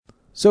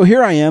So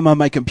here I am on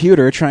my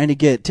computer trying to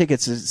get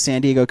tickets to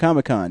San Diego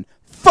Comic-Con.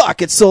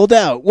 Fuck, it's sold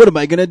out. What am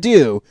I going to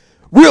do?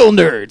 Real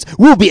Nerds,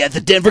 we'll be at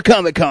the Denver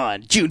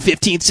Comic-Con, June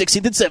 15th,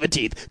 16th, and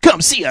 17th. Come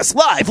see us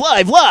live,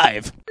 live,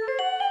 live!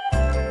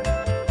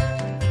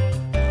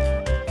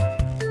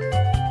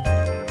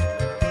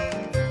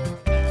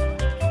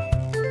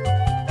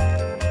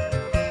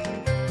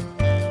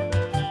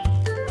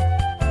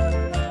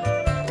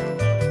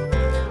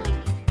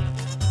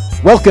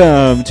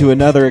 Welcome to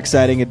another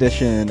exciting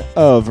edition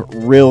of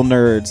Real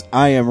Nerds.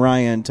 I am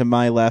Ryan. To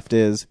my left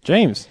is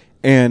James.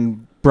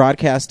 And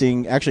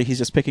broadcasting, actually he's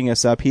just picking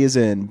us up. He is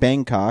in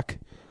Bangkok,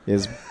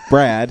 is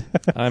Brad.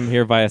 I'm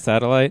here via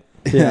satellite.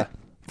 Yeah.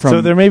 So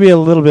there may be a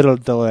little bit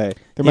of delay.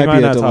 There might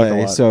be a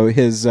delay. So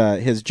his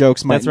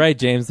jokes might... That's right,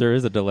 James. There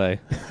is a delay.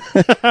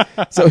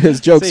 So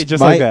his jokes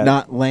might like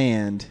not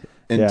land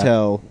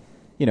until,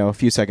 a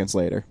few seconds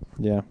later.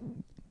 Yeah.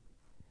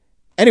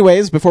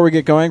 Anyways, before we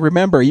get going,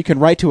 remember, you can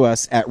write to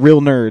us at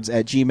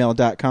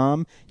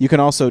realnerds@gmail.com. You can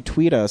also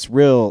tweet us,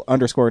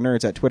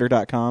 real_nerds at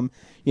twitter.com.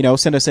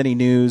 Send us any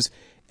news,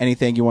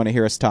 anything you want to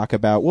hear us talk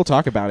about. We'll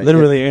talk about it.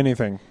 Literally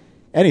anything.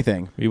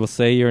 Anything. We will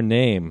say your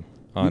name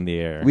on the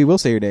air. We will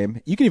say your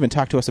name. You can even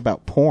talk to us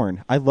about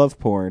porn. I love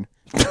porn.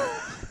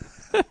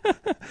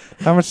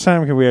 How much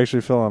time can we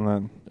actually fill on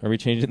that? Are we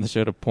changing the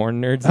show to Porn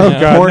Nerds Oh,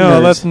 now? God, Porn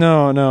nerds.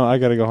 No, I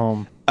gotta go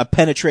home. A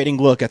penetrating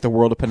look at the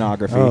world of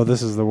pornography. Oh,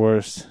 this is the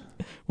worst.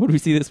 What did we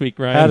see this week,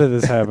 Ryan? How did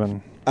this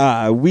happen?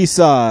 We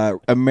saw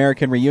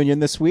American Reunion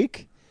this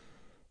week.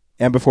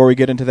 And before we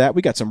get into that,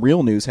 we got some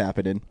real news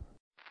happening.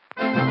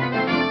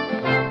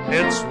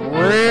 It's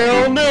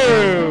real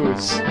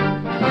news!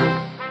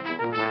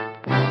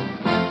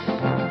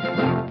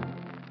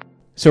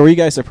 So were you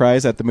guys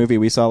surprised that the movie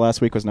we saw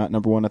last week was not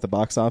number one at the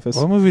box office?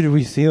 What movie did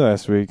we see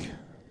last week?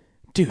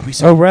 Dude, we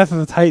saw... Wrath of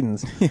the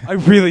Titans. I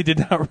really did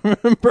not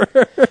remember.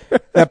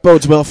 That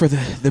bodes well for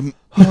the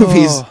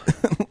movies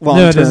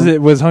long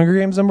term. Was Hunger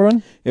Games number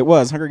one? It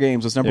was. Hunger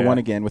Games was number one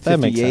again with That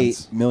makes $58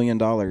 sense. million.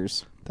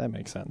 That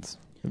makes sense.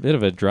 A bit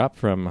of a drop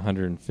from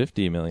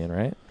 150 million,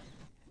 right?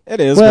 It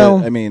is, well,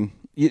 but,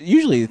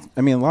 usually,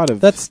 a lot of...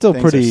 That's still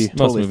things pretty... are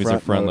totally Most movies are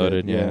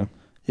front-loaded, yeah.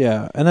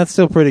 Yeah, and that's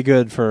still pretty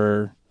good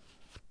for,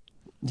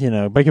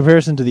 by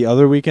comparison to the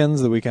other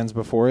weekends, the weekends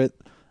before it,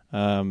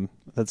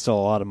 that's still a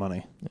lot of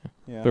money.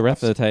 Yeah. But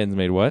Wrath of the Titans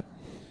made what?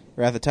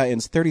 Wrath of the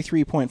Titans,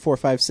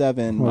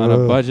 33.457. On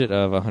a budget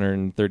of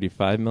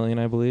 135 million,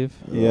 I believe.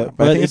 Yeah,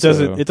 but it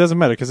doesn't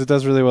matter because it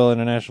does really well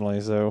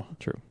internationally. So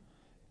True.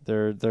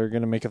 They're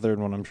going to make a third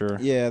one, I'm sure.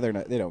 Yeah, they're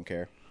not. They don't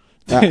care.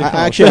 They've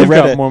read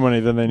got more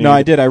money than they need. No,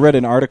 I did. I read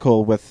an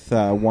article with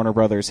Warner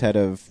Brothers head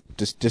of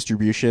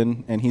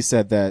distribution, and he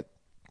said that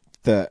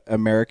the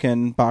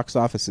American box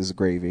office is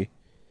gravy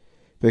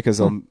because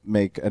they'll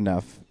make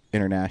enough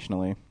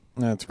internationally.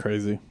 That's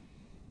crazy.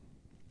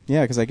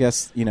 Yeah, because I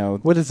guess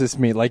What does this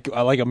mean? Like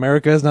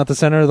America is not the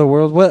center of the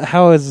world? What?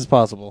 How is this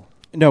possible?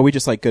 No, we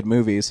just like good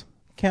movies.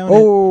 Count it.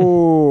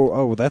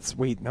 Oh, that's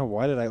no.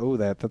 Why did I owe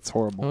that? That's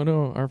horrible. Oh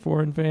no, our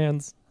foreign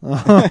fans.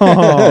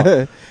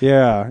 Oh,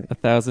 yeah.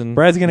 1,000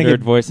 Brad's gonna nerd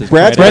get- voices.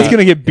 Brad's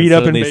gonna get beat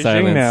up in suddenly Beijing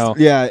silenced. now.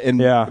 Yeah, and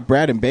Yeah.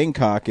 Brad in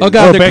Bangkok. Oh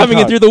god, they're Bangkok. coming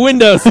in through the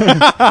windows.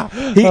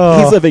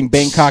 He's living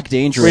Bangkok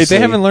dangerously. Wait, they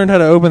haven't learned how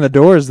to open the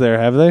doors there,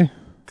 have they?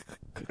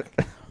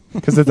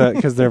 Because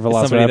they're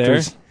Somebody there?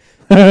 velociraptors.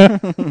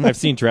 I've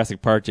seen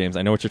Jurassic Park, James.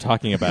 I know what you're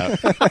talking about.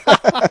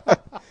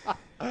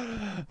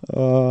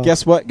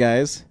 Guess what,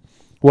 guys?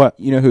 What?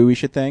 You know who we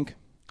should thank?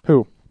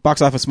 Who?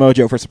 Box Office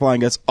Mojo for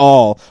supplying us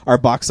all our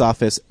box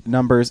office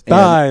numbers and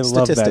I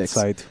love that statistics.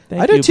 site.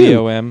 Thank I do you,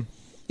 too. BOM.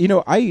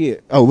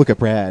 Look at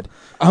Brad.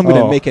 I'm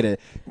going to make it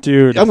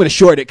Dude. I'm going to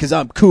short it because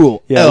I'm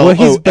cool. Yeah, well,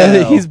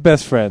 LOL. he's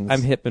best friends.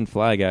 I'm hip and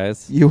fly,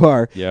 guys. You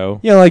are. Yo.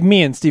 Yeah, like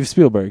me and Steve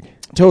Spielberg.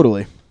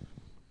 Totally.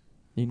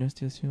 You know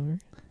Steven Spielberg?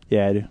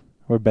 Yeah, I do.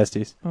 We're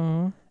besties.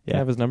 Aw. Yeah. I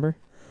have his number?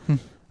 He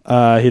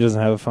doesn't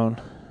have a phone.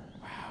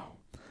 Wow.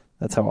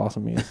 That's how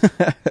awesome he is.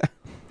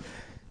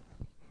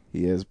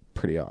 He is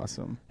pretty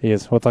awesome. He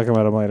is. We'll talk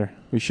about him later.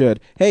 We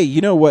should. Hey,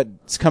 you know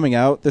what's coming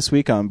out this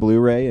week on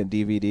Blu-ray and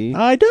DVD?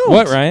 I don't.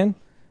 What, Ryan?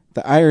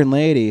 The Iron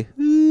Lady.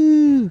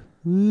 Ooh.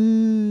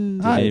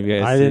 Did any of you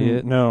guys see didn't.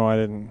 it? No, I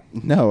didn't.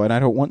 No, and I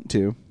don't want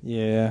to.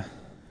 Yeah.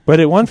 But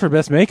it won for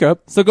best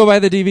makeup. So go buy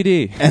the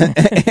DVD.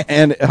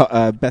 And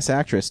Best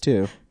Actress,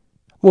 too.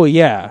 Well,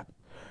 yeah.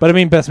 But I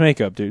mean best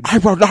makeup, dude. I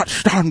will not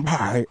stand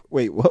by.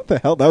 Wait, what the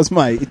hell? That was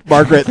my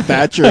Margaret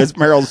Thatcher as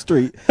Meryl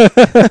Streep.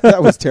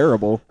 That was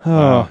terrible. Oh,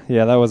 Wow.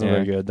 yeah, that wasn't Yeah.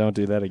 very good. Don't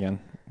do that again.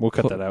 We'll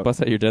cut that out.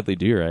 Bust out your Deadly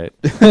Do Right.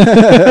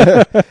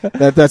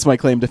 That's my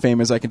claim to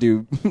fame is I can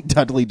do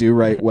Dudley Do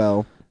Right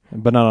well.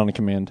 But not on a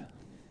command.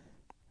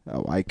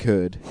 Oh, I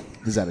could.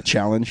 Is that a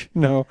challenge?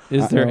 No.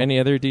 Is there no. any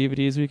other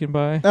DVDs we can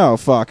buy? Oh,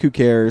 fuck. Who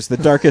cares? The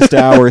Darkest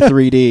Hour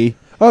 3D.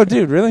 Oh,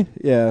 dude, really?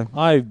 Yeah.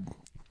 I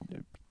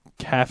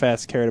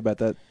half-ass cared about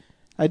that.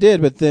 I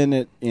did, but then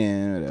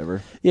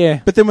whatever.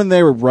 Yeah. But then when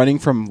they were running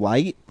from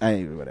light,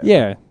 whatever.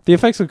 Yeah. The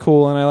effects are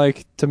cool, and I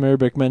like Tamir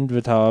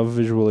Bekmambetov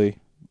visually,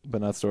 but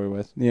not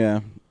story-wise.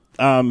 Yeah.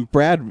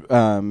 Brad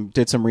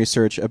did some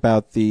research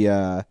about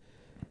the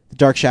the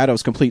Dark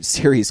Shadows complete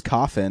series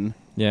Coffin.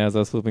 Yeah, as I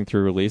was flipping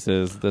through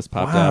releases, this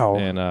popped Wow.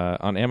 up, and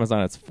on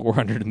Amazon it's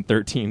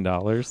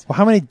 $413. Well,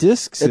 how many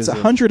discs It's is it?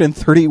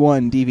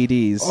 131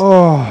 DVDs.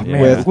 Oh, Yeah.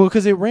 man. With- Well,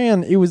 because it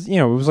was,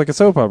 it was like a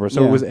soap opera,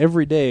 so Yeah. it was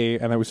every day,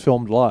 and it was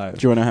filmed live.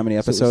 Do you want to know how many So it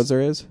episodes was-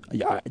 there is?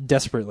 Yeah,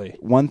 desperately.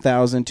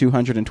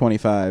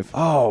 1,225.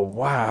 Oh,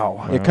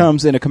 wow. It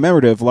comes in a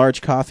commemorative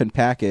large coffin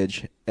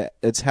package.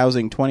 It's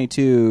housing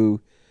 22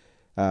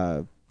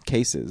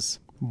 cases.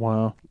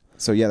 Wow.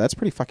 So yeah, that's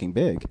pretty fucking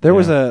big. There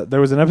was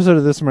an episode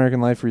of This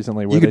American Life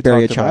recently where You they could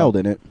bury a talked child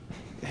about, in it.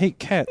 Hey,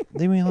 cat,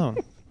 leave me alone.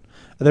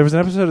 There was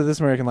an episode of This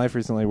American Life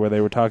recently where they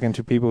were talking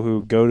to people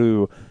who go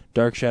to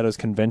Dark Shadows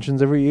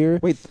conventions every year.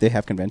 Wait, they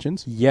have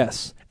conventions?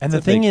 Yes. And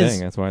It's the a thing big is,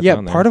 thing. That's why it's yeah,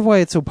 on there. part of why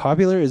it's so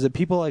popular is that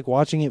people like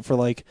watching it for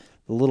like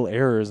the little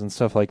errors and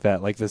stuff like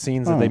that, like the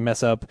scenes that Oh. they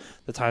mess up,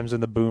 the times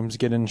when the booms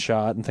get in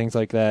shot and things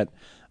like that.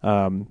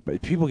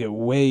 But people get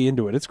way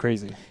into it. It's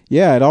crazy.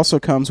 Yeah, it also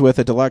comes with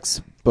a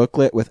deluxe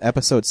booklet with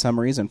episode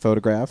summaries and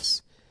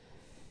photographs.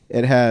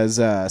 It has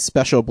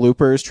special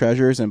bloopers,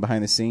 treasures, and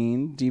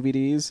behind-the-scene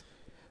DVDs.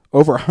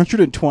 Over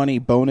 120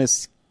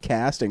 bonus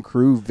cast and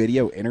crew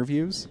video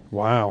interviews.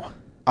 Wow.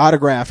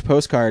 Autographed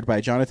postcard by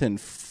Jonathan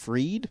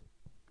Freed,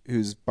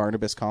 who's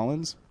Barnabas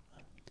Collins.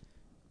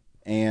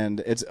 And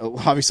it's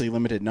obviously a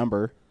limited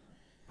number.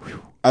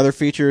 Other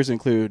features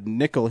include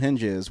nickel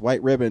hinges,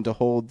 white ribbon to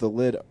hold the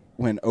lid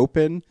when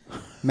open,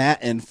 matte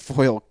and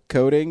foil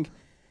coating.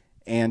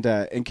 And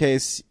in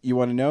case you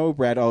want to know,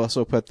 Brad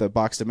also put the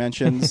box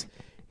dimensions.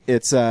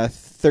 It's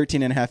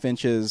 13 and a half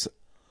inches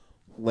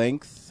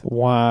length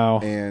Wow.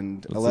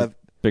 and It's 11,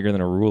 bigger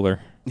than a ruler.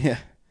 yeah,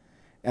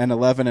 and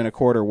 11 and a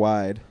quarter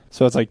wide.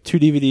 So it's like 2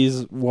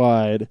 DVDs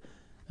wide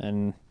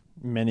and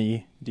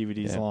many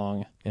DVDs Yeah.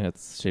 long. And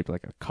it's shaped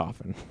like a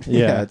coffin.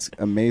 Yeah. It's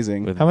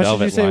amazing. With How much did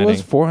velvet you say lining. it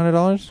was?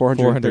 $400?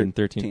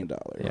 $413.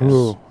 Yeah.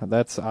 Ooh,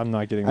 I'm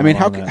not getting. I mean,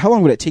 more on that. how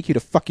long would it take you to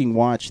fucking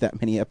watch that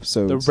many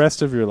episodes? the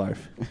rest of your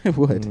life? It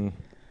would. Mm.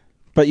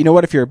 But you know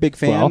what? If you're a big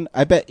fan, Well-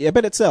 I bet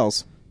it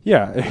sells.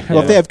 Yeah. Well,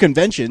 if they have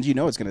conventions, you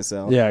know it's going to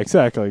sell. Yeah,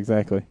 exactly.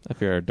 If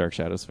you're Dark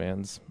Shadows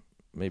fans,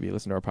 maybe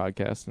listen to our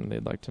podcast and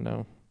they'd like to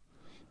know.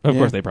 Of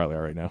Yeah. course, they probably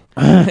already know.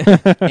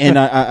 And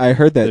I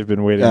heard They've that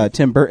been waiting.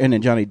 Tim Burton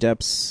and Johnny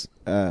Depp's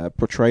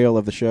portrayal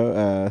of the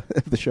show,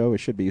 it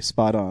should be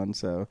spot on.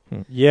 So,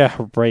 Yeah,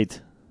 right.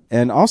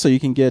 and also you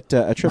can get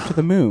A Trip to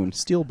the Moon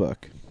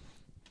Steelbook.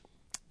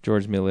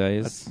 George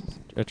Méliès.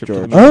 A Trip to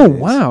George. the Moon. Oh Nice.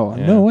 wow!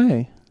 Yeah. No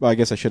way. Well, I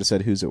guess I should have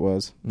said whose it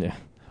was. Yeah.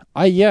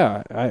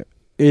 I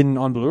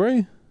on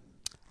Blu-ray.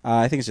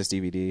 I think it's just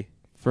DVD.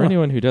 For Huh.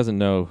 anyone who doesn't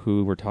know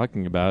who we're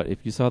talking about, if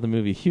you saw the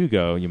movie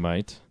Hugo, you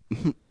might.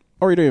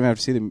 Or you don't even have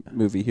to see the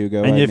movie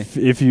Hugo. And I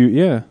if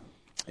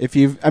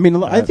you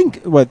I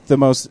think what the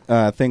most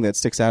thing that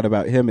sticks out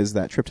about him is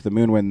that trip to the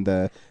moon when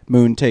the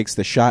moon takes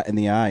the shot in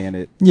the eye and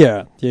it.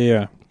 yeah.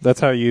 That's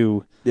how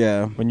you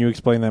Yeah. when you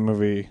explain that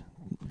movie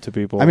to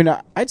people. I mean,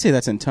 I'd say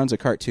that's in tons of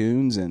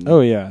cartoons and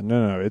oh yeah,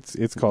 no,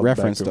 it's called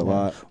referenced Back a to-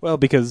 lot. Well,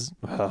 because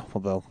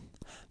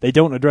they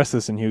don't address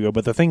this in Hugo,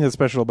 but the thing that's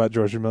special about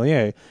Georges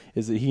Méliès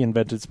is that he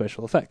invented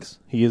special effects.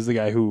 He is the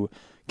guy who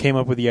came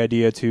up with the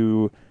idea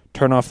to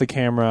turn off the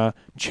camera,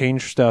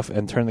 change stuff,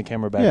 and turn the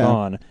camera back Yeah.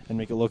 on, and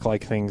make it look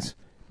like things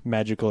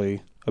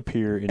magically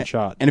appear in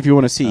shot. And if you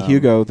want to see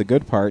Hugo, the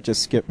good part,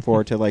 just skip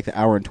forward to like the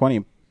hour and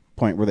 20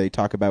 point where they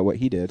talk about what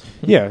he did.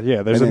 Yeah. There's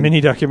And a then-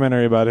 mini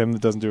documentary about him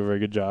that doesn't do a very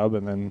good job,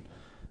 and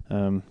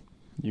then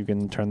you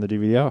can turn the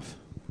DVD off.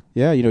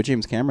 Yeah, you know,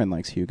 James Cameron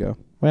likes Hugo.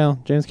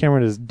 Well, James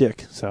Cameron is a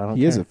dick, so I don't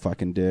He care. is a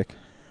fucking dick.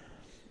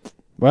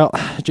 Well,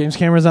 James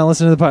Cameron's not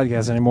listening to the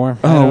podcast anymore.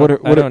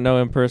 I don't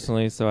know him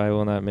personally, so I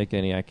will not make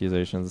any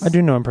accusations. I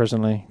do know him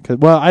personally.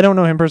 I don't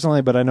know him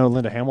personally, but I know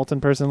Linda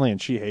Hamilton personally,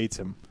 and she hates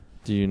him.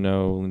 Do you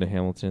know Linda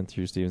Hamilton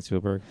through Steven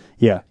Spielberg?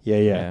 Yeah.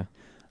 Yeah.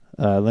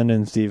 Linda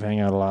and Steve hang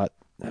out a lot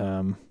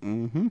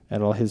Mm-hmm.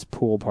 at all his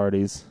pool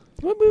parties.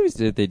 What movies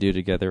did they do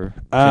together?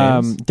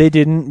 James? They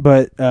didn't,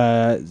 but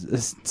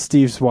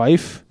Steve's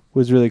wife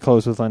was really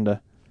close with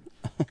Linda.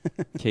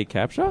 Kate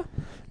Capshaw?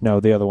 No,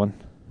 the other one.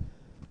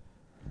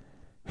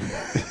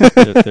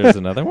 There's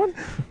another one?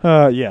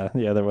 Yeah,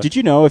 there was. Did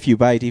you know if you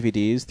buy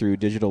DVDs through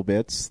Digital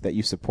Bits that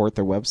you support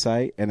their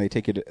website and they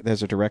take it,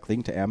 there's a direct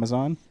link to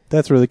Amazon?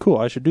 That's really cool.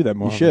 I should do that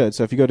more. You should.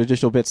 So if you go to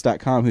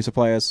digitalbits.com, who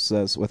supply us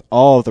with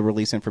all of the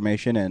release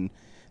information, and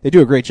they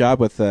do a great job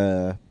with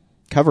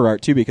cover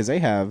art too, because they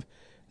have,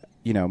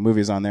 you know,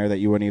 movies on there that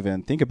you wouldn't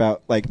even think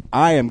about. Like,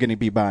 I am going to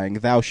be buying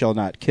Thou Shall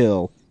Not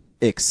Kill,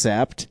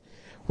 except,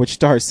 which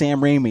stars Sam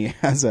Raimi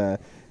as a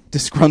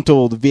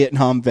disgruntled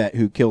Vietnam vet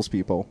who kills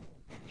people.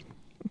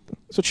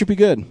 So it should be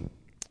good.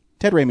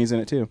 Ted Raimi's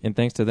in it too. And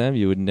thanks to them,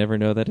 you would never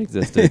know that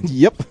existed.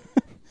 Yep.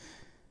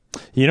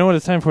 You know what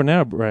it's time for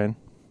now, Brian?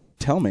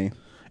 Tell me.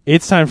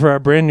 It's time for our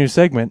brand new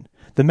segment,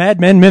 the Mad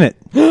Men Minute.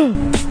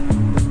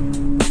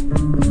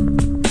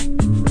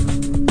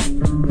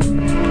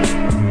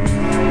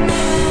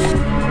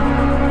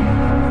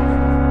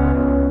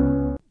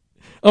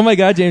 Oh my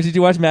God, James, did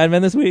you watch Mad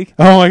Men this week?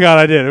 Oh my God,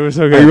 I did. It was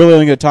so Are good. you really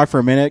only going to talk for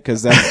a minute?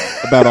 Because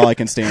that's about all I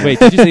can stand. Wait,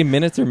 did you say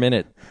minutes or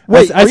minute?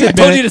 Wait, I said I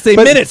told you to say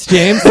but- minutes,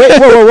 James. Wait,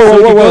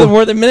 whoa.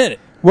 More than minute.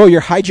 Whoa,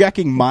 you're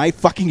hijacking my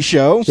fucking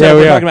show? So Yeah,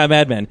 we we're are. talking about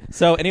Mad Men.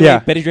 So anyway, Yeah.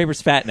 Betty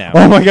Draper's fat now.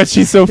 Oh my God,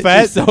 she's so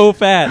fat. She's so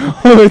fat.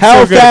 Oh, it's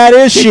How so good. fat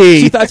is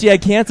She she? thought she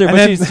had cancer, And but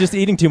then- she's just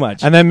eating too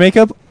much. And then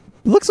makeup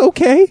looks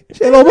okay.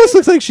 It almost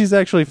looks like she's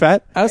actually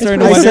fat. I was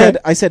starting to I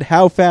wonder. said,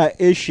 how fat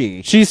is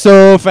she? She's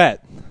so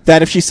fat.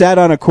 That if she sat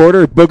on a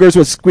quarter, boogers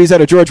would squeeze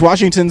out of George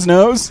Washington's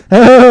nose?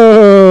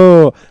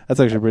 Oh, that's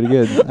actually pretty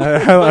good.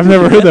 I've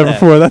never heard that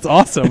before. That's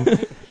awesome,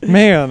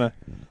 man.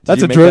 That's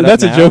you a make that up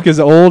that's a now? joke as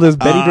old as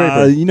Betty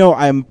Draper. You know,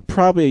 I'm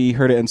probably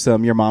heard it in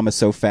some "Your Mom is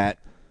so fat"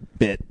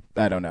 bit.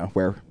 I don't know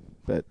where,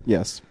 but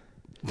yes.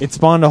 It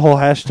spawned a whole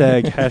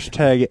hashtag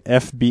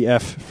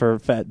FBF for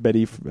Fat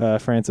Betty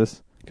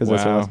Francis because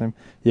that's her Wow. last name.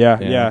 Yeah,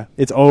 Yeah. yeah,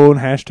 its own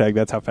hashtag.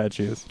 That's how fat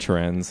she is.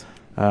 Trends.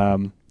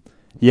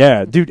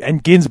 Yeah, dude,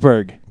 and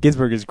Ginsburg.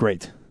 Ginsburg is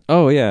great.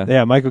 Oh yeah.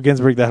 Yeah, Michael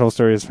Ginsburg. That whole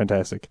story is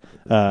fantastic.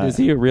 Is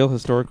he a real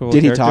historical?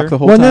 Did he character? talk the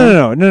whole Well,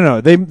 time?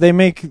 no. They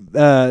make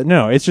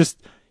no. It's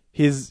just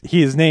he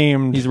is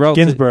named He's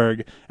relative-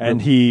 Ginsburg,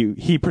 and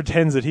he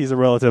pretends that he's a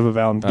relative of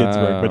Allen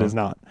Ginsburg, but is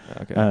not.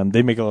 Okay.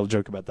 They make a little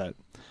joke about that.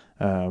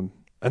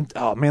 And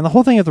oh man, the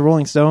whole thing at the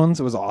Rolling Stones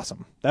was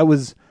awesome. That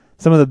was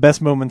some of the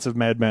best moments of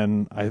Mad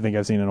Men I think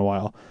I've seen in a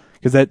while.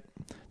 Because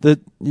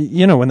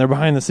when they're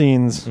behind the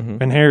scenes,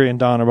 and Harry and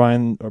Don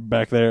are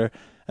back there,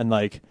 and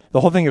like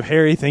the whole thing of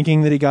Harry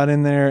thinking that he got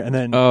in there, and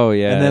then Oh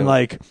yeah. and then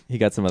like he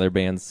got some other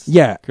bands.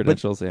 yeah,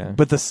 Credentials. Yeah.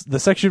 But the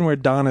section where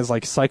Don is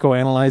like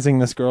psychoanalyzing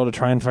this girl to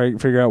try and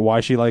figure out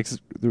why she likes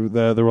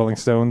the Rolling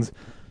Stones,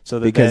 so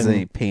that Because then,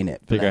 they paint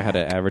it. Figure out how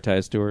to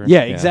advertise to her.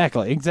 yeah,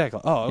 exactly.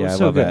 Oh, it Yeah, was I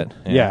so love good. that.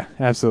 Yeah. Yeah.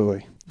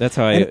 Absolutely. That's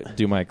how I And-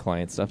 do my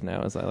client stuff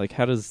now. Is I like,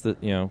 how does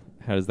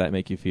how does that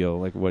make you feel?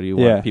 Like, what do you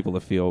Yeah. want people to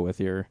feel with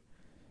your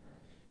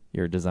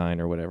design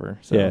or whatever?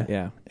 So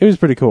yeah. It was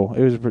pretty cool.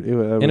 It was pretty.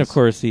 And of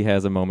course, he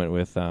has a moment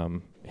with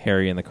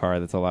Harry in the car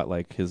that's a lot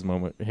like Harry's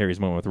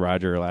moment with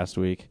Roger last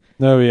week.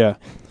 Oh yeah.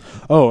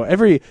 Oh,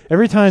 every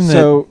time that.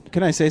 So,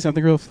 can I say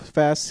something real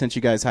fast since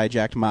you guys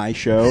hijacked my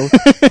show?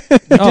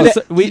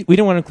 We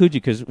didn't want to include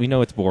you because we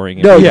know it's boring.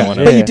 and No, we yeah, don't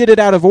wanna- but you did it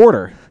out of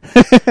order.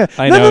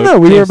 I know. No.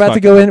 We were James about to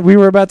fucked go up. in. We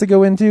were about to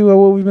go into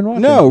what we've been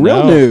watching. No,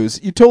 real No. news.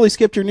 You totally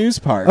skipped your news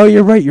part. Oh,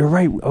 you're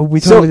right. Oh, we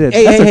So, totally did.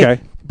 hey, That's hey,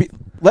 okay. hey,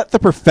 let the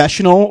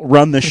professional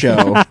run the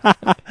show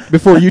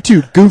before you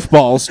two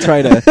goofballs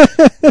try to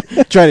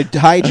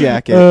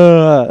hijack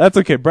it. That's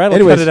okay. Brad will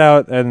Anyways, cut it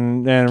out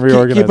and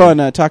reorganize. Keep on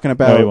talking No,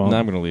 about. he won't. No,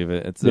 I'm going to leave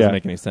it. It doesn't Yeah.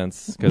 make any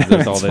sense because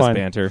there's all It's this fine.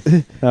 banter.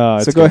 It's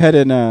So go good. ahead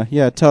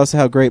and tell us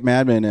how great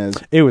Mad Men is.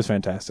 It was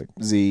fantastic.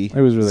 Z.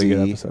 It was a really Z,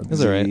 good episode.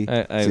 It's all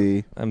right.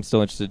 Z. I'm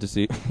still interested to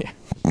see.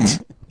 Yeah.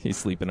 He's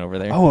sleeping over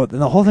there. Oh, and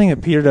the whole thing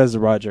that Peter does to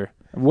Roger.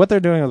 What they're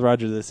doing with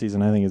Roger this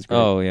season, I think, is great.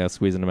 Oh, yeah,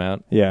 squeezing him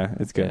out. Yeah,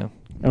 it's good. Yeah.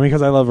 I mean,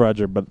 because I love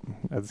Roger, but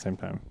at the same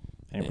time.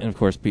 Anyway. And of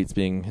course, Pete's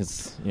being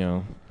his,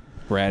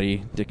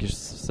 bratty, dickish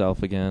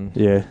self again.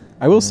 Yeah.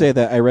 I will say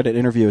that I read an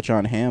interview with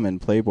John Hamm in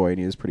Playboy, and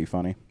he was pretty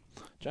funny.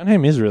 John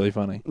Hamm is really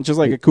funny. Just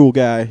like a cool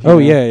guy. you Oh, know?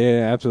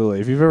 yeah, absolutely.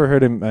 If you've ever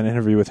heard an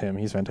interview with him,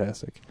 he's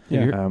fantastic.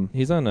 Yeah.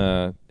 He's on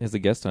as a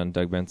guest on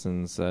Doug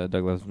Benson's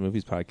Doug Loves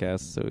Movies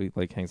podcast, so he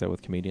hangs out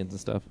with comedians and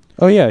stuff.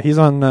 Oh, yeah, he's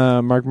on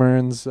Mark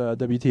Maron's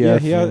WTF. Yeah,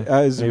 he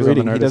is He was on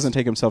reading. The He Nerdist. doesn't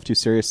take himself too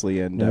seriously,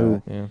 and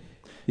No. Yeah.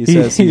 he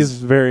says he's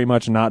very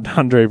much not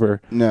Don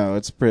Draper. no.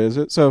 It's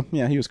pretty, so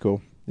yeah, he was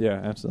cool. Yeah,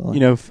 absolutely.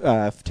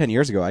 10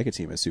 years ago, I could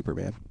see him as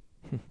Superman.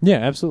 Yeah,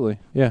 absolutely.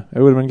 Yeah, it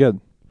would have been good.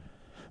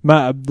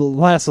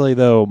 Lastly,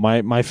 though,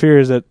 my fear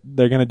is that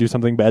they're going to do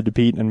something bad to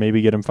Pete and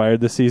maybe get him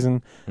fired this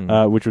season,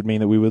 which would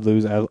mean that we would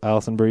lose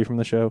Alison Brie from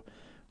the show.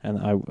 And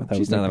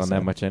She's not on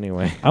that much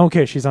anyway. I don't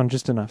care. She's on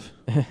just enough.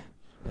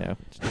 Yeah.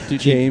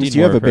 James, do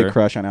you have a big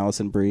crush on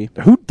Alison Brie?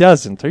 Who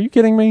doesn't? Are you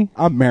kidding me?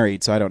 I'm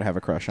married, so I don't have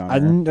a crush on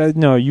her.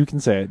 No, you can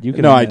say it. You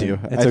can. No, I do.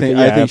 It's I okay. think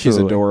Yeah, I think she's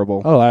absolutely.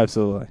 adorable. Oh,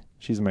 absolutely.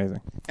 She's amazing.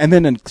 And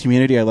then in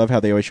Community, I love how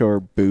they always show her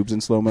boobs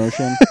in slow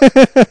motion.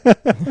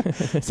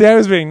 See, I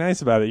was being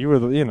nice about it. You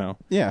were,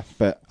 Yeah,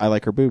 but I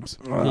like her boobs.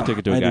 You took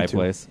it to I a do guy too.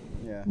 place.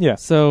 Yeah. Yeah.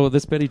 So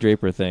this Betty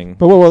Draper thing.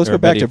 But let's or go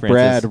back Betty to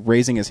Francis. Brad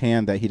raising his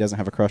hand that he doesn't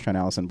have a crush on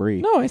Alison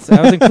Brie. No, I was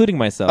including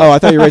myself. Oh, I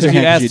thought you raised your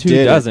Because hand you 'cause asked you who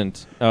did.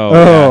 doesn't. Oh, Oh, yeah.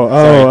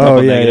 Sorry, oh,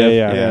 double yeah, negative.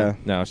 yeah.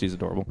 No, she's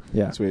adorable.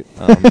 Yeah. Sweet.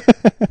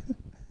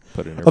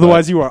 Put it in her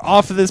Otherwise, you are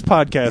off of this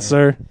podcast,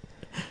 sir.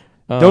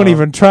 butt. Don't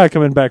even try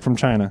coming back from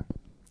China.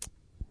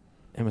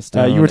 Emma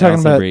Stone. you were talking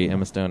Alison about- Brie,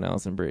 Emma Stone,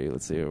 Alison Brie.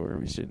 Let's see where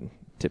we should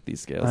tip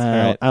these scales. All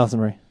right. Alison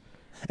Brie.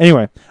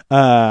 Anyway,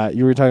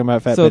 you were talking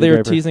about Fat So Betty they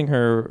were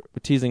Draper.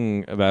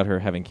 teasing about her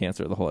having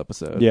cancer the whole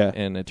episode. Yeah.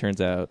 And it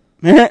turns out.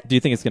 Yeah. Do you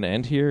think it's going to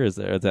end here? Is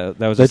that was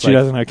That just she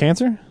doesn't have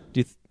cancer?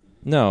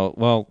 No.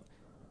 Well,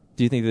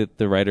 do you think that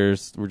the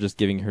writers were just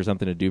giving her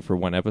something to do for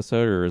one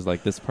episode, or is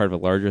this part of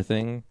a larger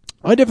thing?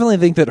 I definitely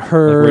think that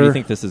her. Where do you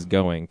think this is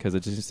going? Because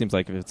it just seems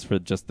like if it's for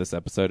just this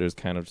episode, it was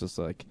kind of just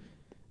like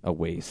a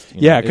waste.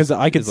 Yeah, because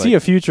I could see a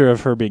future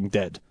of her being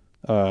dead.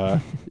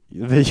 Well,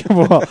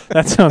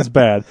 that sounds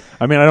bad.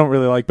 I mean, I don't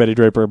really like Betty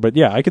Draper, but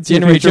yeah, I could see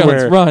January a future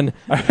Jones, where run.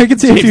 I could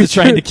see James a future is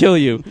trying to kill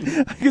you.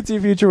 I could see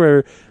a future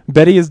where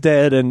Betty is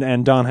dead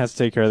and Don has to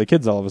take care of the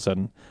kids all of a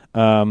sudden.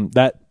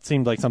 That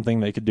seemed like something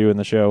they could do in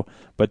the show,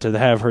 but to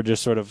have her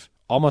just sort of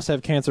almost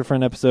have cancer for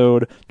an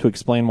episode to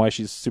explain why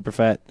she's super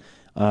fat,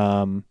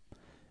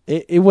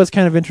 it was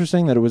kind of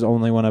interesting that it was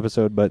only one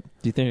episode. But Do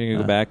you think you're going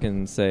to go back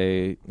and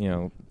say,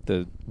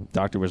 the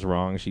doctor was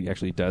wrong? She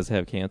actually does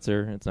have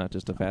cancer. It's not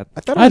just a fat.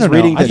 I thought I I was don't know.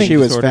 reading I that think she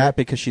was disorder. fat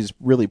because she's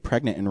really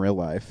pregnant in real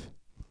life.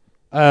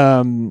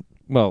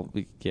 Well,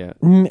 yeah.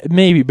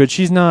 Maybe, but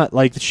she's not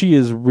like she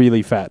is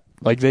really fat.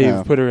 Like they've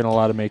Oh. put her in a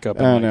lot of makeup.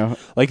 I don't And, know.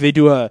 Like they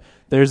do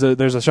there's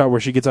a shot where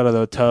she gets out of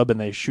the tub and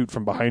they shoot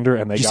from behind her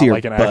and they Did you got see her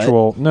like an butt?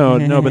 actual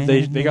no, but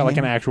they got like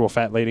an actual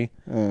fat lady.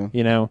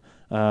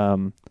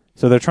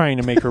 So they're trying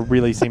to make her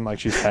really seem like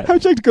she's fat.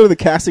 How'd you like to go to the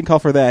casting call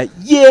for that?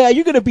 Yeah,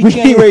 you're going to be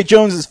January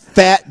Jones's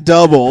fat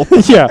double.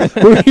 Yeah,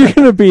 you're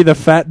gonna be the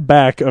fat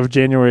back of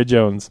January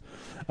Jones.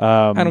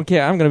 I don't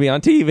care. I'm going to be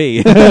on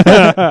TV.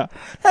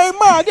 Hey,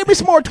 Ma, give me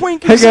some more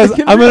Twinkies. Hey guys,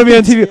 I'm gonna be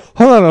on TV.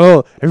 Hold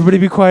on, everybody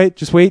be quiet.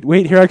 Just wait.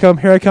 Here I come.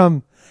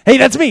 Hey,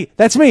 that's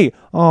me.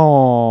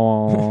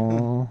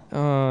 Oh,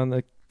 Oh, and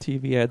the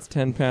TV adds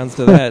 10 pounds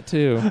to that,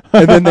 too.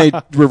 And then they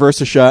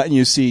reverse a shot and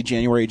you see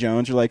January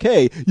Jones. You're like,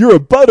 hey, you're a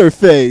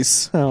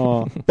butterface.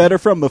 oh, Better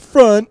from the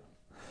front.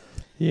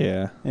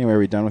 yeah. Anyway, are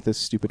we done with this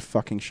stupid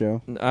fucking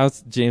show?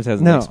 James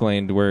hasn't No.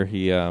 explained where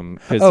he,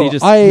 because Oh, he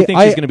thinks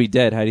I- she's going to be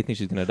dead. How do you think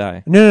she's going to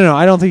die? No.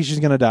 I don't think she's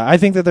gonna die. I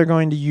think that they're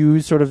going to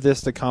use sort of this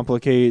to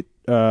complicate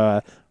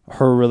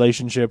her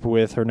relationship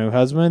with her new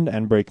husband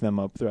and break them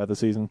up throughout the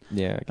season.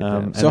 Yeah. I get that.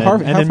 And So then- how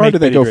and far then do make they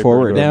Betty go Draper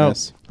forward Now- in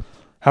this?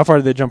 How far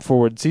did they jump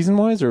forward, season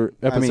wise or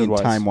I episode mean,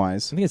 wise?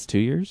 time-wise. I think it's 2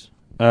 years.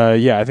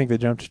 Yeah, I think they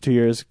jumped 2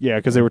 years. Yeah,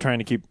 because they were trying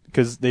to keep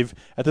they've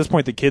at this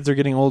point the kids are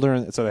getting older,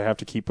 and so they have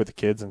to keep with the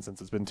kids. And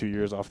since it's been 2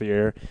 years off the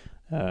air,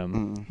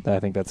 I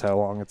think that's how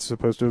long it's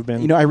supposed to have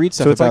been. You know, I read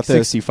stuff so it's about like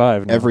this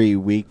 65 now. every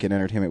week in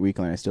Entertainment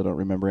Weekly, and I still don't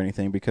remember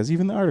anything because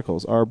even the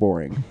articles are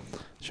boring.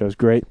 Show's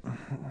great.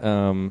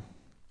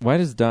 Why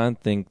does Don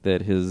think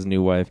that his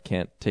new wife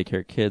can't take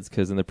care of kids?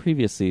 Because in the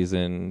previous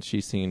season,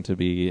 she seemed to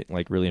be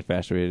like really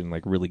infatuated and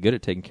like really good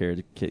at taking care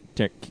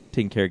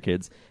of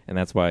kids, and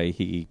that's why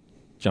he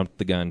jumped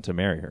the gun to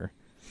marry her.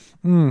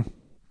 I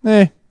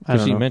Because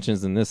don't she know.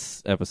 mentions in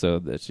this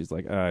episode that she's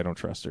like, I don't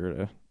trust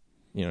her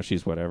to,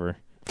 she's whatever.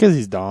 Because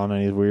he's Don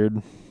and he's weird.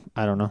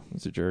 I don't know.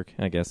 He's a jerk,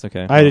 I guess.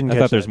 Okay, I didn't I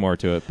catch thought there's that. more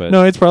to it, but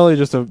No, it's probably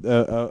just a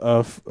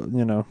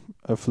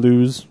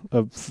flooze,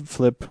 a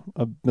flip,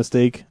 a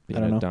mistake. I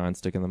don't know. Don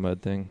stick in the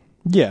mud thing.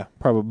 Yeah,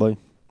 probably.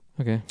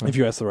 Okay, well, If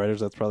you ask the writers,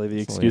 that's probably the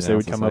That's the excuse they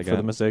would analysis come I up for the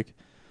got. mistake.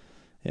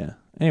 Yeah.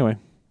 Anyway,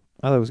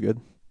 I thought it was good.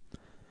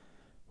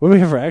 What do we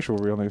have for actual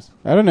real news?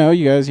 I don't know,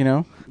 you guys.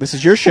 This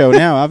is your show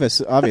now,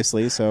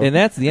 obviously. So and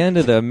that's the end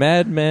of the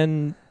Mad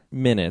Men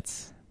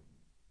minutes.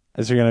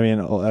 Is there going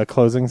to be a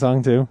closing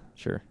song too?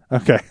 Sure.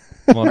 Okay.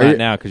 Well, Are not you-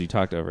 now because you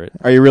talked over it.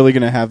 are you really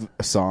going to have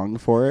a song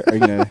for it? Are you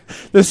gonna?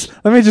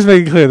 Let me just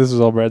make it clear this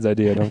was all Brad's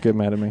idea. Don't get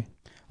mad at me.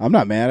 I'm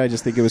not mad. I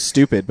just think it was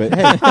stupid. But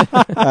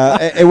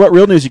hey, hey, what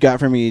real news you got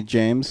for me,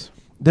 James?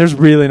 There's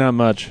really not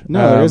much.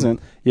 No, there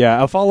isn't.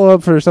 Yeah, a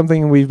follow-up for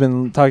something we've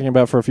been talking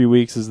about for a few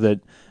weeks is that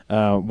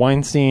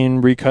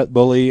Weinstein recut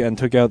Bully and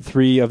took out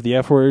 3 of the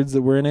F words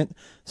that were in it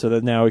so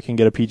that now it can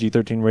get a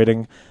PG-13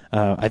 rating.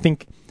 I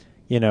think,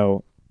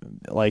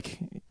 like,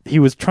 he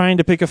was trying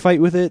to pick a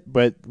fight with it,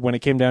 but when it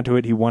came down to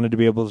it, he wanted to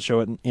be able to show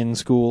it in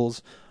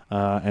schools.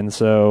 And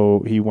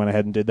so he went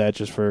ahead and did that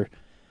just for,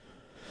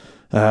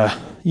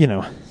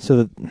 so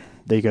that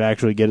they could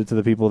actually get it to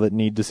the people that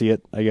need to see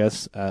it, I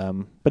guess.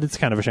 But it's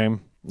kind of a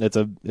shame. It's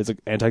an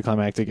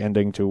anticlimactic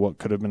ending to what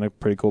could have been a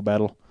pretty cool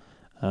battle.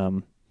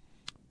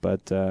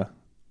 But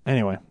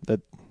anyway,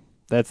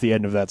 that's the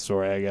end of that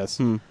story, I guess.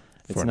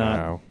 It's For not.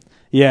 now.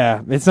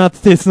 Yeah, it's not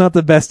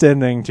the best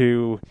ending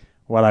to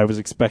what I was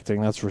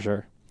expecting. That's for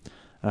sure.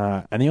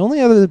 And the only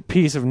other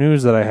piece of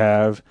news that I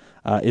have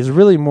is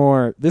really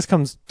more. This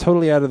comes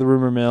totally out of the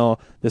rumor mill.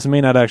 This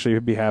may not actually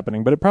be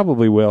happening, but it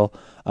probably will.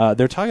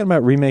 They're talking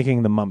about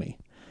remaking The Mummy.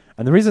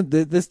 And the reason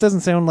this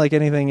doesn't sound like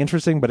anything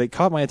interesting, but it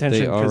caught my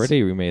attention. They 'cause-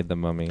 already remade The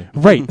Mummy.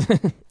 right.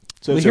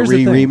 So Well, it's here's a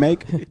the thing.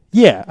 remake.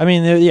 Yeah, I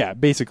mean, yeah,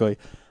 basically.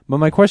 But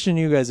my question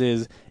to you guys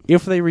is,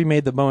 if they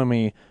remade The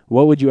Mummy,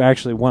 what would you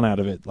actually want out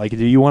of it? Like,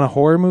 do you want a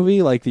horror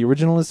movie like the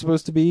original is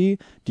supposed to be?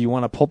 Do you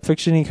want a Pulp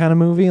Fiction-y kind of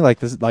movie like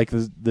this,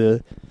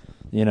 the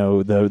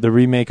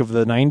remake of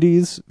the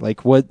 90s?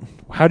 Like, what?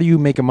 How do you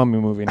make a Mummy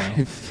movie now?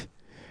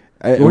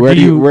 Or Where do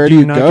do you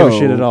you not go? give a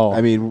shit at all?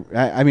 I mean,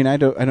 I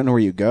don't know where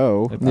you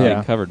go. I thought Yeah.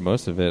 I covered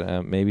most of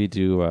it. Maybe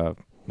do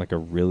like a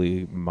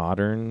really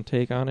modern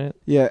take on it.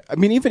 Yeah, I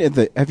mean, even in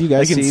have you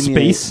guys Like in seen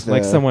space? The,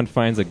 Like someone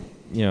finds a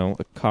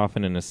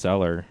coffin in a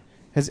cellar.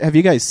 have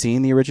you guys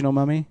seen the original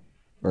Mummy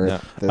or No.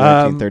 the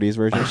 1930s I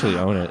version? actually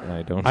own it, and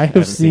I don't. I have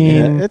haven't seen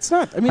it. seen- Yeah, it's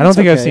not. I mean, I don't it's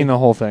think I've okay. seen the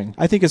whole thing.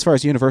 I think as far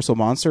as Universal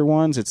Monster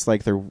ones, it's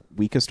like their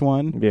weakest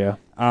one. Yeah.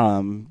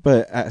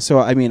 But so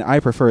I mean,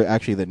 I prefer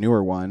actually the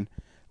newer one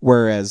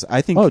Whereas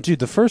I think, Oh, dude,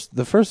 the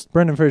first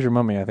Brendan Fraser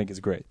Mummy I think is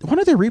great. why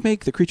don't they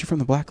remake The Creature from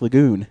the Black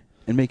Lagoon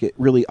and make it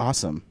really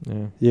awesome?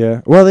 Yeah.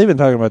 Yeah. Well, they've been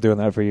talking about doing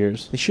that for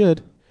years. They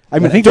should. I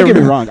mean, think don't they get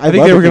were me gonna- wrong. I think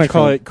love they The were going to Creature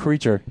call from- it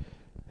Creature.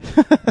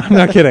 I'm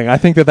not kidding. I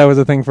think that was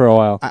a thing for a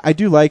while. I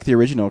do like the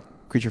original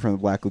Creature from the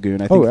Black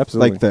Lagoon. I think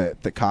absolutely.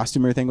 like the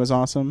costumer thing was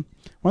awesome.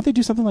 Why don't they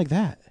do something like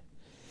that?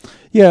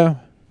 Yeah,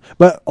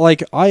 but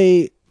like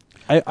I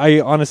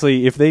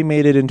honestly, if they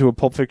made it into a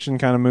Pulp Fiction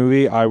kind of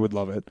movie, I would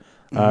love it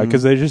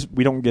because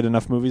we don't get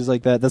enough movies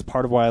like that. That's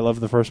part of why I love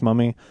the first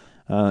Mummy,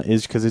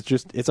 is because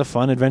it's a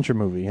fun adventure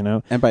movie, you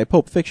know. And by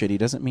Pulp Fiction, he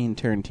doesn't mean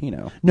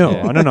Tarantino. No,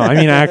 Yeah. no. I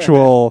mean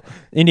actual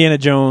Indiana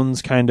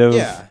Jones kind of.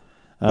 Yeah.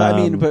 But I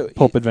mean, but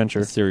pulp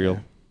adventure. Serial.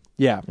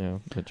 Yeah. Yeah.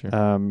 Picture.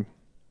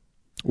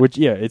 Which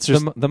it's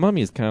just the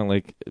Mummy is kind of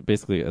like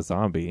basically a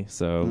zombie,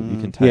 so you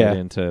can tie Yeah. it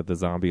into the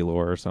zombie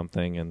lore or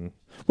something. And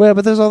well,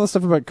 but there's all the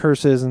stuff about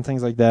curses and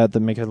things like that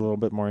make it a little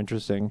bit more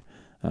interesting.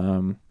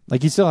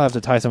 Like you still have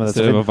to tie some of that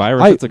instead stuff of in. a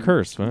virus, it's a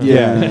curse. Huh?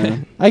 Yeah,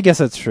 I guess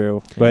that's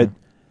true. But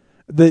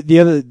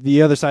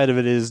the other side of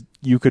it is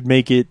you could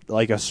make it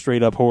like a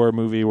straight up horror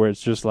movie where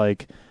it's just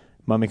like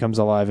Mummy comes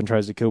alive and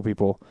tries to kill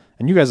people.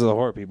 And you guys are the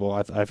horror people.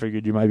 I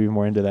figured you might be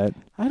more into that.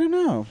 I don't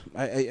know.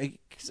 I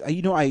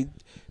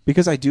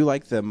because I do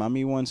like the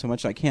Mummy one so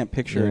much, I can't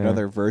picture Yeah.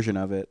 another version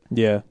of it.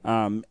 Yeah.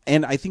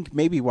 And I think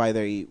maybe why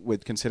they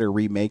would consider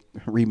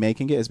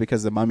remaking it is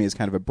because the Mummy is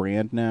kind of a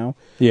brand now.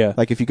 Yeah.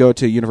 Like if you go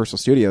to Universal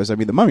Studios, I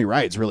mean, the Mummy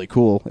ride's really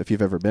cool if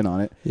you've ever been on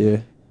it. Yeah.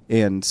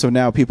 And so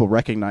now people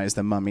recognize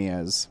the Mummy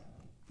as,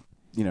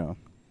 you know,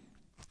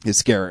 his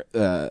scare,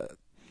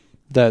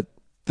 That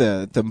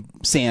the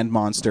sand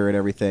monster and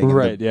everything. And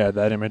right. Yeah.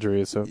 That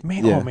imagery is so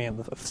man. Yeah. Oh man,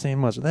 the same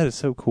much. That is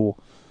so cool.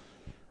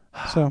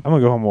 So I'm gonna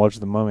go home and watch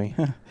The Mummy.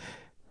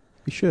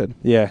 you should.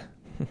 Yeah.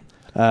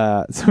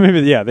 So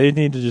maybe they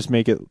need to just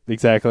make it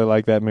exactly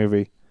like that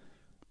movie,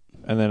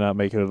 and then not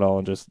make it at all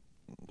and just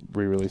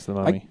re-release The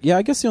Mummy.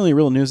 I guess the only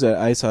real news that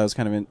I saw is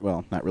kind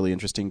of not really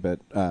interesting, but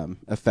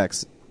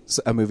affects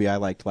a movie I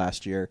liked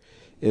last year.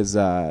 Is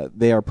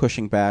they are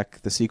pushing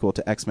back the sequel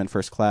to X-Men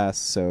First Class,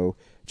 so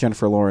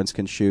Jennifer Lawrence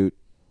can shoot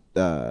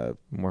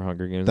More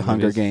Hunger Games. the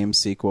Hunger movies. Games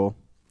sequel.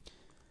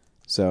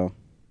 So,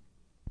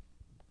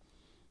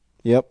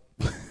 yep,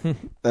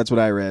 that's what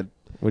I read.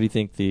 What do you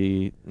think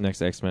the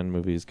next X-Men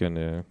movie is going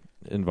to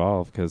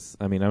involve? Because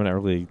I mean, I'm not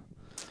really.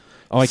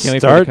 Oh, I can't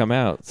wait for it to come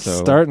out.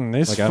 So Starting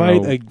this like, I don't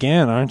fight know.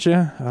 again, aren't you?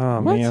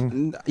 Oh What?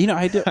 man, You know,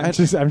 I'm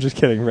just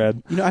kidding,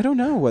 Red. You know, I don't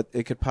know what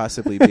it could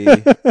possibly be.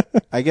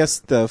 I guess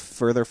the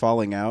further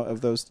falling out of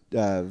those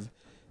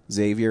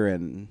Xavier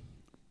and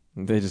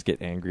They just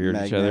get angrier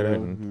at each Magneto, other,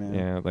 and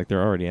yeah. like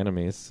they're already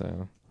enemies.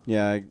 So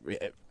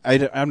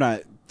I'm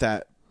not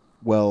that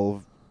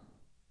well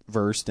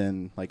versed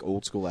in like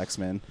old school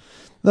X-Men.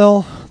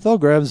 They'll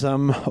grab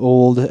some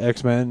old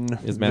X-Men.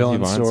 is Matthew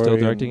villain Vaughn story still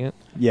directing it?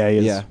 Yeah, he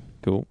is. Yeah,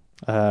 Cool.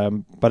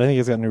 But I think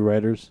it's got new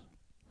writers.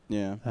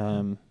 yeah.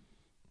 So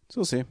So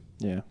we'll see.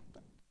 yeah,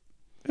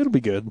 it'll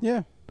be good.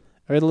 Yeah,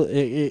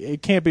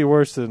 It can't be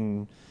worse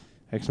than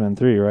X-Men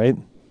 3, right?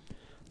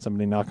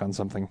 Somebody knock on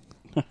something,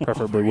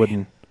 preferably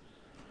wooden.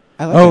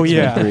 I like Oh X-Men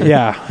yeah, 3.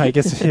 yeah. I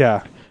guess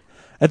yeah.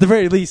 At the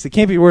very least, it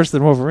can't be worse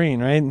than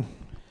Wolverine, right?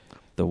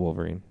 The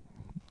Wolverine.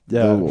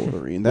 The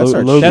Wolverine. That Lo-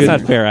 starts Logan- That's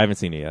shooting- not fair. I haven't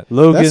seen it yet.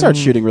 Logan That starts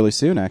shooting really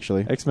soon,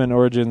 actually. X-Men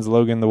Origins,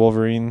 Logan the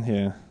Wolverine.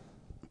 Yeah,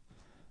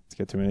 let's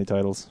get too many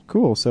titles.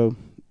 Cool. So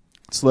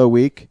slow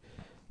week,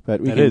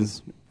 but we It can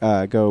is.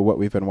 go what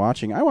we've been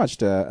watching. I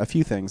watched a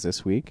few things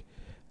this week.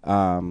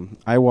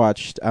 I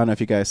watched. I don't know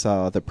if you guys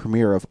saw the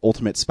premiere of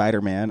Ultimate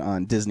Spider-Man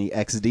on Disney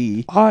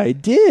XD, I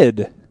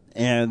did.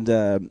 and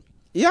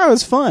yeah, it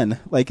was fun.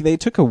 Like they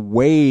took a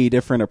way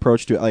different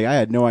approach to it. Like I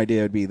had no idea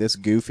it'd be this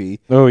goofy.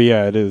 Oh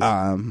yeah, it is.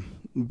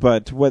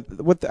 But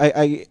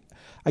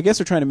I guess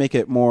they're trying to make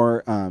it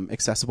more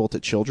accessible to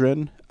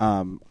children.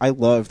 I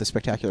love the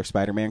Spectacular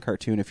Spider-Man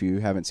cartoon. If you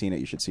haven't seen it,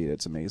 you should see it.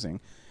 It's amazing.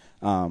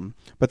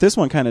 But this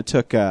one kind of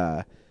took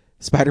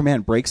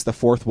Spider-Man breaks the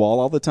fourth wall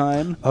all the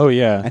time. Oh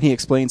yeah. And he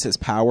explains his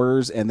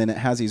powers, and then it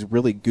has these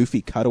really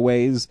goofy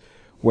cutaways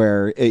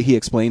where he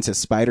explains his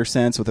spider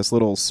sense with this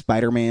little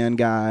Spider-Man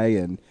guy,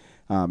 and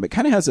it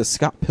kind of has a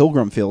Scott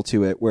Pilgrim feel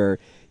to it, where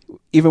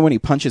even when he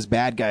punches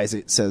bad guys,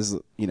 it says,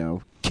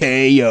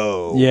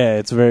 KO. Yeah,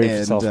 it's very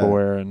And,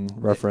 self-aware and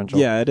referential.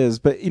 Yeah, it is.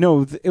 But,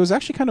 it was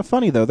actually kind of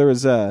funny, though. There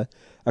was a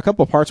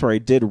couple of parts where I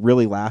did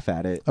really laugh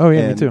at it. Oh,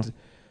 yeah, me And, too.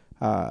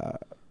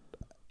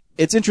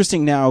 It's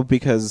interesting now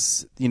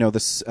because,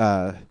 this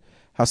how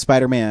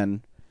Spider-Man's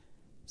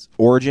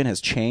origin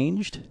has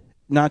changed,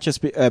 not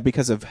just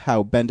because of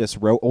how Bendis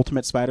wrote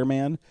Ultimate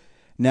Spider-Man.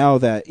 Now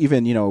that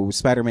even,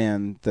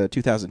 Spider-Man, the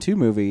 2002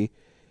 movie,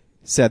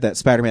 said that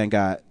Spider-Man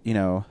got,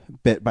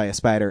 bit by a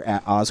spider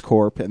at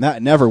Oscorp, and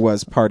that never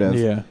was part of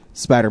Yeah.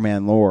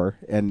 Spider-Man lore.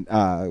 And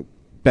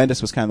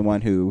Bendis was kind of the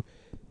one who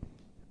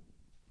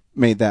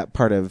made that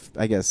part of,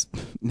 I guess,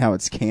 now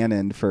it's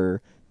canon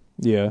for...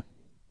 Yeah.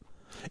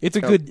 It's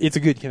a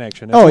good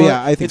connection. Oh,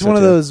 yeah, I think it's so, one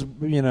of too. those,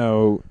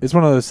 it's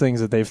one of those things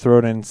that they've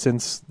thrown in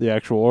since the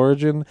actual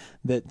origin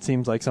that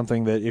seems like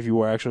something that if you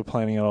were actually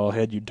planning it all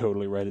ahead, you'd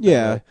totally write it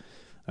Yeah.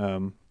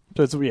 that way.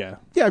 So it's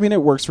Yeah, I mean,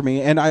 it works for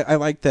me. And I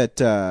like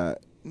that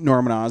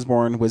Norman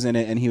Osborn was in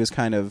it, and he was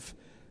kind of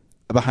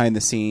behind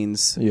the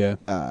scenes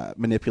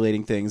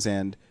manipulating things,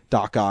 and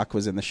Doc Ock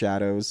was in the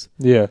shadows.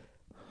 Yeah.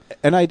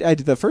 And I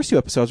did the first 2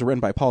 episodes were written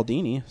by Paul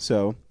Dini,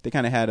 so they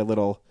kind of had a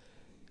little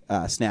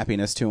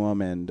snappiness to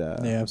them. And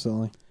Yeah,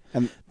 absolutely.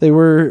 and They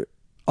were,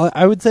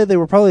 I would say they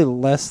were probably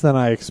less than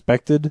I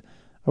expected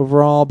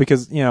overall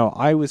because,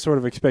 I was sort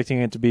of expecting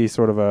it to be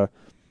sort of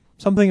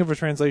something of a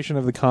translation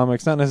of the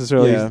comics, not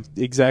necessarily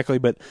exactly,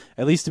 but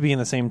at least to be in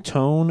the same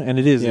tone, and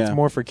it is. Yeah. It's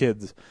more for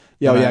kids.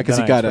 because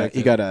he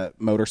expected. got a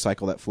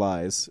motorcycle that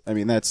flies. I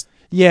mean, that's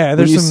Yeah,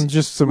 there's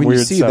some when weird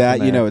you see stuff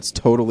that, in there. it's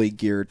totally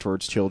geared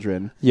towards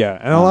children. Yeah,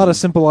 and a lot of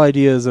simple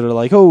ideas that are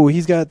like, oh,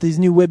 he's got these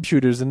new web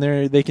shooters, and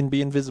they can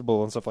be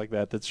invisible and stuff like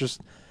that. That's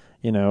just,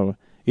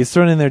 it's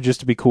thrown in there just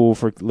to be cool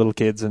for little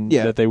kids, and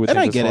that they would and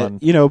think I was get fun.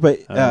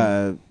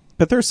 it,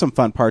 but there's some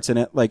fun parts in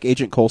it. Like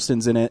Agent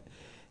Colston's in it,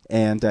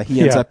 and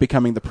he ends up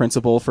becoming the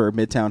principal for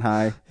Midtown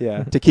High.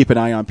 Yeah. To keep an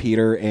eye on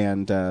Peter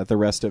and the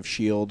rest of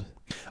Shield.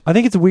 I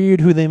think it's weird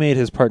who they made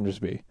his partners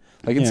be.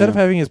 Like instead Yeah. of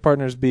having his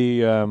partners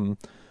be Iceman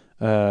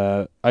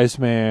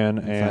and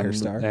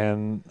Firestar.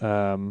 and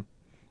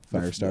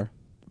Firestar,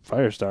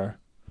 Firestar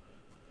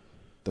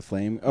the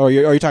Flame. Oh, are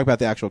you talking about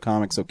the actual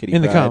comics? So Kitty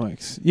in the Pryde.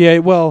 comics. Yeah,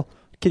 well,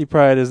 Kitty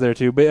Pryde is there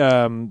too, but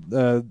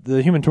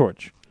the Human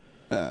Torch.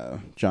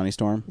 Johnny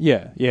Storm.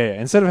 Yeah.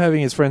 Instead of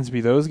having his friends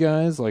be those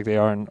guys, like they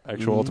are in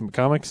actual Ultimate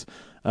Comics,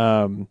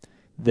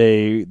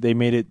 they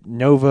made it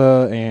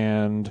Nova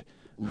and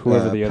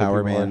whoever the other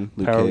Power people Man,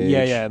 are. Luke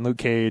Cage. and Luke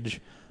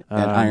Cage.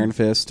 And Iron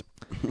Fist.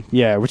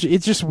 Yeah, which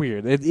it's just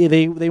weird.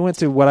 They went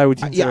to what I would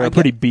consider I a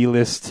pretty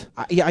B-list.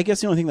 I guess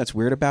the only thing that's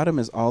weird about them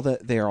is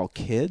they are all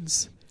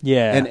kids.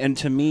 Yeah, And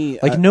to me,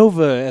 like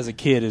Nova as a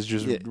kid is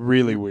just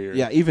really weird.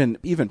 Yeah,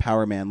 even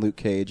Power Man, Luke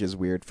Cage is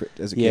weird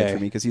as a kid Yeah. for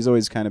me because he's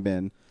always kind of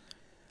been.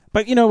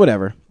 But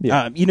whatever.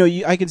 Yeah.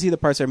 I can see the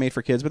parts that are made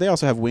for kids, but they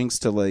also have winks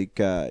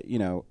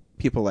to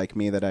people like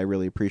me that I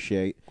really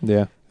appreciate.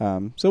 Yeah.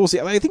 So we'll see.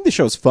 I think the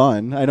show's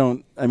fun.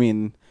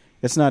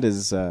 It's not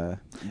as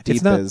deep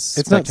It's not as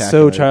so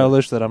spectacular,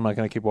 childish that I'm not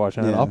going to keep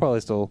watching it. Yeah. I'll probably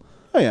still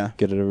but- Oh yeah,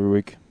 get it every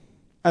week.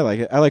 I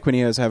like it. I like when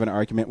he has have an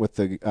argument with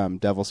the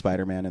Devil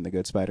Spider-Man and the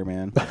Good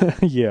Spider-Man.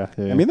 yeah.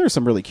 I mean, there's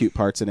some really cute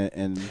parts in it,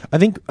 and I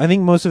think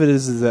most of it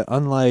is that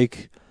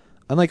unlike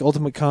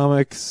Ultimate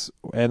Comics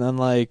and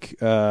unlike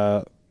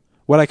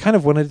what I kind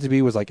of wanted it to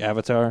be was like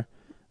Avatar,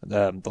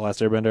 the Last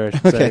Airbender, I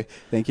should say.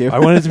 Thank you. I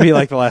wanted it to be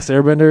like the Last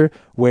Airbender,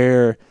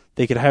 where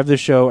they could have this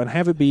show and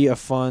have it be a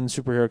fun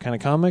superhero kind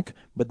of comic,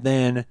 but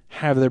then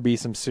have there be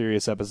some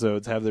serious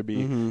episodes, have there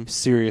be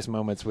serious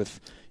moments with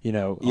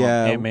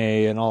Aunt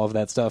May and all of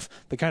that stuff.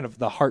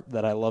 The heart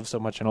that I love so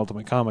much in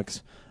Ultimate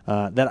Comics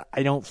that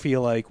I don't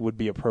feel like would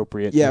be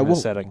appropriate in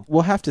this setting.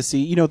 We'll have to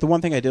see. The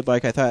one thing I did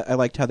like, I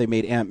liked how they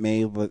made Aunt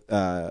May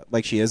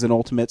like she is an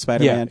Ultimate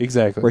Spider-Man. Yeah,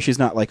 exactly. Where she's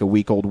not like a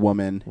weak old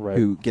woman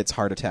who gets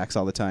heart attacks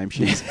all the time.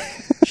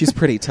 She's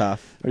pretty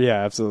tough.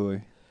 Yeah,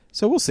 absolutely.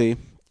 So we'll see.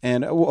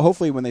 And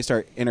hopefully when they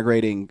start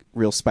integrating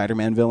real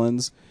Spider-Man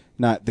villains,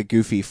 not the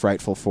goofy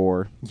Frightful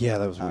Four. Yeah,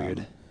 that was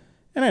weird.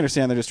 And I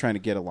understand they're just trying to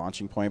get a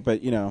launching point,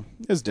 but,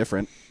 it's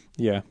different.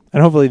 Yeah,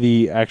 and hopefully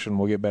the action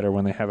will get better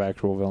when they have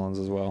actual villains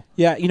as well.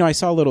 Yeah, I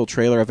saw a little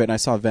trailer of it, and I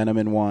saw Venom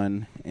in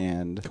one,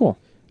 and Cool.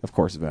 of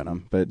course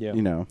Venom, but, they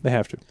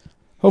have to.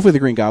 hopefully the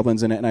Green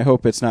Goblin's in it, and I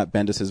hope it's not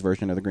Bendis'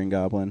 version of the Green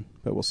Goblin,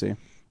 but we'll see.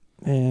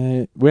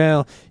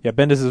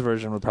 Bendis'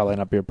 version would probably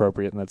not be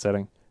appropriate in that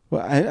setting.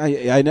 Well,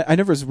 I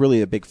never was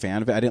really a big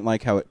fan of it. I didn't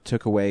like how it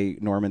took away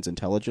Norman's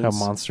intelligence.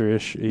 How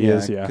monster-ish he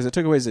is, yeah. Because it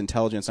took away his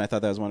intelligence, and I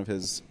thought that was one of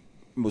his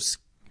most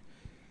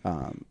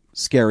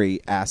scary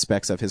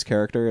aspects of his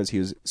character, as he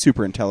was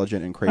super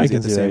intelligent and crazy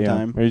at the same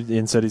time.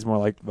 Instead, he's more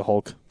like the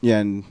Hulk. Yeah,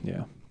 and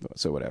Yeah.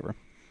 so whatever.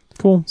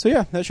 Cool. So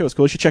yeah, that show is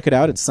cool. You should check it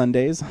out. It's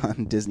Sundays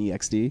on Disney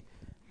XD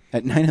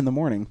at 9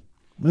 a.m.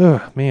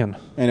 Ugh, man.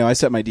 I know, I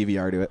set my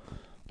DVR to it.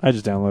 I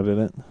just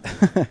downloaded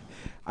it.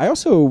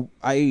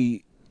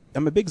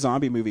 I'm a big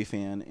zombie movie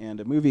fan, and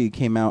a movie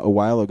came out a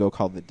while ago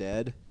called The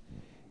Dead.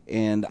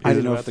 And I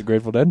don't know about the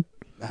Grateful Dead?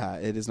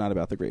 It is not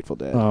about the Grateful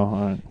Dead. Oh,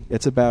 all right.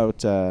 It's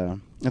about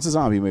it's a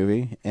zombie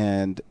movie,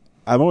 and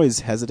I'm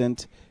always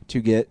hesitant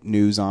to get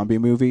new zombie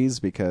movies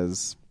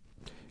because,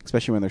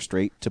 especially when they're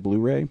straight to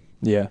Blu-ray,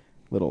 Yeah.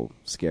 little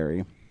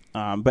scary.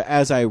 But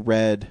as I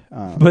read,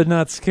 But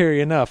not scary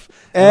enough.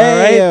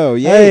 hey,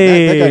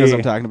 that guy knows what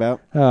I'm talking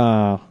about.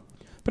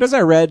 But as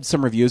I read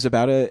some reviews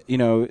about it,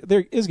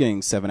 there is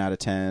getting 7 out of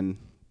 10,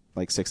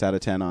 like 6 out of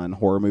 10 on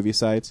horror movie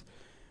sites.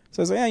 So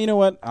I was like, yeah, you know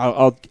what?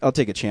 I'll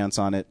take a chance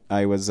on it.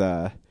 I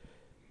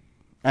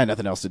had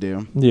nothing else to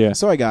do. Yeah.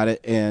 So I got it,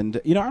 and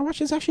I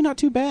watched it. It's actually not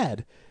too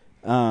bad.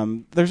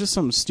 There's just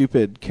some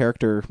stupid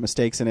character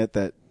mistakes in it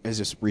that is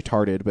just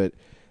retarded.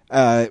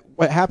 But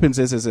what happens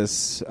is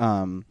this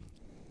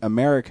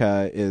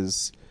America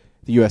is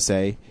the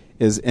USA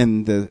is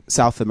in the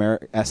South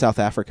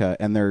Africa,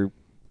 and they're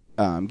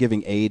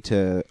giving aid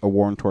to a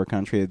war-torn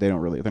country. They're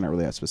not really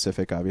that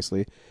specific,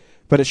 obviously,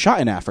 but it's shot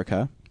in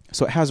Africa,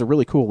 so it has a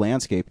really cool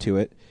landscape to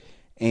it,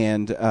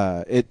 and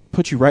it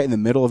puts you right in the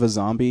middle of a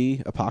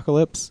zombie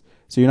apocalypse.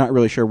 So you're not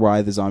really sure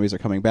why the zombies are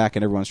coming back,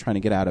 and everyone's trying to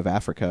get out of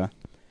Africa.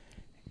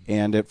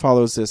 And it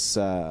follows this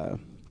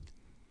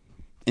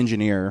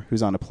engineer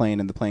who's on a plane,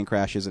 and the plane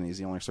crashes, and he's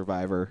the only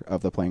survivor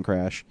of the plane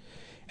crash.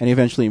 And he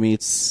eventually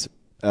meets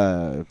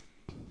a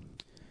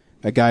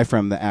guy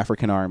from the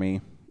African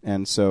army.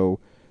 And so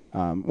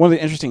one of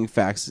the interesting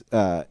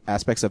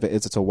aspects of it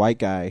is it's a white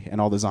guy, and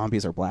all the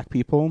zombies are black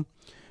people.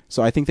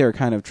 So I think they were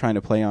kind of trying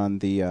to play on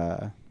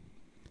the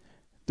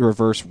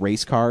reverse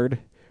race card,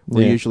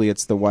 where usually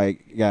it's the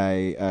white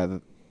guy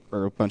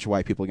or a bunch of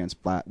white people against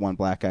one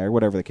black guy, or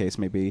whatever the case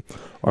may be.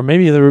 Or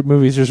maybe the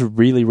movie's just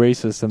really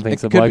racist and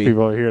thinks that black be.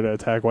 people are here to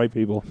attack white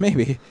people.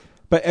 Maybe.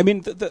 But, I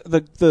mean,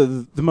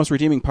 the most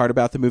redeeming part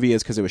about the movie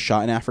is because it was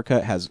shot in Africa.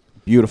 It has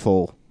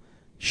beautiful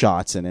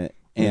shots in it.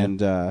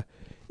 And it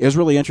was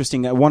really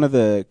interesting. One of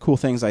the cool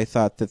things I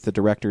thought that the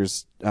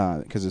directors,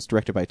 because it's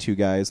directed by two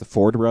guys, the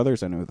Ford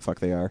brothers, I don't know who the fuck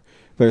they are,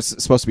 but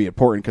it's supposed to be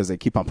important because they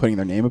keep on putting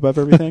their name above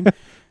everything.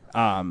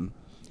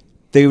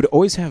 You'd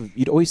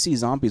always see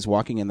zombies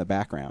walking in the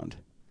background.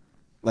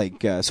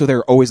 So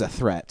they're always a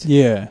threat.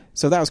 Yeah.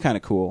 So that was kind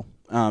of cool.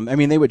 I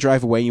mean, they would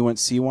drive away, you wouldn't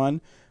see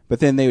one, but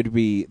then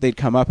they'd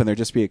come up and there'd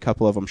just be a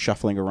couple of them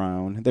shuffling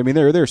around. I mean,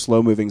 they're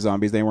slow-moving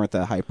zombies. They weren't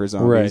the hyper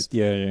zombies. Right,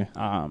 yeah.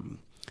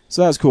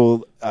 So that was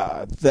cool.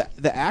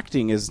 The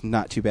acting is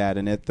not too bad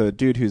in it. The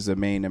dude who's the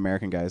main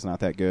American guy is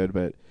not that good,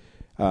 but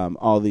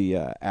all the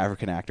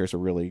African actors are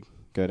really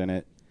good in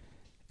it.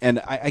 And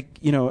I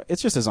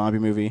it's just a zombie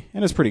movie,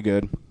 and it's pretty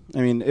good. I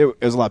mean,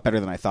 it was a lot better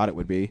than I thought it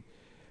would be.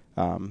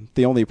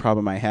 The only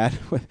problem I had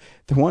with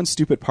the one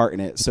stupid part in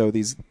it. So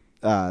these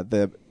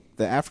the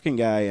African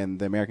guy and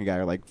the American guy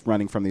are like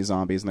running from these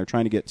zombies, and they're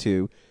trying to get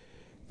to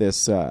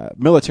this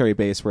military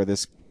base where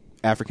this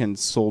African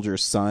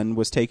soldier's son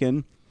was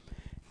taken.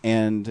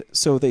 And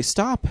so they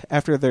stop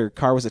after their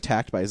car was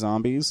attacked by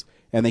zombies,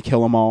 and they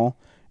kill them all.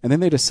 And then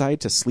they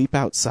decide to sleep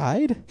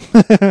outside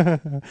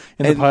in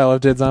the pile of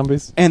dead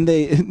zombies. And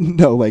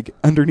like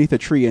underneath a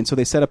tree. And so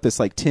they set up this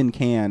like tin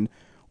can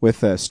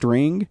with a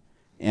string,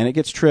 and it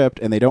gets tripped,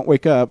 and they don't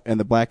wake up, and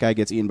the black guy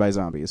gets eaten by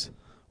zombies.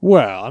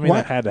 Well, I mean,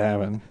 that had to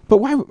happen. But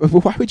why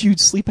would you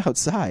sleep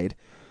outside?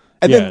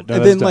 And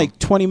then like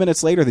 20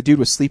 minutes later, the dude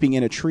was sleeping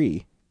in a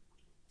tree.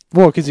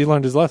 Well, because he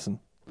learned his lesson.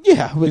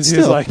 Yeah, but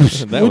still. Like,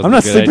 I'm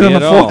not sleeping on the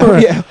floor.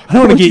 Yeah. I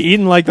don't want to get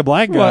eaten like the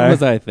black guy. What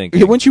was I thinking?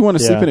 Yeah, wouldn't you want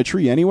to sleep in a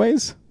tree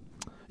anyways?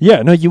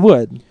 Yeah, no, you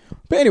would.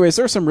 But anyways,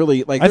 there's some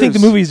really like. I think the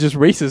movie's just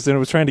racist and it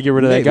was trying to get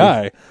rid of that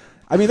guy.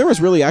 I mean, there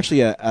was really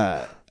actually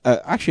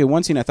actually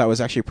one scene I thought was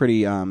actually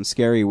pretty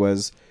scary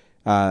was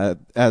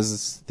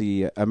as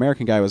the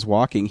American guy was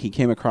walking, he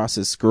came across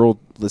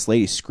this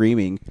lady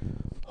screaming,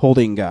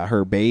 holding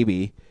her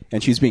baby,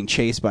 and she's being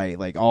chased by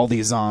like all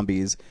these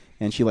zombies,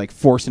 and she like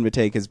forced him to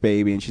take his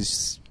baby, and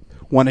she's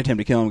wanted him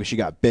to kill him because she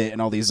got bit, and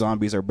all these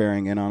zombies are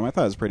bearing in on him. I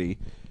thought it was a pretty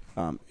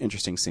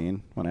interesting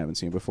scene, one I haven't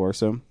seen before.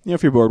 So,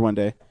 if you're bored one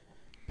day,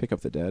 pick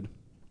up The Dead.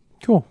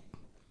 Cool.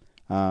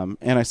 And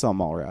I saw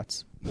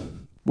Mallrats,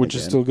 which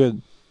is still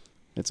good.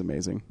 It's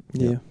amazing.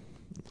 Yeah.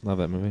 Love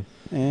that movie.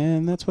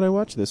 And that's what I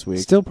watched this week.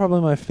 Still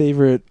probably my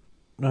favorite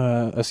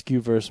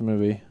Askew-verse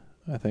movie,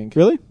 I think.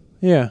 Really?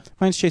 Yeah.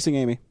 Mine's Chasing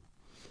Amy.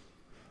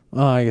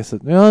 Oh, I guess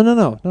it...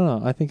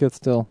 No. I think it's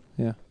still...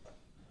 Yeah.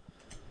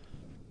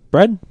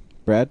 Brad?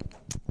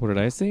 What did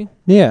I see?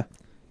 Yeah.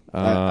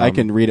 I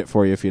can read it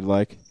for you if you'd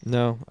like.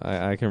 No,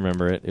 I can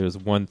remember it. It was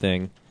one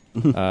thing.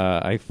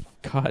 I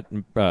caught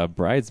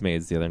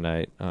Bridesmaids the other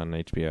night on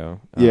HBO.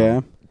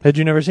 Yeah. Had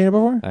you never seen it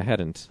before? I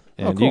hadn't.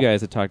 And cool. you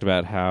guys had talked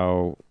about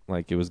how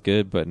like it was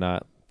good, but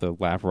not the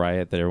laugh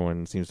riot that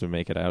everyone seems to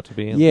make it out to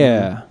be.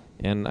 Yeah.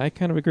 And I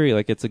kind of agree.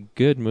 Like, it's a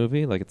good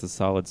movie. Like, it's a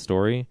solid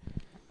story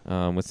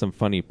with some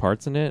funny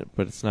parts in it,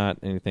 but it's not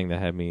anything that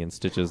had me in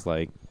stitches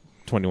like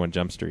 21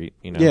 Jump Street,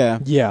 you know? Yeah.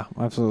 Yeah,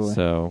 absolutely.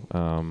 So,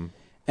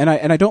 and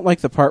I don't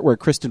like the part where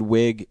Kristen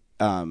Wiig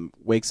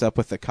wakes up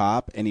with the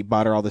cop, and he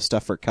bought her all this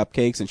stuff for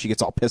cupcakes, and she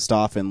gets all pissed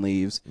off and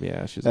leaves.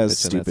 yeah, she's That a was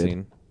bitch in stupid. that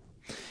scene.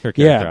 Her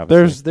character, Yeah,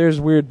 obviously. there's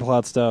weird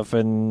plot stuff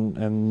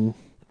and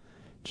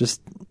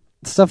just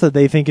stuff that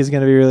they think is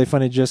going to be really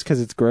funny just because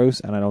it's gross,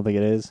 and I don't think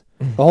it is.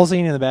 The whole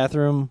scene in the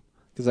bathroom,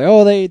 because like,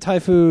 oh, they ate Thai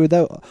food.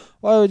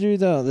 Why would you eat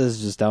that? This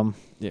is just dumb.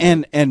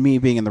 Yeah. And me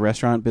being in the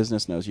restaurant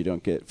business knows you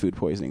don't get food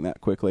poisoning that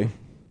quickly.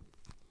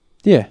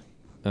 Yeah.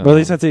 Well, at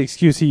least that's the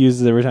excuse he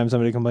uses every time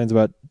somebody complains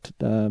about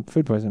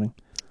food poisoning.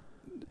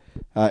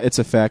 It's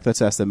a fact.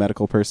 Let's ask the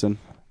medical person.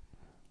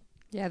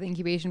 Yeah, the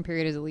incubation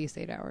period is at least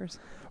 8 hours.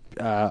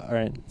 All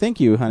right.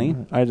 Thank you, honey.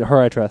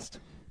 Her I trust.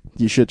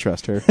 You should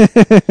trust her.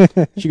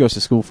 She goes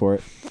to school for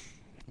it.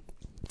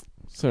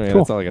 So yeah,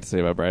 Cool. that's all I got to say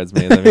about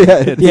Bridesmaids. I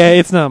mean, Yeah,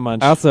 it's not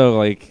much. I also,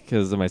 like,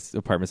 because of my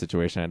apartment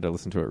situation, I had to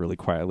listen to it really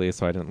quietly,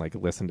 so I didn't like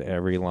listen to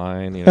every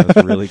line. You know,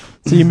 it's really.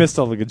 So you missed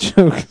all the good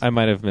jokes. I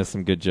might have missed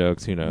some good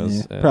jokes. Who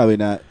knows? Yeah. Probably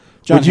not.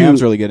 John Would you-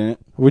 Hamm's really good in it.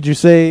 Would you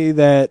say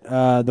that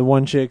the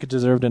one chick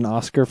deserved an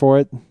Oscar for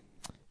it?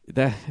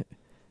 That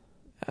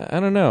I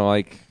don't know.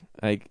 Like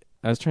I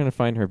was trying to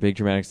find her big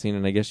dramatic scene,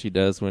 and I guess she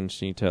does when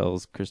she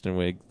tells Kristen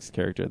Wiig's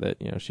character that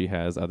she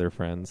has other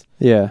friends.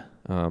 Yeah.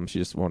 She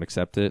just won't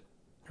accept it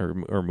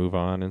or move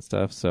on and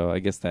stuff. So I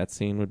guess that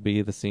scene would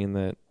be the scene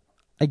that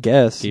I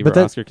guess. gave But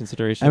her that, Oscar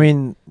consideration. I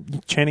mean,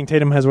 Channing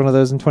Tatum has one of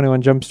those in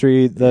 21 Jump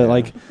Street.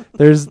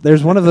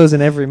 There's one of those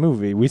in every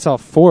movie. We saw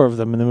 4 of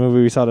them in the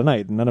movie we saw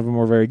tonight, and none of them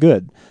were very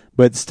good.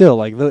 But still,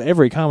 like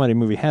every comedy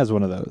movie has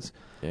one of those.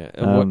 yeah.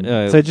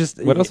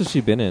 What else has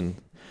she been in?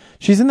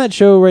 She's in that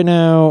show right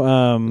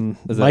now,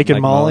 Is that Mike and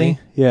Mike Molly. Molly?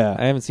 Yeah.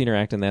 I haven't seen her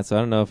act in that, so I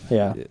don't know if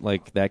Yeah.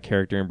 like that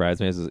character in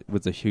Bridesmaids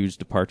was a huge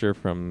departure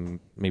from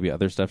maybe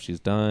other stuff she's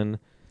done.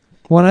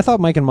 Well, and I thought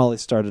Mike and Molly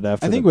started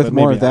after. I think that, with but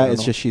more maybe, of I that, don't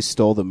it's know. just she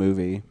stole the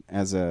movie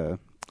as a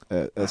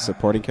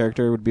supporting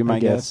character would be my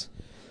guess.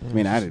 I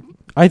mean,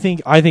 I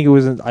think it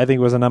was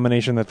a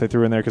nomination that they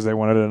threw in there because they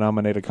wanted to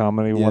nominate a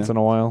comedy Yeah. once in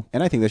a while.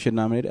 and I think they should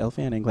nominate Elle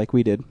Fanning like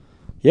we did.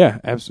 Yeah,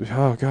 absolutely.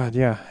 Oh God,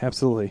 yeah,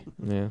 absolutely.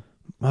 Yeah.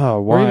 Oh,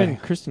 Or why? even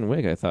Kristen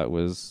Wiig, I thought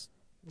was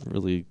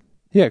really.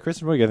 Yeah,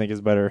 Kristen Wiig I think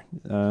is better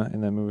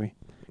in that movie.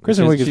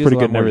 Kristen She Wiig has is a pretty lot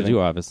good in more to everything. do,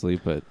 obviously,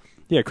 but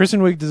Yeah,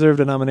 Kristen Wiig deserved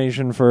a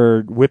nomination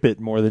for Whip It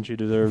more than she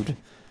deserved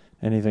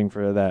anything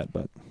for that,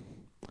 but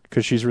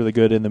because she's really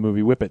good in the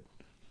movie Whip It.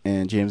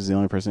 And James is the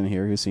only person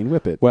here who's seen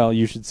Whip It. Well,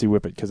 you should see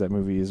Whip It because that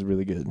movie is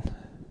really good.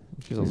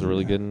 she's also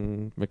really good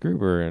in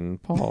MacGruber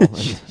and Paul.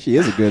 She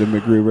is a good in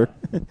MacGruber.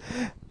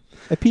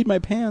 I peed my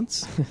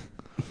pants.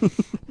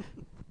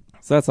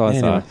 So that's all I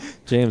Anyway. saw.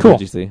 James, Cool. what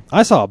did you see?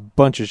 I saw a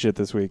bunch of shit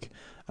this week.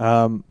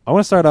 I want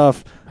to start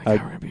off. My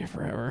God, we're gonna be here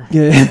forever.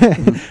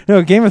 Yeah,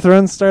 no, Game of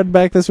Thrones started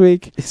back this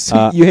week.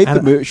 You hate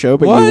and- the show,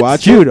 but What? you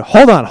watch Dude,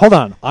 hold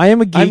on. I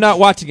am a geek. I'm not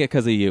watching it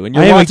because of you, and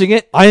I you're am watching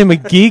it. I am a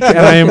geek, and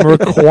I am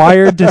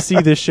required to see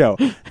this show.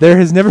 There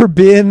has never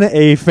been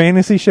a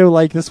fantasy show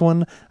like this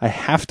one. I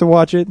have to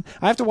watch it.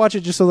 I have to watch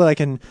it just so that I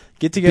can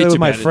get together Bitch with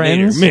my about it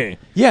friends. later, me.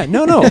 Yeah,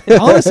 no,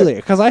 honestly,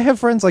 because I have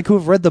friends like who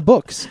have read the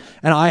books,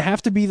 and I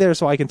have to be there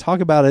so I can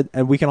talk about it,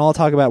 and we can all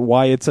talk about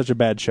why it's such a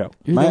bad show.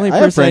 You're My- the only I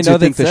have person friends I know who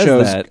think that the says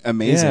show's that.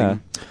 amazing. Yeah.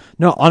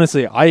 No,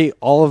 honestly,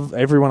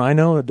 everyone I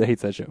know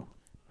hates that show.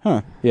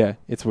 Huh. Yeah,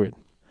 it's weird.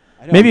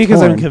 I know Maybe I'm because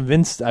torn.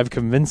 I've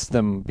convinced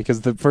them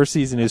because the first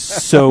season is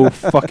so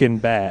fucking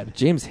bad.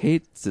 James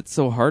hates it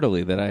so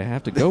heartily that I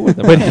have to go with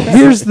him. But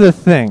here's the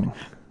thing.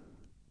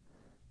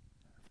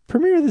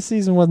 Premiere of the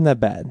season wasn't that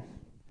bad.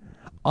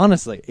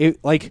 Honestly,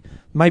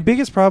 my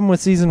biggest problem with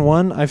season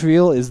 1, I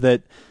feel, is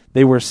that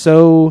they were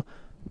so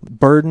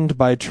burdened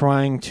by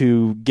trying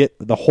to get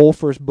the whole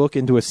first book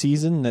into a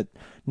season that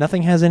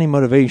nothing has any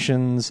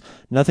motivations,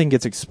 nothing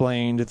gets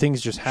explained, things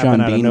just happen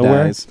Sean out Bean of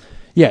nowhere. dies.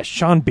 Yeah,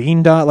 Sean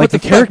Bean died. Like What the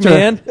the character, fuck,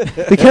 man?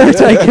 the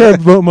character I care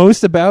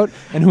most about,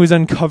 and who is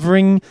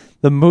uncovering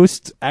the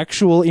most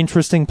actual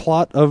interesting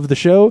plot of the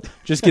show,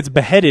 just gets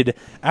beheaded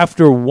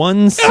after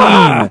one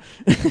scene.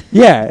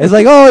 Yeah, it's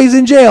like, oh, he's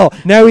in jail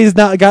now. He's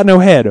not got no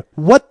head.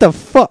 What the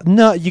fuck?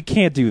 No, you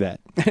can't do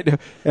that.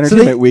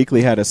 Entertainment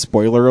Weekly had a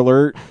spoiler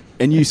alert,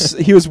 and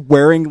he was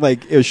wearing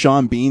it was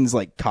Sean Bean's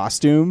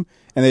costume,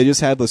 and they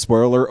just had the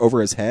spoiler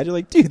over his head. You're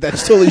like, dude,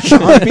 that's totally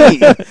Sean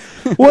Bean.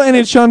 Well, and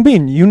it's Sean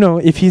Bean. You know,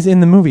 if he's in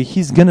the movie,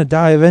 he's gonna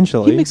die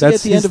eventually. He makes it at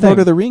That's the his end of thing. Lord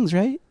of the Rings,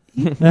 right?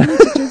 He makes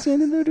it towards the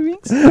end of Lord of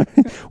the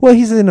Rings. Well,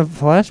 he's in a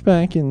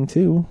flashback in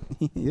 2.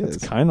 Yes.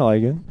 It's kind of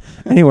like it.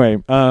 Anyway,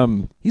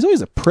 He's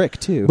always a prick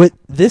too. but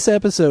this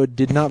episode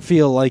did not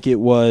feel like it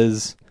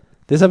was.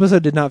 This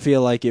episode did not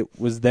feel like it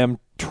was them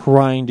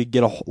trying to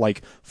get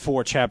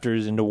 4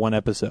 chapters into one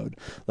episode.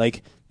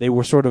 Like they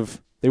were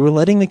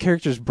letting the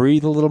characters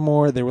breathe a little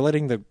more. They were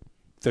letting the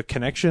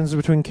connections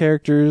between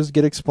characters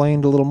get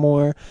explained a little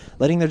more.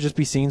 Letting there just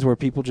be scenes where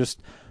people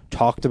just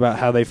talked about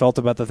how they felt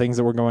about the things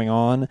that were going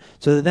on.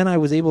 So that then I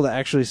was able to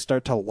actually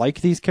start to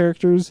like these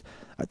characters.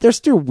 There's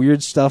still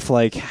weird stuff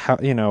like how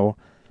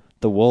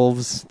the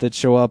wolves that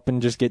show up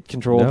and just get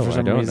controlled No, for I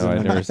some don't reason. know.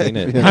 I've never seen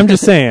it. I'm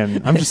just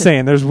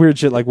saying. There's weird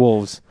shit like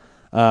wolves.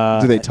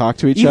 Do they talk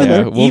to each even Yeah,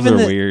 other? wolves even are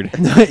the- weird.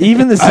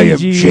 Even the CG. I am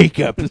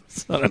Jacob,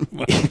 son of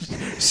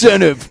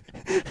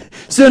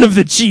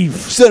the chief.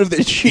 Son of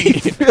the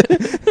chief.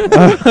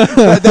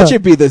 That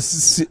should be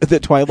the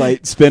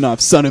Twilight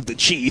spin-off, Son of the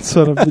Chief.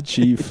 Son of the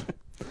chief.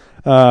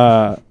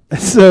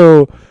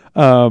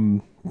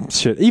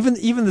 Shit. Even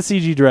the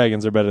CG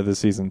dragons are better this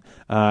season.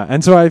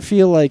 And so I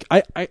feel like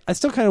I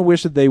still kind of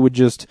wish that they would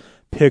just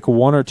pick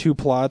 1 or 2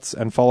 plots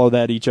and follow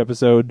that each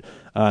episode.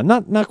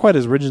 Not quite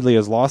as rigidly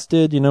as Lost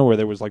did, where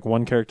there was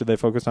one character they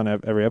focused on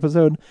every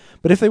episode.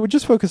 But if they would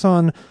just focus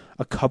on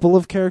a couple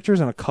of characters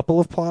and a couple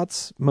of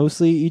plots,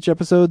 mostly each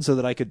episode, so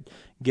that I could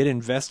get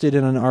invested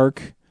in an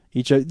arc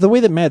the way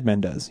that Mad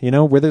Men does,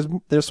 where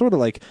there's sort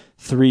of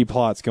 3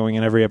 plots going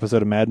in every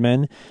episode of Mad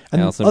Men,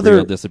 and Alison Brie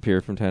will disappear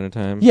from time to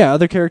time. yeah,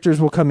 other characters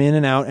will come in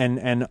and out,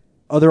 and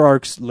other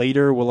arcs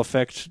later will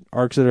affect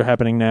arcs that are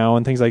happening now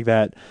and things like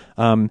that.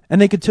 And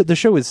they could the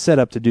show is set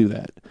up to do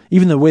that.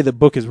 Even the way the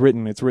book is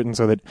written, it's written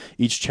so that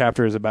each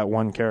chapter is about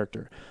one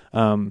character.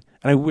 And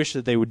I wish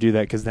that they would do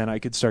that, because then I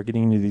could start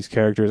getting into these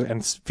characters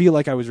and feel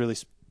like I was really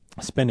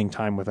spending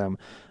time with them.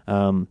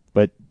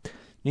 But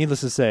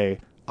needless to say,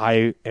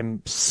 I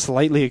am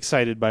slightly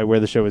excited by where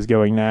the show is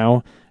going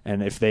now.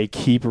 And if they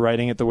keep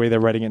writing it the way they're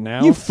writing it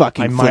now, You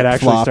fucking I might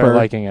actually flip-flopper. start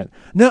liking it.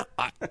 No,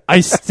 I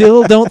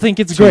still don't think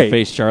it's great.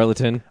 Face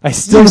charlatan. I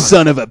still You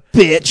son of a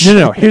bitch.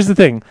 no. Here's the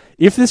thing: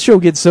 if this show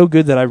gets so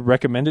good that I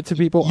recommend it to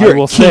people, You're I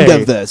will king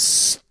say of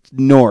the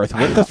North.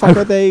 What the fuck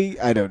are they?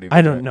 I don't even.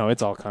 I don't know.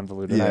 It's all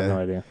convoluted. I have Yeah. no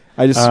idea.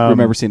 I just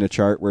remember seeing a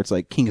chart where it's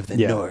like King of the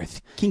Yeah.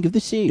 North, King of the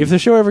Sea. If the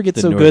show ever gets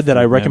The so North good that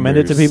I recommend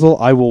it to remembers. people,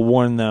 I will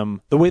warn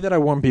them. The way that I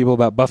warn people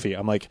about Buffy,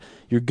 I'm like,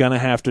 you're gonna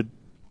have to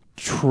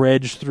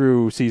trudge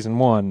through season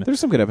 1. There's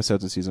some good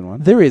episodes of season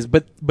 1. There is,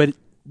 but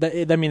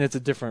I mean, it's a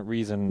different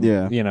reason.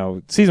 Yeah. You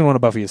know, season 1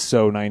 of Buffy is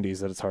so 90s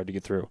that it's hard to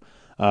get through.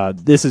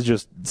 This is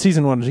just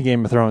season 1 of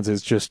Game of Thrones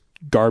is just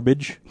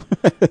garbage.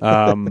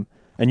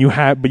 And you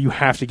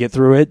have to get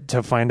through it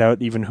to find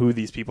out even who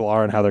these people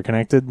are and how they're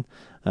connected.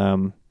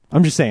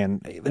 I'm just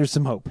saying, there's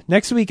some hope.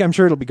 Next week, I'm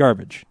sure it'll be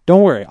garbage.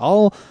 Don't worry,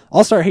 I'll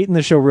start hating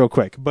the show real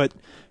quick. But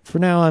for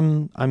now,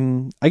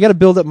 I got to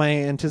build up my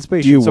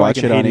anticipation. Do you so I watch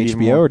can it on hate even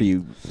HBO more. or do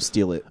you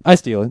steal it? I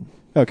steal it.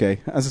 Okay,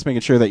 I was just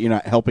making sure that you're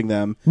not helping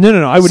them. No.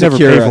 I would never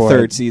Secure pay a for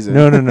third it. season.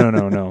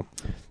 No.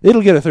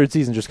 It'll get a third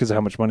season just because of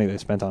how much money they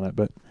spent on it.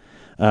 But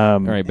All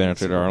right,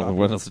 Benedict Arnold.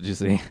 What else did you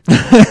see?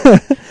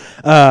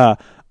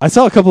 I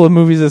saw a couple of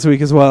movies this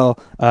week as well.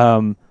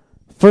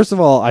 First of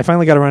all, I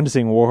finally got around to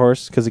seeing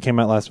Warhorse because it came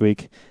out last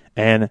week,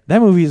 and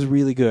that movie is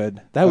really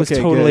good. That was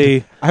Okay, totally.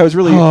 good. I was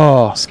really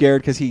Oh.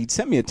 scared because he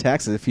sent me a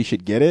text if he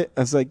should get it. I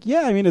was like,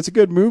 yeah, I mean, it's a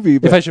good movie,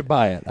 but If I should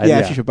buy it,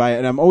 if you should buy it.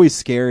 And I'm always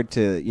scared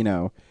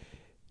to,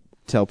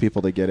 tell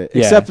people to get it.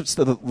 Yeah. Except it's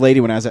the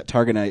lady when I was at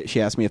Target, she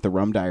asked me if the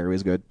Rum Diary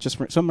was good. Just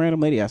some random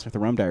lady asked me if the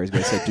Rum Diary was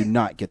good. I said, do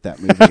not get that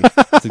movie.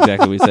 That's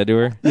exactly what we said to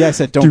her. Yeah, I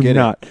said, don't Do get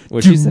not. it.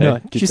 What'd she say?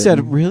 not get She that said,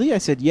 movie. really? I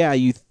said, yeah,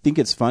 you think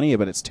it's funny,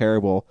 but it's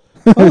terrible.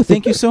 Oh,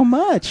 thank you so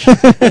much.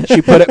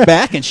 She put it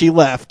back and she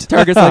left.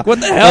 Target's like, what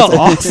the hell?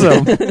 That's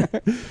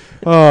awesome.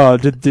 Oh,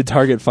 did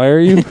Target fire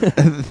you?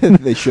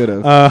 They should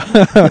have.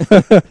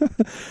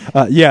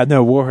 Yeah,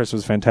 no, Warhorse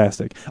was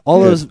fantastic.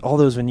 All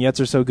those vignettes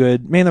are so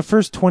good. Man, the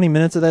first 20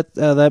 minutes of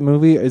that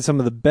movie is some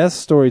of the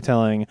best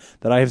storytelling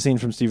that I have seen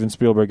from Steven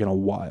Spielberg in a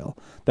while.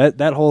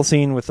 That whole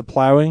scene with the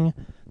plowing,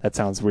 that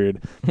sounds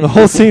weird. The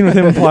whole scene with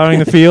him plowing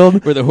the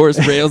field. Where the horse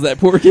rails that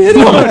poor kid.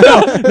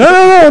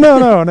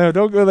 No,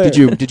 don't go there.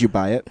 Did you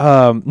buy it?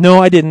 No,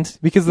 I didn't,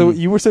 because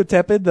you were so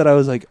tepid that I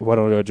was like, why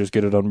don't I just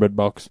get it on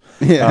Redbox?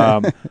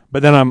 Yeah.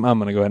 But then I'm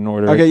gonna go ahead and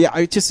order it. Okay, yeah,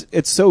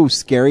 it's so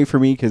scary for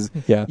me because,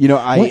 Yeah.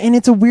 I... and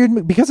it's a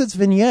weird, because it's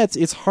vignettes,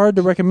 it's hard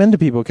to recommend to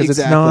people because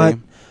Exactly.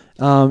 it's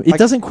not, it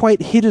doesn't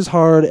quite hit as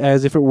hard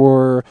as if it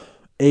were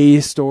a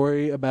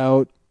story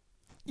about,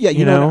 Yeah,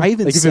 you know, I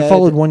even like if said it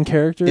followed one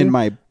character. in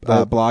my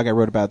but- blog I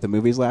wrote about the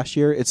movies last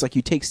year, it's like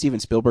you take Steven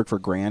Spielberg for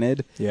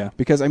granted. Yeah.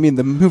 Because, I mean,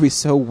 the movie's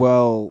so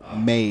well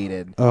made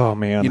and, Oh,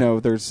 man.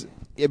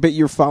 but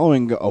you're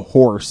following a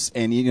horse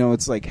and,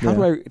 it's like, how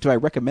Yeah. do I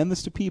recommend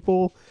this to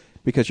people?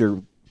 Because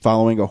you're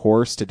following a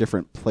horse to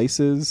different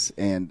places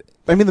and,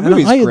 I mean, the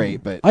movie's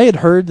great, but... I had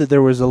heard that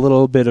there was a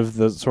little bit of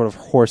the sort of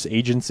horse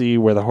agency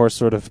where the horse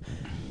sort of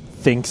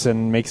thinks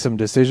and makes some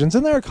decisions,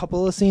 and there are a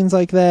couple of scenes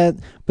like that,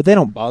 but they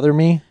don't bother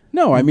me.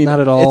 No, I mean, not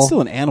at all. It's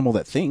still an animal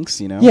that thinks,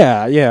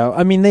 Yeah.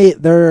 I mean,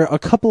 there are a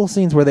couple of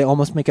scenes where they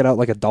almost make it out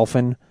like a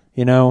dolphin,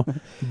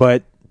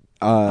 but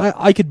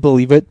I could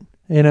believe it,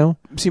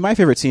 See, my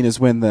favorite scene is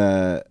when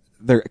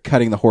they're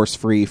cutting the horse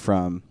free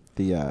from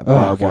the Oh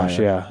barbed gosh,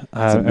 wire.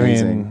 yeah. It's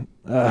amazing.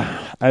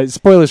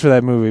 Spoilers for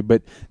that movie,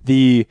 but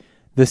the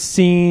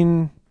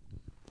scene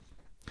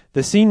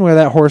where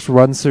that horse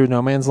runs through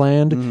no man's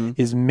land Mhm.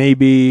 is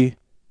maybe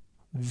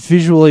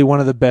visually one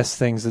of the best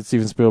things that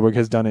Steven Spielberg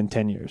has done in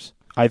 10 years.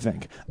 I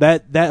think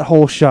that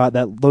whole shot,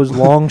 those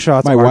long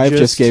shots. My are wife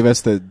just gave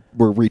us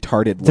we're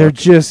retarded look. They're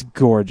just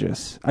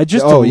gorgeous.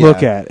 To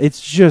look at,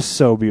 it's just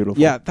so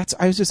beautiful. Yeah,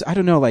 I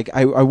don't know, like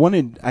I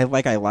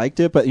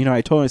liked it, but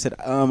I told him, I said,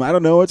 I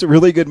don't know, it's a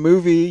really good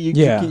movie.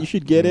 You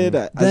should get it.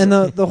 Then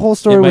the whole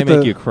story It with might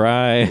make you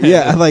cry.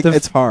 yeah, like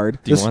it's hard.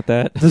 Do you want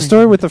that? the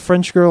story with the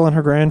French girl and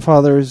her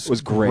grandfather's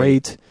Was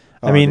great.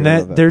 I Oh, mean, dude, I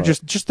love that they're part.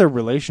 just their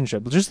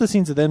relationship, just the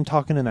scenes of them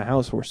talking in the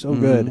house were so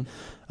good.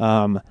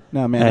 No,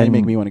 man, and- you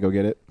make me want to go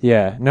get it.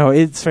 Yeah, no,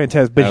 it's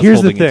fantastic. I But was here's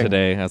the holding it thing: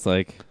 today. I was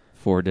like,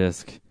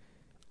 4-disc.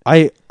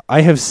 I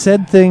have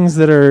said things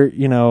that are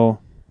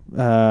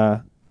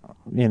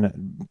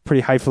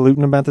pretty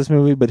highfalutin about this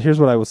movie. But here's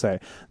what I will say: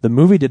 the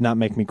movie did not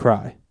make me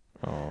cry.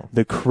 Oh.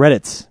 The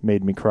credits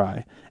made me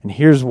cry, and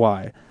here's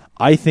why.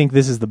 I think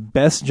this is the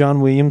best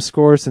John Williams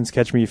score since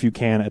Catch Me If You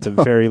Can, at the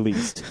very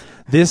least.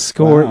 This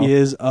score Wow.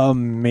 is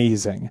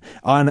amazing.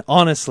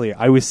 Honestly,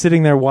 I was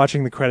sitting there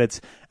watching the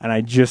credits, and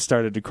I just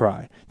started to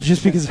cry,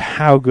 just because of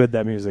how good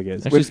that music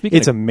is. Actually, speaking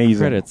It's of amazing.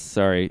 credits,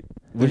 sorry.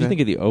 What did you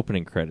think of the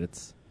opening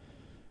credits?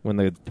 when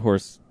the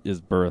horse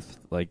is birthed,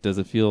 like, does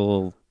it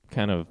feel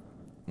kind of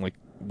like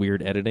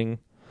weird editing?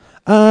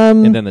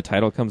 And then the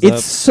title comes up.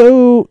 It's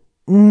so.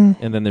 And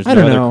then there's I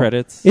no don't other know.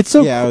 credits. It's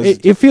so. Yeah,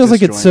 It feels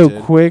like it's so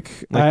disjointed.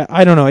 quick. Like-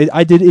 I don't know.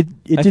 I did it. It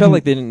I didn't, felt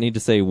like they didn't need to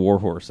say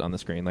Warhorse on the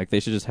screen. Like, they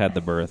should just had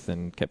the birth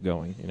and kept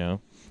going, you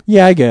know?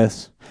 Yeah, I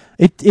guess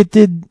it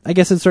did. I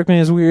guess it struck me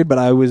as weird, but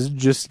I was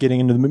just getting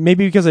into the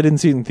maybe because I didn't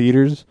see it in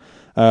theaters.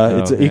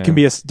 It can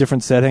be a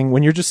different setting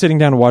when you're just sitting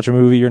down to watch a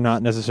movie. You're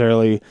not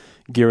necessarily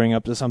gearing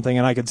up to something,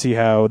 and I could see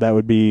how that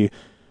would be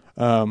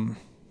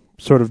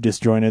sort of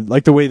disjointed,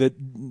 like the way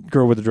that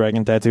Girl with the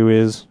Dragon Tattoo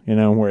is. You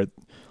know, where it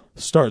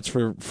starts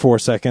for 4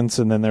 seconds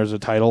and then there's a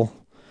title.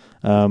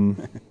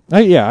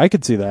 I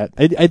could see that.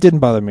 It didn't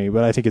bother me,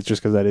 but I think it's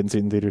just because I didn't see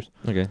it in theaters.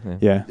 Okay.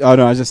 Yeah. Oh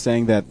no, I was just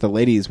saying that the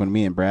ladies, when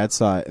me and Brad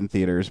saw it in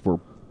theaters, were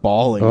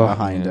bawling Oh,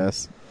 behind yeah.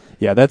 us.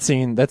 Yeah, that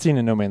scene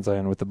in No Man's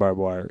Land with the barbed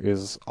wire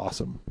is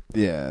awesome.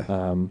 Yeah.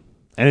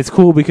 And it's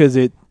cool because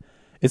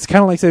it's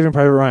kind of like Saving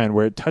Private Ryan,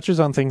 where it touches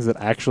on things that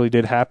actually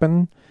did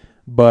happen,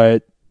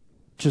 but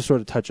just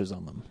sort of touches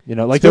on them. You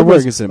know, like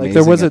Spielberg is amazing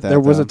there was at that, there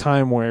was though. a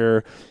time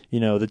where,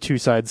 you know, the two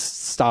sides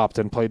stopped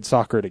and played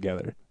soccer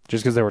together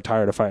just because they were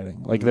tired of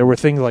fighting. Like there were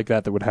things like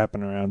that would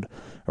happen around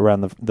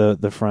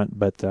the front,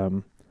 but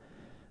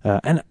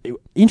and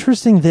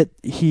interesting that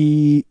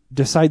he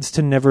decides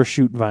to never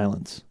shoot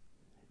violence.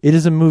 It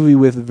is a movie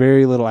with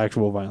very little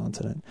actual violence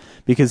in it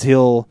because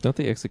he'll. Don't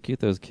they execute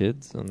those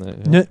kids on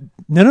the?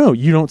 No,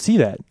 you don't see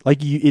that.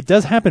 Like it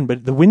does happen,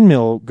 but the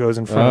windmill goes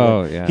in front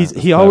of it. Yeah, He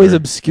that's always clever.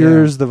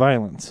 obscures the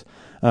violence,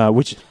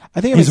 which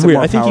I think it is makes it weird.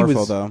 more I think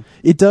powerful, though.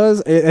 It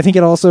does. I think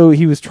it also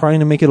he was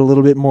trying to make it a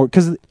little bit more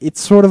because it's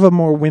sort of a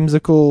more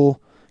whimsical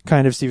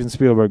kind of Steven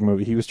Spielberg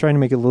movie. He was trying to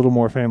make it a little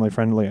more family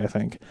friendly, I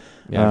think.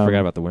 Yeah, I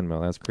forgot about the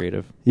windmill. That's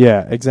creative.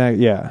 Yeah,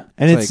 exactly. Yeah,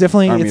 and It's it's like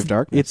definitely Army of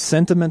Darkness. it's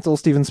sentimental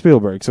Steven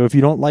Spielberg. So if you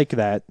don't like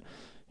that,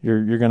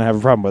 you're gonna have a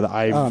problem with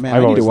it. Oh man, I've I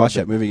need to always watch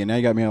loved that movie, and now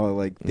you got me all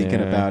like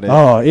thinking Yeah. about it.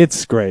 Oh,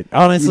 it's great.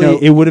 Honestly, You know-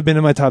 it would have been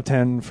in my top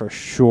 10 for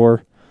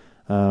sure.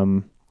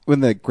 When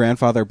the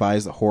grandfather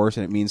buys the horse,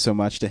 and it means so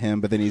much to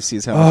him, but then he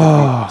sees how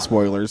much Oh,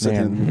 spoilers man.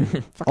 and then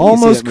fucking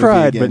Almost see that movie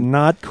cried, but again.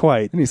 not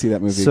quite. I need to see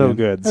that movie. So again.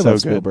 good, I so love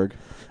good. Spielberg.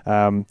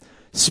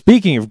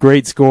 Speaking of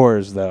great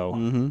scores, though,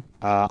 Mm-hmm.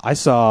 I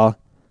saw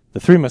The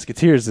Three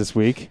Musketeers this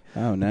week.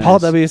 Oh, nice. Paul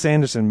W.S.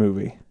 Anderson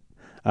movie.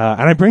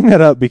 And I bring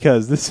that up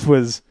because this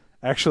was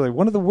actually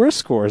one of the worst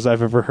scores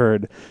I've ever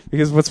heard.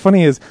 Because what's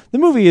funny is the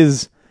movie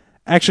is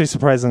actually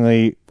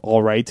surprisingly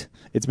all right.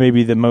 It's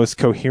maybe the most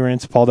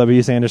coherent Paul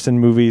W.S. Anderson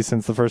movie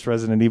since the first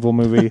Resident Evil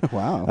movie.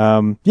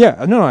 Wow.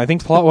 I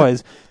think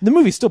plot-wise, the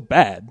movie's still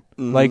bad.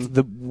 Like,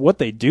 what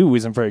they do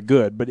isn't very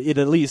good, but it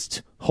at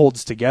least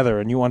holds together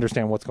and you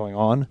understand what's going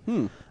on.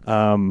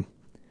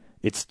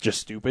 It's just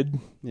stupid.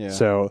 Yeah.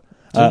 So,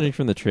 Judging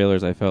from the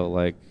trailers, I felt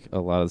like a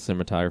lot of the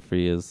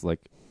cinematography is like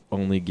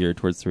only geared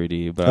towards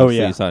 3D. But Oh,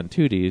 obviously yeah. you saw it in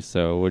 2D.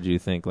 So what do you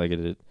think? Like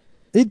It-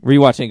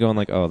 rewatching it, going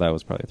like, oh, that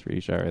was probably a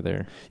 3D shot right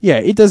there. yeah,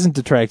 it doesn't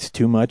detract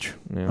too much.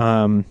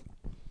 Yeah.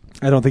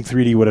 I don't think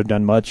 3D would have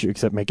done much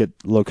except make it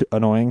look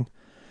annoying.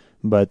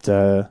 But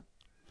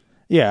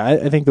yeah,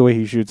 I think the way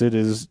he shoots it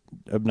is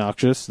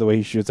obnoxious. The way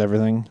he shoots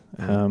everything,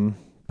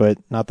 but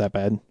not that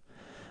bad.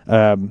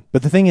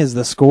 But the thing is,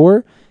 the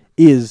score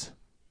is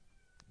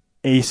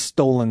a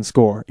stolen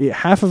score.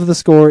 Half of the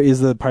score is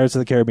the Pirates of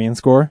the Caribbean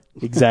score,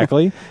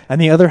 exactly, and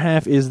the other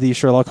half is the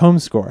Sherlock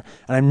Holmes score.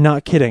 And I'm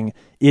not kidding;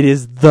 it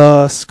is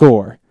the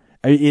score.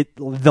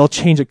 They'll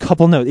change a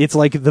couple notes. It's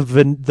like the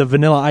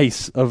Vanilla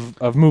Ice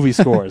of movie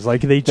scores.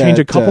 Like they change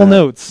a That, couple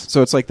notes.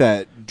 So it's like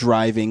that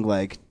driving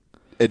like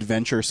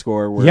adventure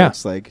score where Yeah.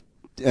 it's like,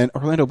 and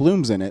Orlando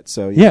Bloom's in it.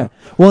 So Yeah.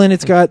 Well, and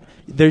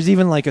there's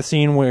even like a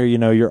scene where, you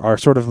know, our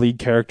sort of lead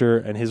character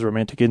and his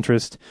romantic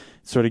interest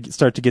sort of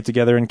start to get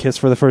together and kiss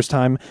for the first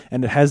time.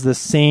 And it has the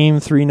same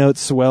 3-note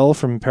swell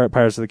from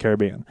Pirates of the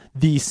Caribbean.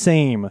 The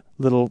same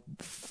little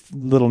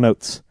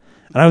notes.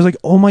 And I was like,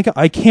 oh my God,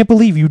 I can't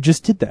believe you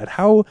just did that.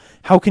 How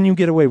can you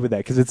get away with that?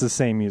 Because it's the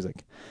same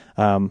music.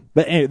 But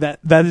anyway,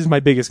 that is my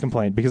biggest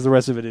complaint because the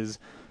rest of it is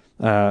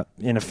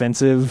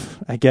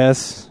inoffensive, I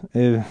guess.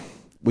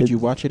 Would you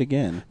watch it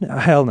again?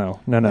 Hell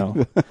no.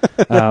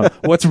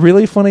 What's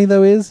really funny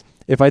though is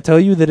if I tell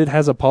you that it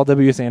has a Paul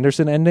W.S.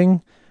 Anderson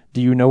ending,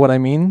 do you know what I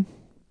mean?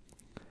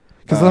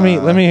 Because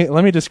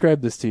let me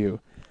describe this to you.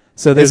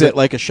 So Is it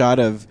like a shot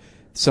of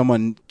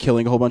someone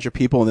killing a whole bunch of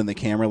people and then the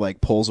camera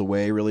like pulls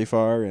away really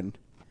far and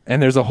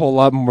there's a whole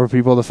lot more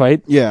people to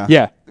fight?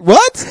 yeah.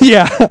 What?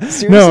 Yeah.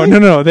 Seriously?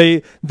 No.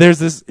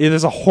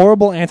 There's a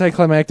horrible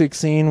anticlimactic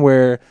scene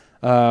where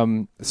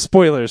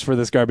spoilers for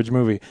this garbage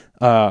movie.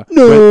 No.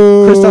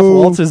 Christoph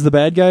Waltz is the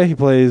bad guy. He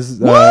plays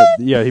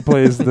he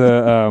plays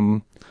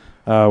the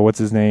what's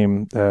his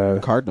name?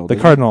 Cardinal. The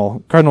dude.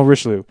 Cardinal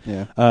Richelieu.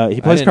 Yeah. He I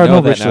plays didn't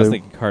Cardinal know that, and I was Richelieu.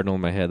 thinking Cardinal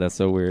in my head. That's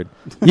so weird.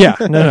 Yeah,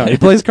 no. He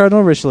plays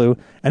Cardinal Richelieu,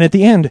 and at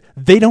the end,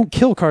 they don't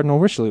kill Cardinal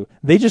Richelieu.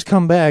 They just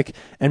come back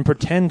and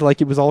pretend like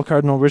it was all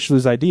Cardinal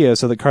Richelieu's idea,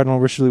 so that Cardinal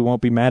Richelieu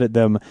won't be mad at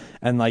them,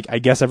 and like I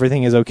guess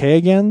everything is okay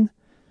again.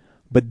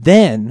 But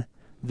then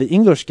the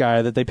English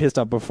guy that they pissed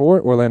off before,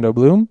 Orlando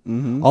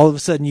Bloom, all of a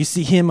sudden you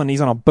see him and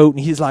he's on a boat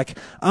and he's like,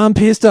 I'm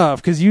pissed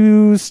off because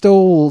you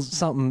stole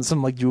something,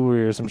 some like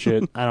jewelry or some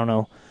shit. I don't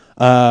know.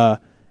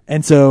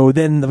 And so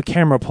then the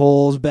camera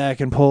pulls back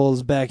and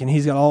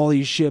he's got all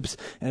these ships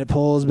and it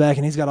pulls back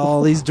and he's got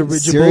all these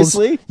dirigibles.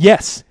 Seriously?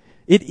 Yes.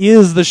 It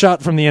is the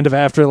shot from the end of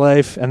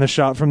Afterlife and the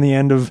shot from the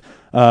end of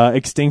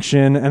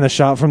Extinction and the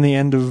shot from the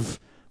end of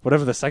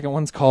whatever the second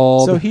one's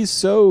called. So he's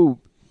so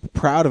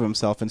proud of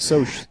himself and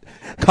so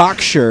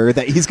cocksure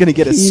that he's going to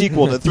get a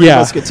sequel to Three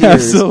Musketeers.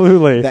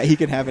 Absolutely. That he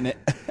can have an...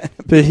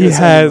 That he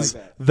has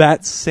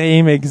that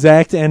same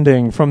exact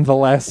ending from the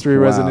last three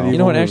Resident Evil You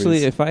know what? movies.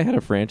 Actually, if I had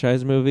a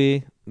franchise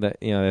movie that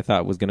I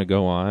thought was going to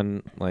go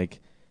on, like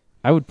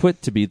I would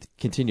put to be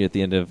continue at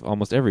the end of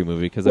almost every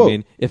movie because I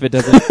mean, if it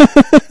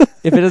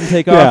doesn't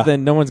take off,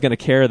 then no one's going to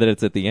care that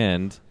it's at the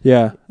end.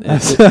 Yeah,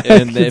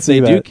 and if they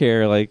do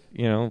care, like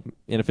and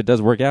if it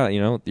does work out,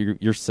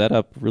 you're set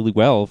up really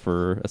well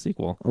for a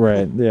sequel.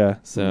 Right. Yeah.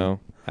 So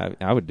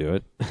I would do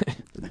it.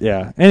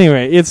 Yeah.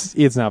 Anyway,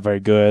 it's not very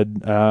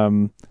good.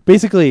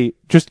 Basically,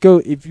 just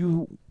go if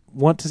you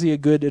want to see a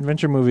good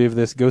adventure movie of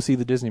this. Go see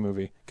the Disney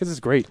movie because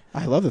it's great.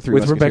 I love the Three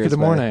with Musketeers. Rebecca De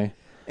Mornay.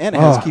 And it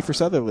has Kiefer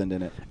Sutherland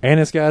in it. And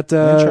it's got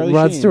Charlie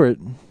Rod Sheen. Stewart.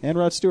 And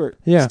Rod Stewart.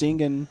 Yeah.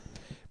 Sting and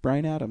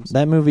Bryan Adams.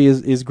 That movie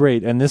is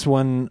great, and this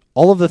one,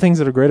 all of the things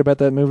that are great about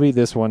that movie,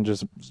 this one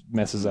just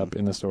messes up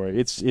in the story.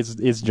 It's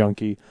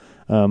junky,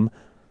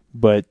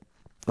 but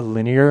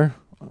linear.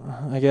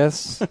 I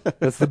guess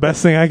that's the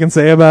best thing I can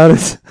say about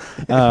it.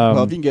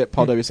 Well, if you can get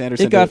Paul W.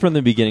 Sanderson, It got from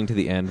the beginning to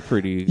the end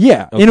pretty.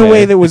 Yeah, okay. in a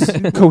way that was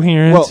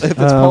coherent. Well, if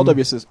it's Paul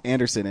W.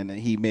 Anderson and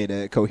he made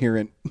a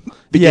coherent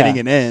beginning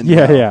and end.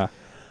 Yeah, well, yeah.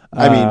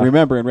 I mean,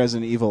 remember in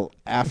Resident Evil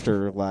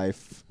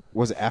Afterlife,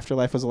 was it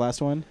Afterlife was the last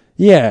one?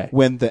 Yeah.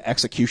 When the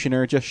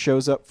executioner just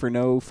shows up for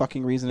no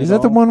fucking reason Is at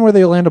that the all? one where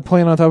they land a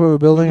plane on top of a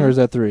building, or is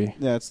that 3?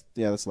 Yeah, that's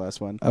the last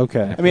one.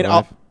 Okay. I mean,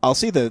 I'll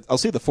see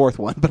the fourth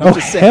one, but I'm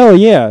just saying. Hell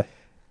yeah.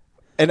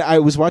 And I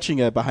was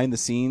watching a behind the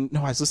scene.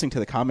 No, I was listening to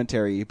the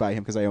commentary by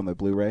him because I own the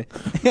Blu-ray.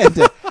 And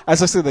I was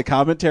listening to the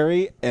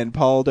commentary, and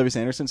Paul W.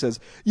 Sanderson says,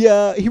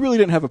 "Yeah, he really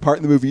didn't have a part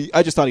in the movie.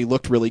 I just thought he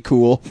looked really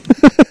cool."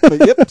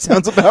 But, yep,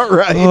 sounds about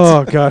right.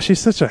 Oh gosh, he's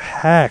such a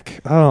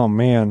hack. Oh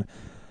man.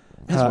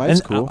 His wife's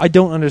and cool. I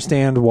don't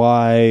understand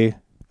why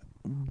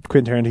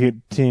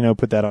Quentin Tarantino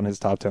put that on his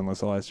top 10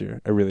 list last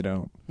year. I really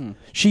don't.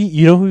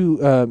 You know who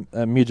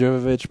Mia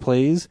Jovovich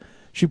plays?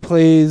 She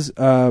plays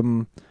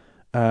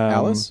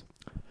Alice?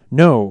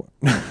 No,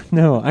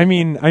 no. I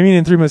mean,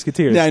 in Three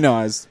Musketeers. Yeah, I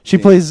know. She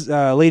plays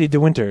Lady De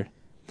Winter.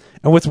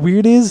 And what's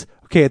weird is,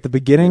 okay, at the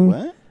beginning, Wait,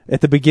 what?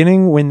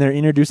 When they're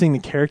introducing the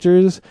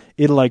characters,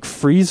 it'll like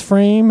freeze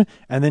frame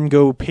and then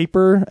go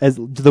paper as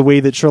the way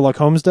that Sherlock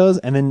Holmes does,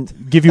 and then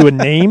give you a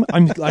name.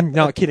 I'm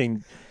not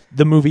kidding.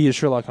 The movie is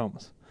Sherlock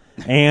Holmes,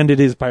 and it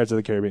is Pirates of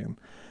the Caribbean.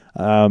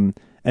 And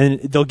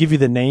they'll give you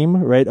the name,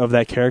 right, of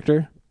that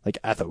character, like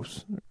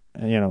Athos,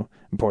 and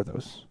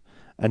Porthos,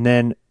 and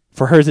then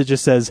for hers it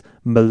just says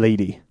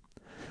Milady.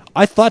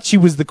 I thought she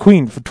was the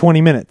queen for 20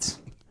 minutes.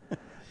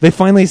 They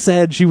finally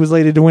said she was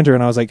Lady De Winter,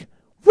 and I was like,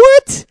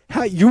 what?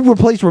 How you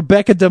replaced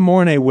Rebecca De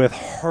Mornay with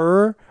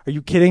her? Are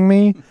you kidding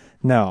me?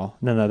 No,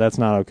 that's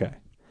not okay.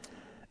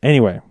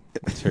 Anyway.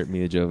 It's hurt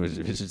Mia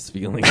Jovovich's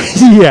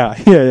feelings.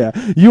 Yeah.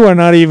 You are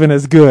not even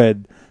as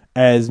good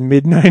as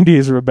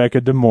mid-90s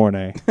Rebecca De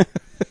Mornay.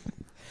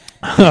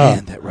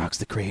 Man that rocks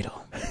the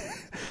cradle.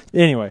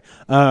 Anyway,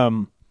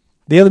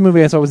 the other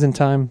movie I saw was In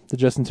Time, the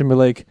Justin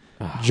Timberlake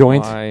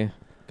joint. Why?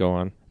 Go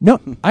on. No,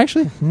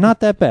 actually,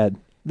 not that bad.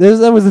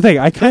 That was the thing.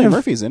 Cillian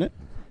Murphy's in it.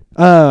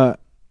 Yeah,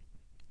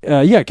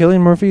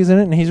 Cillian Murphy's in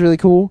it, and he's really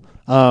cool.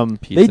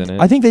 Pete's in it.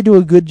 I think they do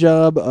a good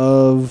job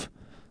of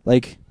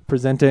like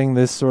presenting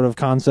this sort of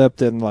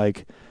concept and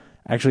like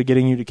actually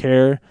getting you to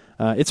care.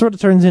 It sort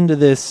of turns into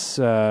this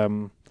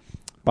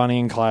Bonnie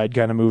and Clyde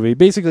kind of movie.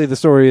 Basically, the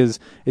story is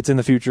it's in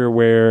the future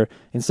where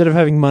instead of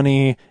having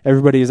money,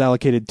 everybody is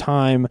allocated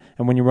time,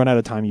 and when you run out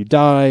of time, you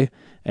die.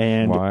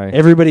 And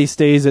everybody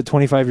stays at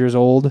 25 years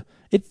old.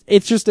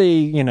 It's just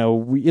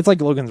it's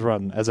like Logan's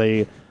Run as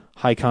a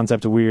high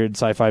concept, weird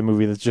sci-fi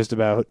movie that's just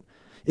about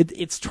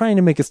it's trying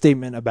to make a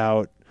statement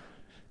about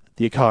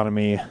the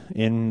economy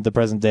in the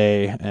present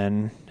day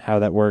and how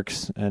that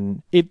works.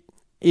 And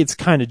it's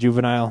kind of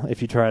juvenile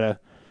if you try to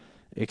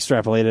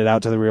extrapolate it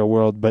out to the real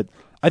world. But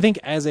I think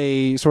as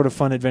a sort of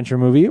fun adventure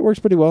movie, it works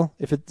pretty well.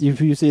 If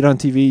you see it on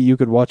TV, you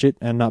could watch it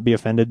and not be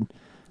offended.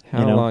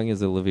 How long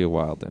is Olivia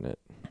Wilde in it?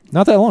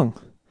 Not that long.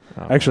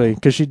 Actually,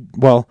 because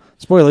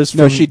spoilers.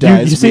 No, she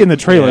dies. You see it in the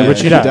trailer, but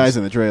she dies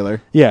in the trailer.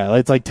 Yeah,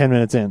 it's like 10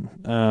 minutes in.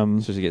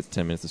 So she gets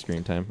 10 minutes of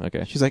screen time.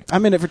 Okay. She's like,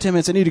 I'm in it for 10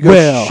 minutes. I need to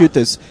go shoot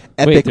this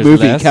epic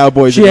movie, less?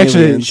 Cowboys She and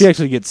actually Aliens. she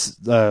actually gets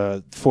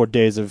 4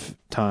 days of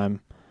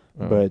time,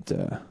 but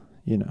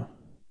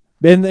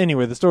And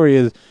anyway, the story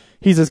is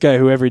he's this guy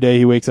who every day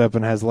he wakes up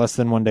and has less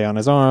than 1 day on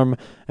his arm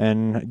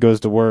and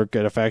goes to work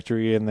at a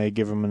factory, and they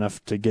give him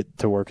enough to get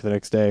to work the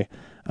next day,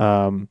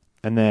 and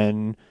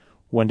then.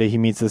 One day he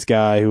meets this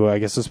guy who I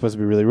guess is supposed to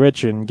be really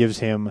rich and gives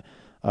him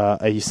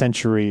a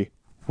century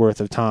worth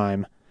of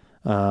time,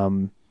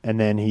 and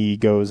then he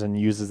goes and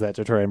uses that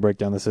to try and break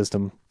down the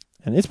system,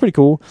 and it's pretty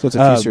cool. So it's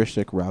a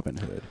futuristic Robin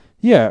Hood.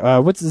 Yeah,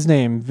 what's his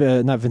name?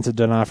 Not Vincent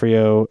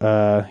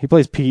D'Onofrio. He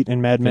plays Pete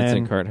in Mad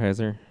Men. Vincent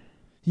Kartheiser.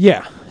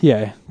 Yeah.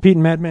 Pete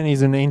in Mad Men.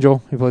 He's an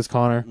angel. He plays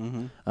Connor.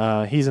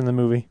 Mm-hmm. He's in the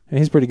movie, and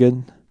he's pretty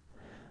good.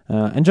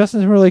 And Justin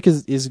Timberlake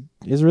is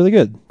really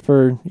good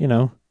for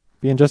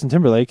being Justin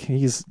Timberlake.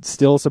 He's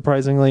still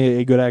surprisingly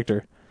a good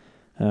actor.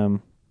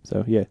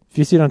 So yeah, if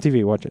you see it on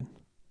TV, watch it,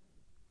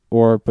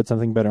 or put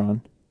something better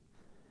on.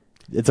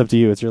 It's up to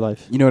you. It's your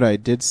life. You know what I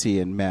did see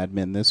in Mad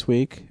Men this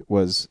week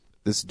was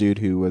this dude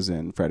who was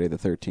in Friday the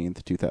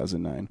 13th,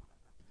 2009.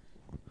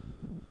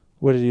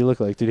 What did he look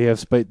like? Did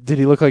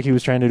he look like he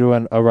was trying to do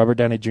a Robert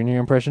Downey Jr.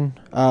 impression?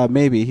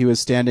 Maybe he was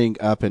standing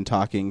up and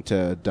talking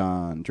to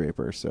Don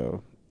Draper.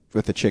 So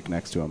with the chick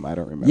next to him, I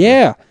don't remember.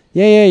 Yeah.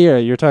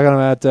 You're talking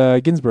about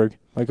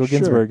Michael Sure.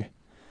 Ginsberg.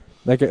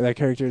 That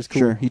character is cool.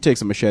 Sure, he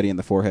takes a machete in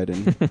the forehead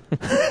in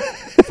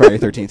Friday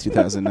 13th,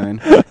 2009.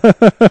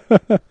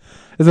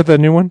 Is that the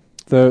new one?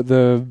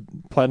 The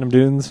Platinum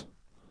Dunes?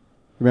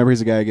 Remember, he's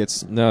a guy who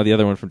gets... No, the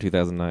other one from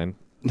 2009.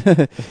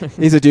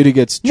 He's a dude who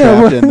gets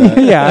trapped in the,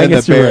 I in the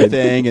guess you're bear right.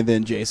 thing, and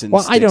then Jason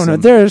Well, I don't know.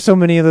 him. There are so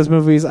many of those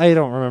movies. I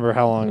don't remember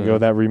how long ago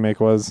that remake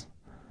was.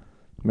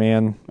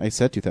 Man. I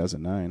said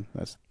 2009.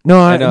 That's No,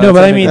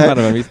 but I mean...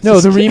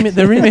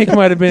 the remake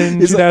might have been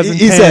 2010.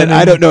 He said,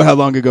 I don't know how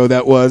long ago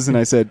that was, and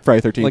I said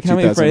Friday 13th, Like, how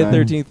many Friday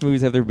 2009. 13th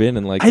movies have there been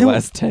in, like, the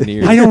last 10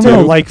 years? I don't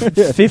know. Like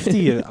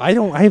 50.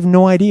 I have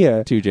no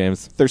idea. 2,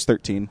 James. There's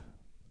 13.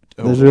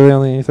 There's really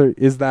only...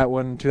 Is that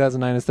one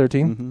 2009 is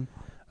 13? Mm-hmm.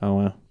 Oh,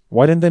 wow.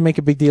 Why didn't they make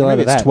a big deal out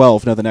Maybe of it's that?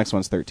 12. No, the next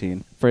one's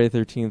 13. Friday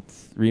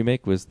 13th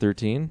remake was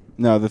 13.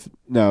 No,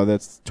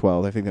 that's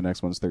 12. I think the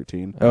next one's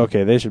 13.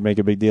 Okay, they should make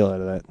a big deal out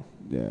of that.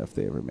 Yeah, if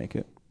they ever make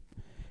it.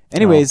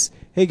 Anyways,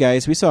 Hey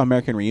guys, we saw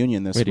American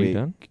Reunion this Wait, are you week.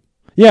 done?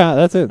 Yeah,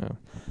 that's it. Oh.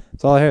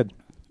 That's all I had.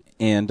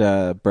 And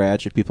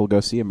Brad, should people go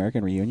see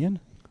American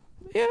Reunion?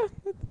 Yeah,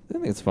 I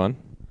think it's fun.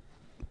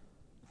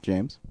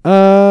 James?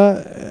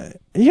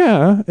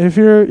 Yeah. If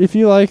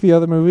you like the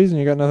other movies and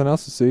you got nothing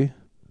else to see,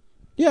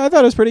 Yeah, I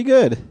thought it was pretty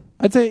good.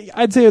 I'd say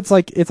it's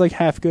like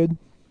half good.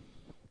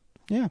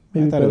 Yeah,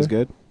 Maybe I thought it was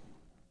better. good.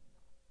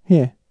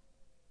 Yeah.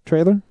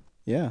 Trailer.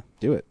 Yeah,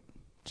 do it.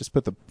 You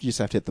just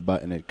have to hit the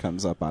button; it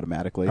comes up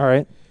automatically. All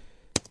right.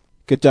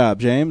 Good job,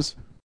 James.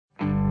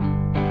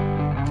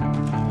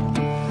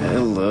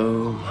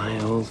 Hello,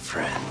 my old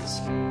friends.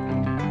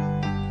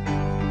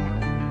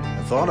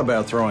 I thought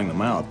about throwing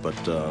them out, but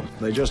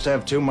they just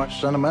have too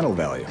much sentimental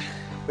value.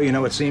 You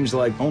know, it seems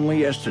like only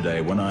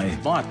yesterday when I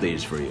bought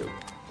these for you.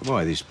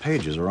 Boy, these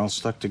pages are all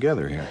stuck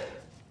together here.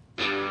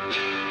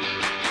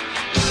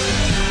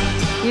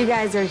 You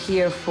guys are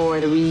here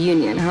for the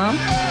reunion, huh?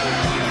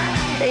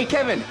 Hey,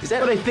 Kevin, is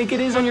that what I think it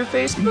is on your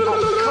face?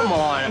 Oh, come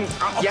on.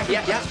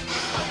 Yeah.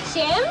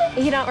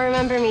 Jim? You don't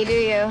remember me, do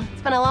you?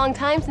 It's been a long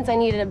time since I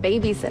needed a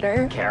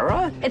babysitter.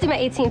 Kara? It's my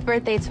 18th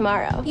birthday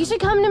tomorrow. You should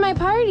come to my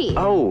party.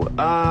 Oh,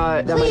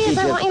 that might be Please,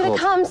 I difficult. want you to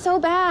come so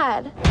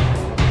bad.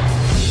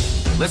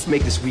 Let's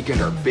make this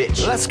weekend our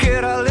bitch. Let's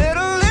get a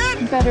little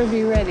lit. You better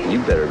be ready. You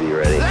better be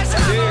ready.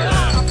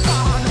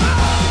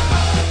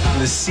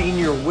 The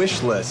senior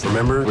wish list.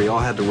 Remember, we all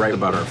had to write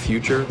about our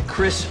future.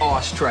 Chris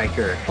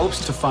Ostreicher.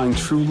 Hopes to find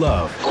true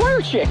love. Queer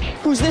chick.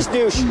 Who's this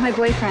douche? My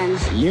boyfriend.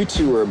 You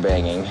two are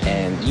banging,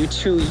 and you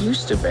two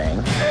used to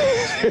bang.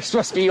 This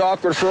must be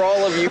awkward for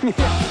all of you.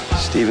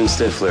 Steven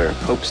Stifler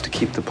hopes to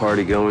keep the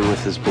party going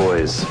with his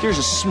boys. There's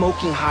a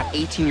smoking hot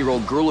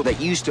 18-year-old girl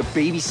that used to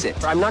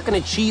babysit. I'm not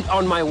gonna cheat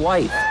on my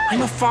wife.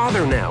 I'm a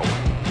father now.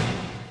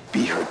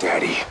 Be her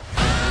daddy.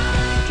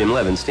 Jim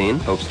Levinstein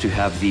hopes to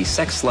have the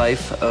sex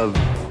life of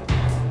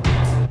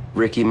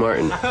Ricky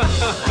Martin.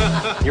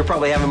 You're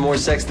probably having more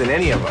sex than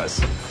any of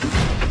us.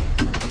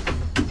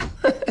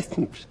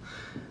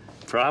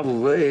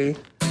 Probably.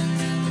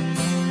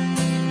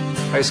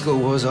 High school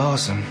was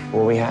awesome.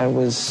 What we had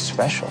was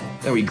special.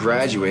 Then we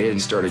graduated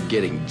and started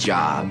getting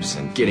jobs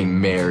and getting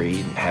married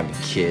and having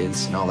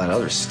kids and all that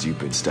other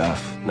stupid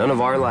stuff. None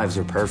of our lives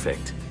are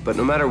perfect, but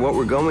no matter what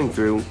we're going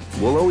through,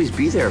 we'll always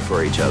be there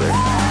for each other.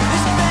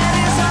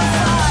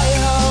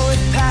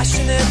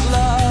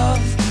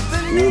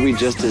 Were we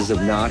just as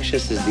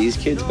obnoxious as these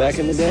kids back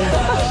in the day?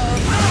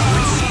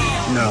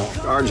 No,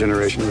 our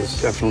generation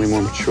was definitely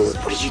more mature.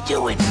 What are you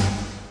doing?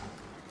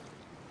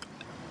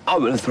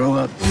 I'm gonna throw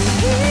up.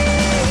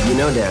 You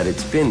know, Dad,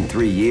 it's been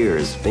 3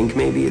 years. Think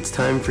maybe it's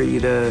time for you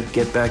to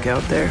get back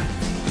out there?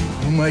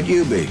 Who might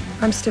you be?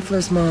 I'm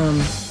Stifler's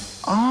mom.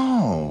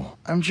 Oh,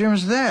 I'm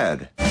Jim's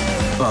dad.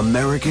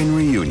 American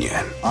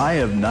Reunion. I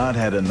have not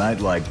had a night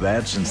like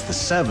that since the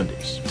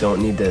 70s.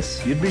 Don't need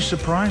this. You'd be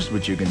surprised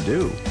what you can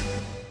do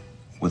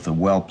with a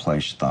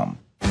well-placed thumb.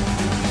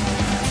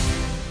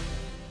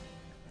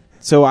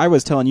 So I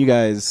was telling you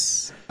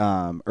guys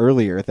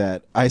earlier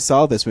that I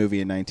saw this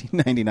movie in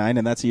 1999,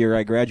 and that's the year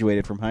I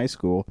graduated from high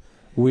school.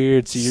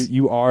 Weird. So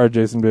you are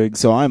Jason Biggs.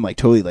 So I'm like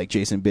totally like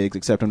Jason Biggs,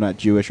 except I'm not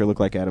Jewish or look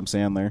like Adam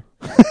Sandler.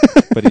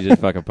 But he did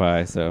fuck a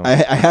pie, so. I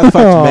have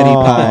fucked many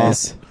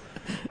pies.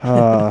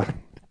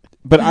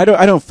 But I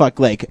don't fuck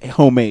like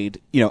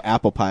homemade,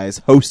 apple pies,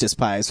 Hostess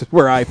pies,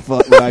 where I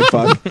fuck.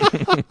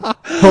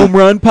 Home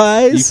run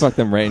pies. You fuck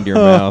them right into your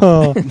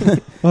mouth.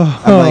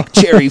 I'm like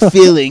cherry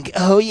filling.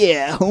 Oh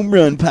yeah, home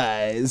run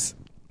pies.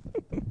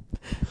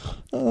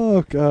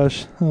 Oh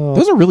gosh,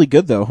 those are really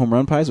good though. Home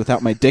run pies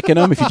without my dick in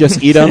them. If you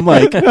just eat them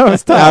like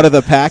out of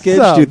the package,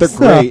 dude, they're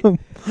great.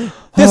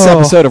 This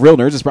episode of Real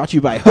Nerds is brought to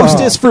you by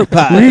Hostess fruit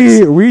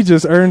pies. We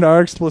just earned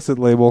our explicit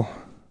label.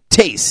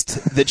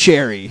 Taste the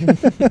cherry.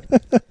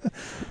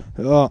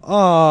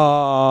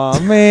 Oh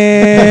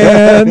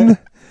man,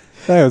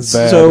 that was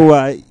bad. So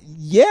I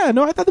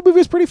thought the movie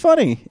was pretty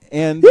funny,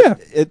 and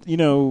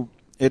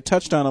it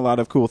touched on a lot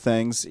of cool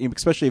things,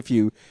 especially if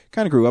you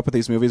kind of grew up with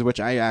these movies, which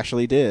I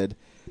actually did.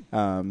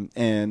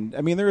 And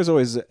I mean, there was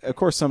always, of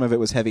course, some of it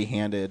was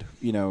heavy-handed.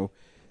 You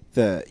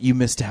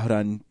missed out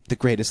on the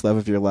greatest love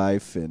of your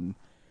life, and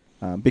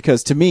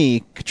because to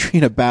me,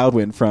 Katrina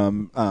Baldwin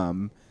from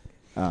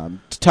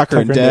Tucker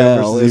and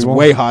Dale is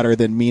way hotter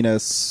than Mina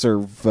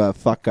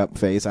fuck up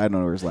face. I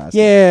don't know her last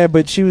name. Yeah,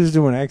 but she was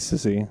doing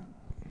ecstasy.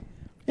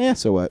 Yeah,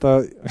 so what?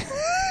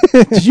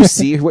 Did you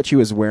see what she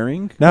was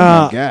wearing?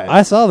 Nah, oh my God.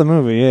 I saw the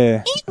movie.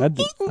 Yeah,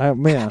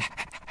 man.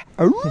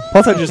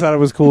 Plus, I just thought it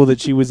was cool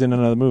that she was in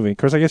another movie. Of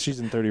course, I guess she's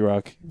in 30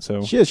 Rock.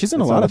 So she's in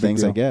a lot of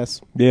things, I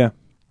guess. Yeah,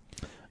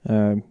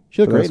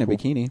 she looked great in a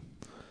bikini.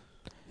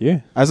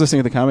 Yeah, I was listening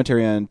to the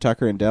commentary on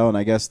Tucker and Dale, and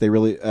I guess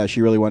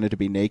she really wanted to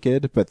be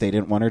naked, but they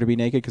didn't want her to be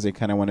naked because they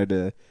kind of wanted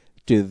to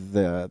do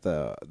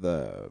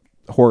the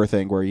horror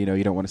thing where you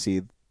don't want to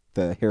see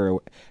the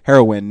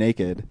heroine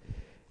naked,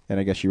 and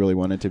I guess she really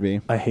wanted to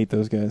be. I hate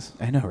those guys.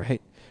 I know,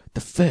 right?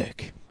 The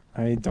fuck.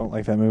 I don't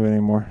like that movie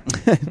anymore.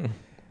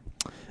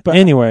 But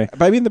anyway,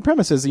 I mean, the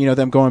premise is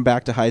them going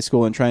back to high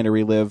school and trying to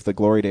relive the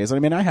glory days. I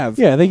mean,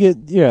 they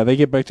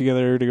get back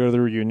together to go to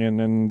the reunion,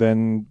 and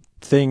then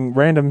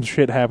random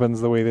shit happens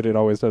the way that it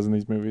always does in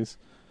these movies.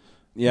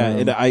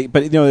 Yeah,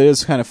 but it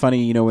is kind of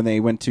funny, when they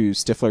went to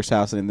Stifler's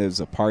house and there was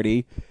a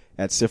party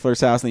at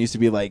Stifler's house, and they used to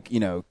be like,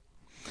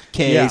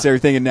 cakes,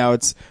 everything, and now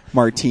it's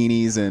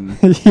martinis and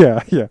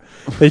yeah.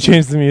 They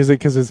changed the music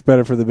because it's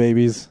better for the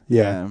babies.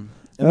 Yeah.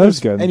 That was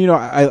good. And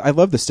I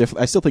love the Stifler.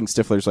 I still think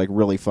Stifler's like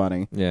really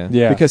funny. Yeah.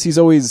 Because he's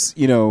always,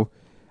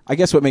 I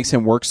guess what makes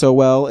him work so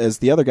well is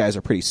the other guys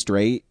are pretty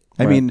straight.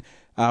 I mean,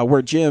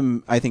 where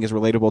Jim I think is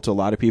relatable to a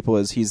lot of people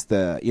is he's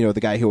the the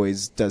guy who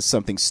always does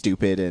something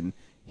stupid and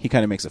he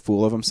kind of makes a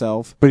fool of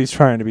himself. But he's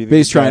trying to be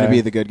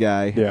the good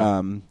guy.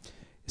 Yeah.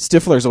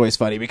 Stifler's always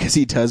funny because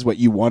he does what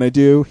you want to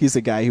do. He's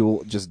the guy who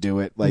will just do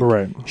it, like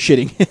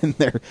shitting in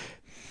their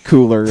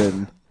cooler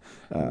and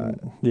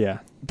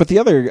yeah. But the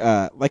other,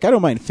 I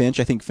don't mind Finch.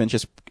 I think Finch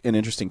is an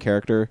interesting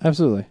character.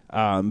 Absolutely.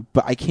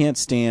 But I can't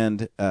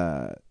stand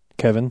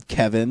Kevin.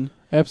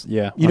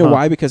 Yeah. You know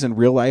why? Because in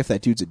real life,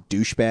 that dude's a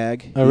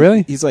douchebag. Oh,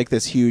 really? He's like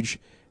this huge.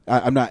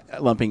 I'm not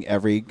lumping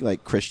every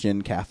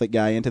Christian Catholic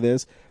guy into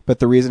this, but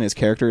the reason his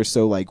character is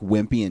so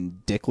wimpy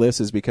and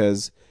dickless is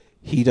because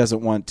he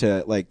doesn't want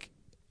to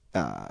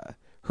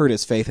hurt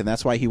his faith, and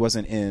that's why he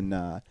wasn't in.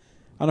 I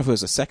don't know if it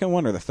was the second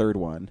one or the third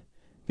one.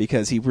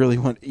 Because he really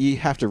you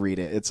have to read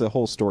it. It's a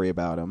whole story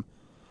about him.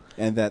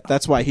 And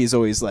that's why he's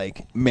always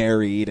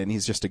married and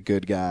he's just a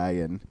good guy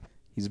and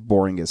he's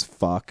boring as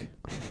fuck.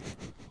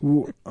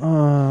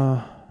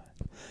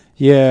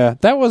 Yeah,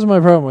 that was my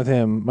problem with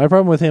him. My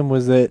problem with him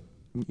was that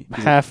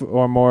half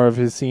or more of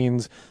his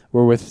scenes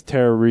were with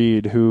Tara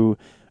Reid, who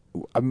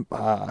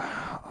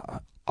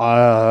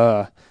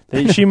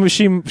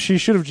she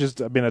should have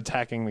just been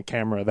attacking the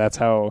camera. That's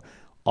how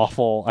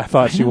awful I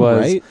thought she was.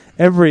 Right?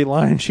 Every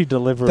line she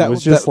delivered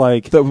was just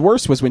the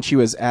worst was when she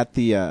was at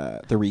the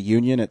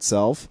reunion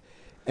itself,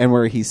 and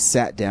where he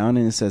sat down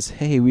and says,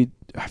 "Hey,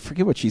 I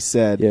forget what she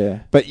said."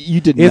 Yeah, but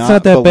you did it's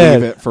not that believe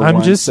bad. it for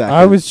 1 second.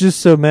 I was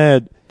just so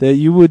mad that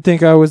you would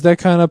think I was that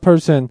kind of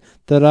person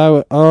that I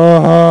would.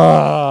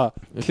 I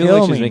feel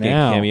like she's making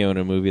a cameo in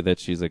a movie that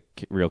she's a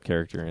real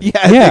character in.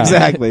 Yeah,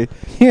 exactly.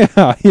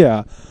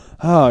 Yeah.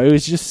 Oh, it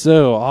was just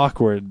so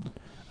awkward.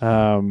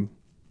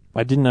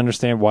 I didn't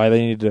understand why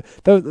they needed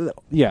to.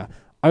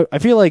 I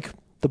feel like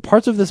the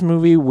parts of this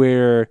movie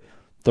where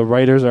the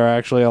writers are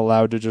actually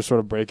allowed to just sort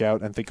of break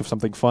out and think of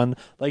something fun,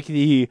 like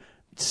the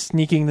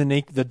sneaking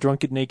the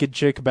drunken naked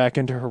chick back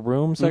into her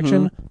room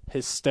section,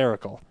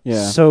 hysterical.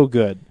 Yeah. So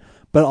good.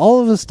 But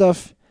all of the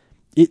stuff,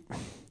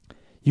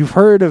 you've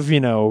heard of,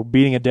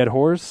 beating a dead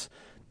horse.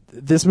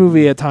 This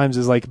movie at times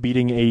is like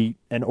beating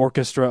an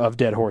orchestra of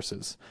dead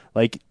horses.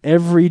 Like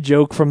every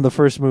joke from the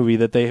first movie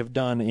that they have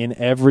done in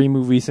every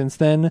movie since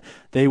then,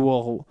 they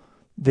will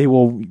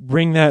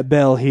ring that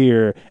bell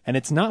here, and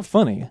it's not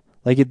funny.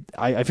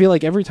 I feel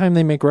like every time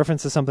they make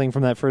reference to something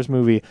from that first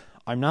movie,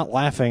 I'm not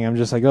laughing. I'm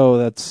just like, oh,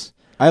 that's.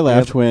 I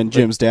laughed when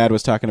Jim's dad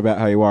was talking about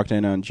how he walked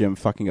in on Jim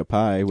fucking a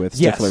pie with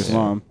Stifler's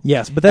mom.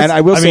 Yes, but that's, and I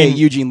will say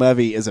Eugene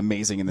Levy is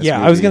amazing in this movie.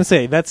 Yeah, I was going to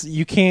say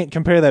you can't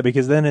compare that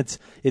because then it's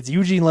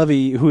Eugene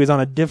Levy who is on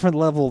a different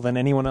level than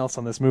anyone else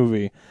on this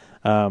movie,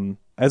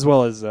 as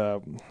well as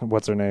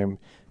what's her name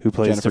who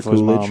plays Jennifer Stifler's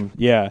Coolidge. mom.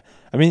 Yeah,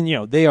 I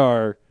mean they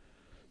are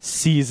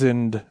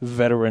seasoned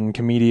veteran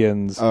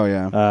comedians. Oh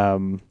yeah.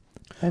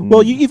 And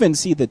Well, you even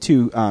see the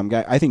two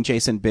guys. I think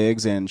Jason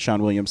Biggs and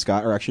Sean William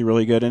Scott are actually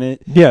really good in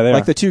it. Yeah, they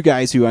like are. the two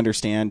guys who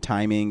understand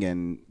timing,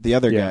 and the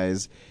other Yeah.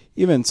 guys,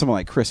 even someone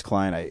like Chris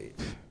Klein.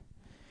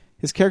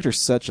 His character's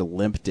such a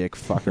limp dick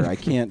fucker. I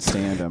can't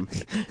stand him.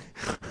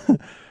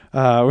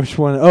 Which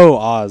one? Oh,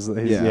 Oz.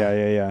 Yeah.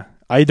 Yeah.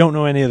 I don't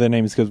know any of their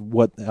names because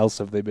what else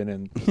have they been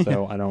in?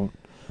 So I don't.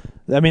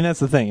 I mean, that's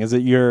the thing, is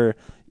that you're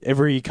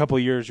every couple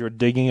of years you're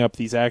digging up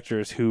these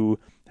actors who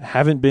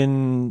haven't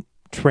been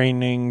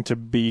training to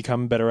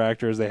become better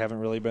actors. They haven't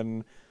really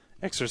been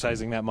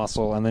exercising that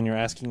muscle, and then you're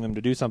asking them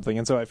to do something.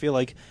 And so I feel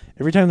like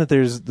every time that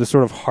there's the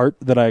sort of heart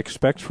that I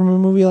expect from a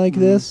movie like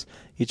this,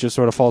 it just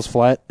sort of falls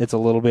flat. It's a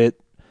little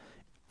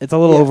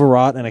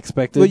overwrought and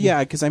expected. Well, yeah,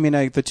 because I mean,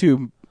 the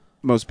two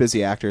most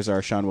busy actors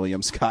are Sean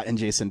William Scott and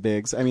Jason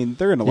Biggs. I mean,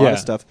 they're in a lot of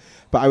stuff.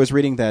 But I was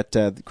reading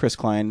that Chris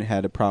Klein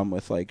had a problem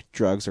with like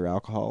drugs or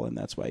alcohol, and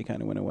that's why he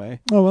kind of went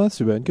away. Oh, well, that's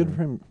too bad. Good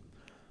for him.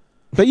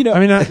 But you know, I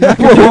mean, not good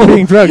for him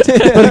being drugged,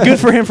 but good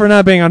for him for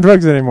not being on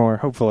drugs anymore.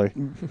 Hopefully.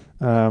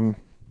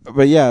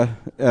 But yeah,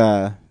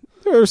 there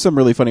are some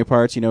really funny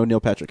parts. You know, Neil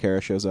Patrick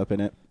Harris shows up in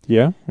it.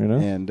 Yeah, you know,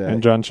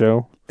 and John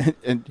Cho.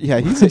 And yeah,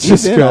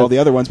 he's in all the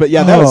other ones. But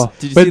yeah, that was.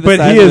 Did you see the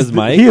size of his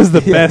mic? He is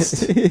the best.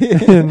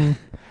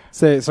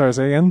 Say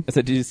again. I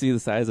said, did you see the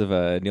size of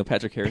Neil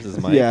Patrick Harris's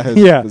mic? Yeah,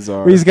 it's bizarre.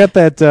 Well, he's got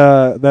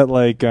that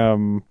like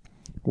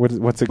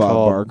what's it Bob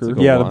called? Barker. It's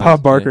like a Yeah, the wasp,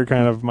 Bob Barker yeah.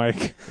 kind of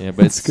mic. Yeah,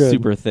 but it's good.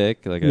 super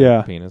thick, like a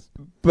Yeah. penis.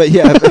 But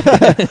yeah, I don't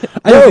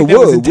think that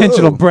was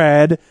intentional,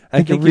 Brad.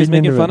 I think he was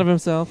making fun of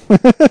himself.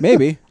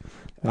 maybe.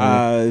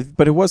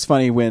 But it was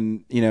funny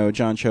when, you know,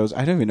 John Cho's,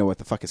 I don't even know what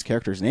the fuck his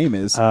character's name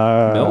is.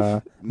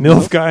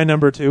 MILF guy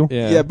number 2.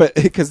 Yeah, but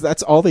because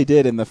that's all they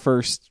did in the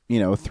first,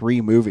 3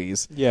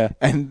 movies. Yeah.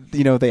 And,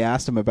 they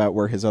asked him about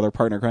where his other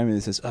partner crime is.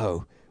 He says,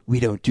 "Oh, we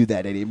don't do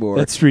that anymore."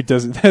 That street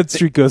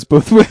goes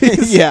both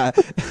ways. Yeah.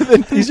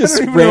 Then he's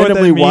just I don't even know what that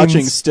randomly watching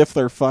means.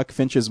 Stifler fuck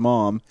Finch's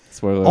mom.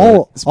 Spoiler.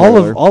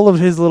 All of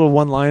his little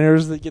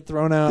one-liners that get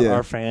thrown out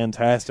are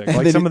fantastic. And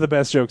Like then some of the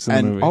best jokes in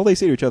the movie. All they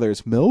say to each other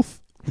is MILF.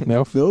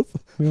 MILF.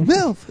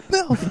 MILF.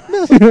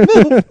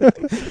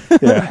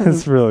 Yeah,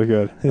 it's really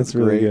good. It's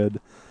really Great.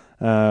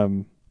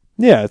 good.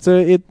 Yeah, so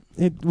it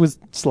was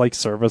just like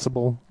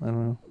serviceable. I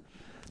don't know.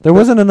 There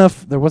wasn't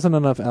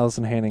enough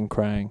Allison Hanning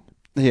crying.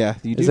 Yeah,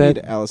 you do Is that-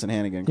 need Allison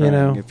Hannigan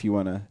crying if you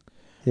want to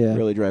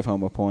really drive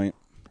home a point.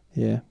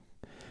 Yeah.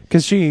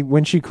 Because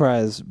when she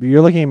cries,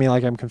 you're looking at me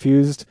like I'm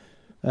confused,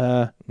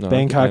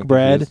 Bangkok I'm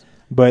Brad. confused.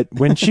 But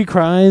when she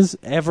cries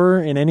ever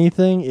in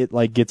anything, it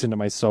like gets into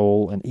my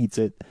soul and eats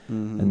it.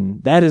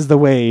 And that is the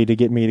way to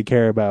get me to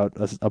care about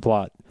a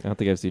plot. I don't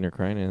think I've seen her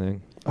crying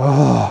anything.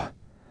 Oh,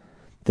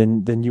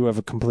 then you have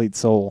a complete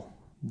soul.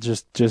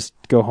 Just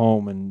go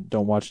home and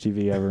don't watch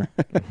TV ever.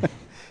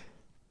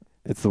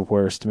 It's the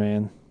worst,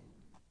 man.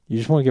 You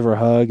just want to give her a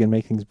hug and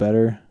make things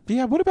better. But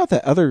yeah, what about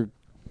that other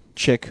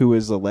chick who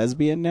is a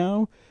lesbian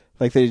now?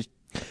 Like they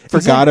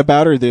forgot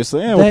about her. They're just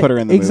like, we'll put her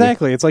in the movie.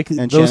 Exactly. It's like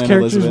And those Shannon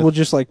characters Elizabeth. will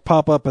just like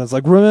pop up and it's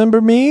like,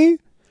 remember me?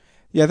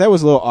 Yeah, that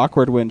was a little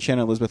awkward when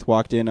Shannon Elizabeth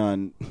walked in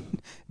on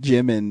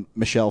Jim and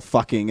Michelle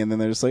fucking, and then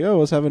they're just like, "Oh,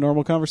 let's have a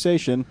normal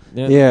conversation."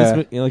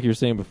 Yeah. Like you were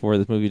saying before,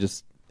 this movie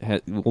just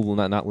will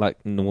not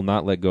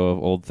let go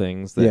of old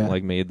things that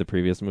like made the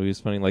previous movies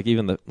funny. Like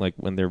even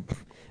when they're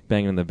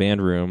banging in the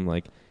band room,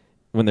 like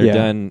when they're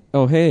done.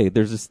 Oh, hey,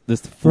 there's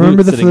this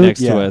flute sitting next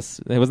to us.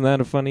 Wasn't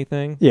that a funny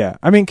thing? Yeah,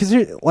 I mean, because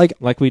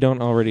like we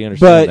don't already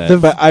understand that.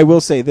 But I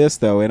will say this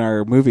though: in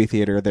our movie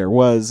theater, there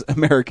was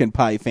American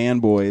Pie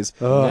fanboys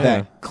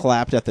that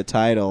clapped at the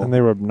title, and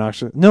they were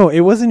obnoxious. No, it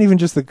wasn't even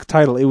just the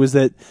title. It was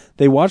that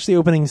they watched the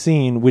opening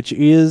scene, which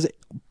is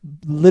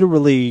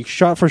literally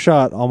shot for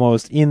shot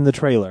almost in the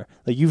trailer.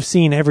 Like you've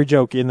seen every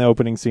joke in the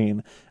opening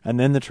scene, and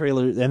then the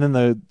trailer, and then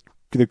the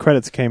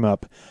credits came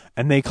up,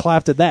 and they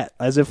clapped at that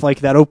as if like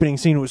that opening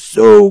scene was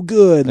so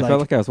good. I felt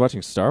like I was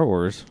watching Star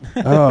Wars.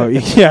 Oh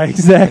yeah,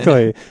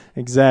 exactly.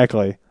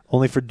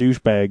 Only for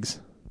douchebags,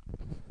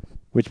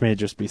 which may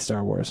just be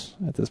Star Wars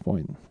at this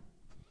point.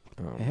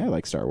 Yeah, I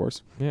like Star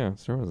Wars. Yeah,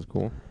 Star Wars is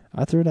cool.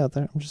 I threw it out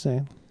there. I'm just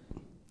saying.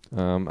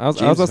 I was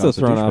also John's a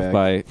thrown off douchebag.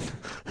 by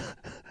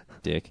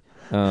Dick.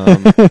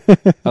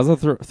 I was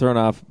also thrown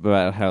off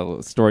about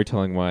how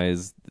storytelling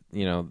wise,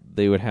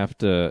 they would have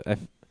to.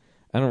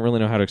 I don't really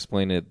know how to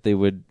explain it. They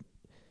would.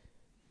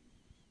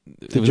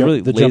 It was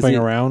really the lazy. jumping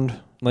around.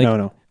 Like,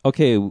 no.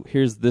 Okay,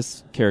 here's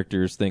this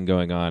character's thing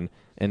going on,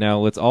 and now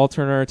let's all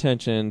turn our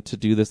attention to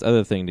do this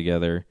other thing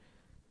together.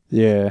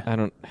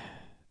 Yeah.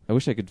 I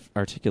wish I could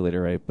articulate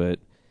it right, but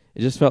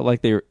it just felt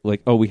like they were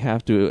like, oh, we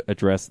have to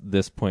address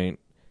this point,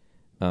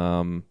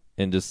 and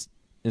just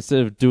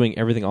instead of doing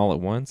everything all at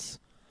once.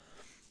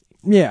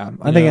 Yeah,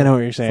 I think I know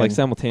what you're saying. Like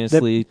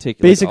simultaneously take.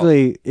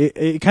 Basically,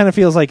 it kind of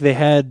feels like they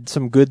had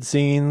some good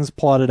scenes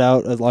plotted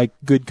out, like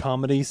good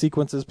comedy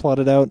sequences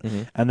plotted out,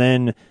 and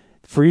then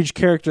for each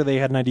character, they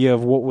had an idea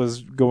of what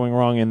was going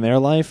wrong in their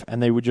life, and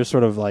they would just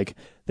sort of like,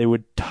 they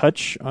would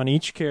touch on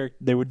each character.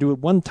 They would do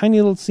one tiny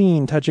little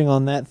scene touching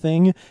on that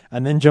thing,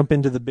 and then jump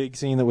into the big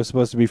scene that was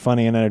supposed to be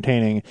funny and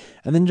entertaining,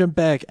 and then jump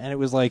back, and it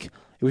was like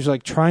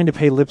trying to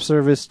pay lip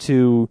service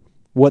to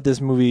what this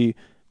movie,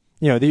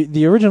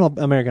 the original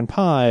American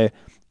Pie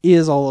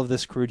is all of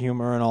this crude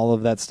humor and all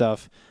of that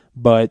stuff,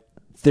 but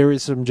there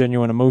is some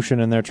genuine emotion,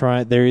 and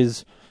there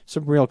is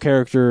some real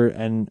character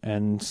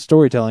and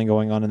storytelling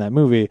going on in that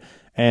movie,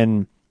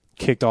 and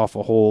kicked off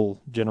a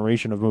whole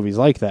generation of movies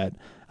like that,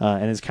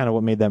 and is kind of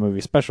what made that movie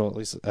special. At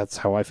least that's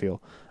how I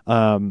feel.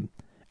 And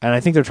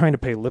I think they're trying to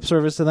pay lip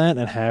service to that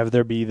and have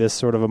there be this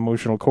sort of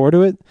emotional core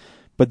to it,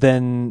 but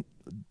then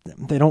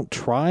they don't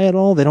try at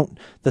all. They don't,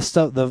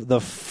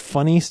 the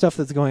funny stuff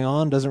that's going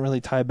on doesn't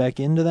really tie back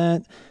into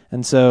that,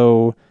 and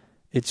so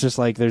it's just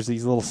like there's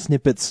these little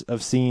snippets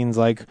of scenes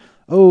like,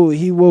 oh,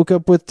 he woke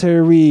up with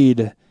Tara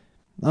Reid.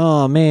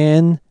 Oh,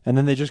 man. And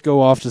then they just go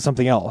off to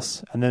something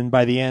else. And then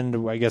by the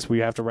end, I guess we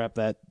have to wrap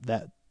that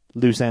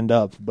loose end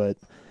up. But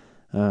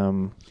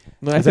no,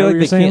 I feel like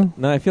they can't.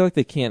 No, I feel like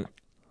they can't.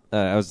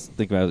 I was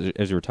thinking about it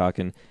as you were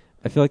talking.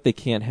 I feel like they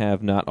can't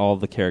have not all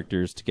the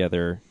characters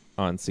together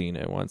on scene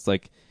at once.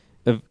 Like,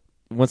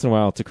 once in a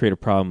while to create a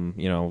problem,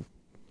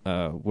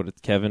 what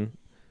it's Kevin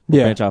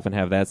branch off and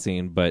have that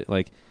scene. But,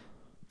 like,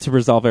 to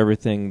resolve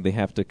everything, they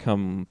have to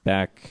come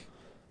back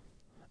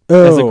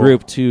as a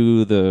group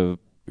to the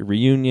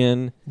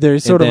reunion.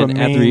 There's sort of a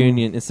at the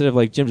reunion, instead of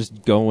like Jim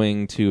just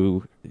going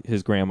to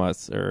his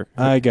grandma's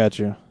I got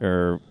you,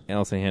 or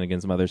Allison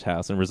Hannigan's mother's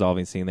house and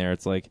resolving scene there.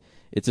 It's like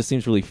it just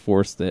seems really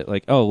forced that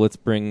like, oh, let's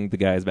bring the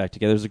guys back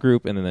together as a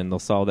group, and then they'll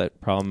solve that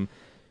problem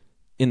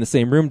in the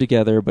same room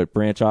together, but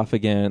branch off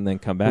again and then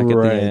come back at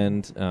the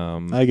end.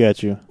 I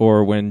got you.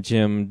 Or when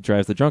Jim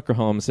drives the drunker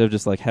home, instead of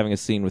just like having a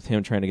scene with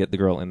him trying to get the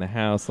girl in the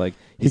house, like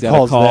he's got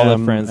to call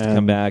the friends to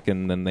come back,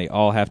 and then they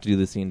all have to do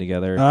the scene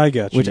together. I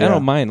got you. Which I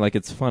don't mind. Like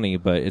it's funny,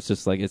 but it's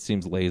just like it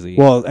seems lazy.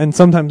 Well, and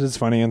sometimes it's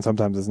funny and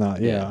sometimes it's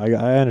not. Yeah.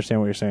 I understand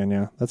what you're saying.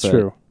 Yeah, that's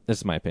true.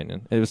 That's my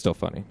opinion. It was still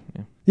funny.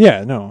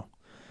 Yeah, no.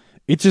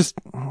 It just,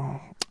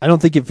 I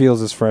don't think it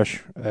feels as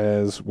fresh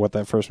as what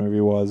that first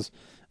movie was.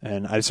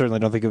 And I certainly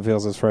don't think it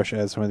feels as fresh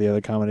as some of the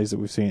other comedies that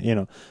we've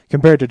seen,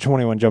 compared to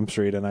 21 Jump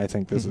Street. And I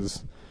think this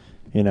is,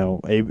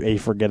 a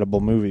forgettable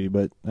movie.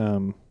 But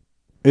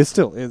it's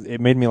still, it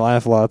made me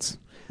laugh lots.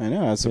 I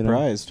know. I was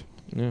surprised.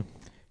 Yeah.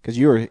 Because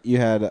you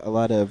had a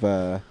lot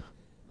of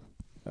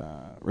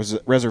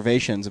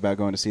reservations about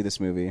going to see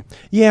this movie.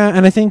 Yeah,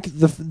 and I think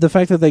the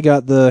fact that they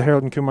got the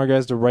Harold and Kumar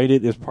guys to write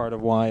it is part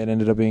of why it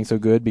ended up being so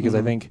good. Because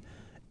I think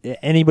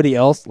anybody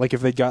else, like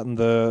if they'd gotten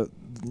the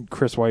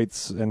Chris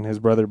Weitz and his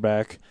brother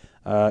back,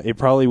 it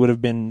probably would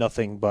have been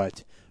nothing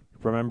but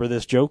remember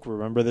this joke,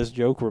 remember this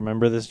joke,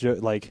 remember this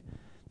joke. Like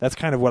that's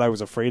kind of what I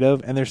was afraid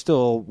of, and there's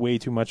still way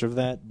too much of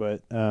that.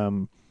 But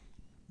there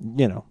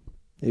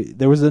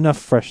was enough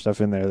fresh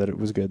stuff in there that it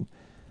was good.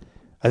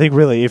 I think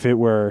really if it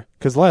were,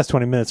 because the last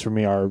 20 minutes for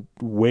me are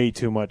way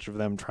too much of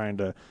them trying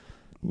to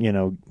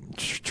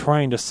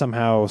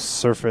somehow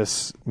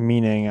surface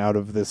meaning out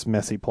of this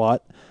messy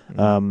plot.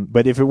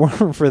 But if it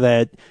weren't for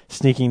that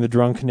sneaking the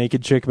drunk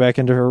naked chick back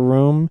into her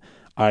room,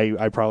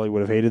 I probably would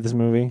have hated this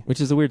movie. Which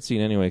is a weird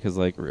scene anyway, because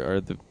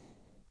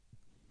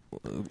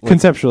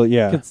conceptually,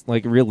 yeah.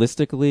 Like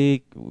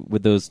realistically,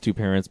 would those two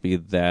parents be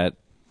that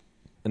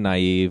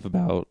naive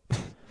about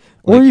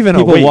or even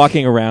people awake,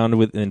 walking around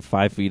within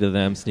 5 feet of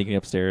them, sneaking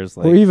upstairs,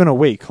 or even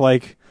awake?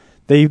 Like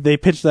they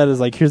pitched that as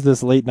like, here's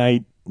this late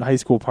night high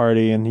school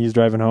party, and he's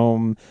driving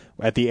home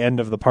at the end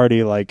of the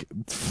party. Like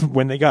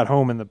when they got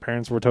home and the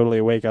parents were totally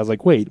awake, I was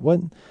like, wait, what?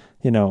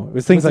 It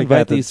was things like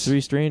that. These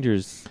three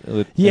strangers.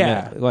 We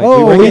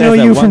know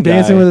you from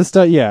Dancing with the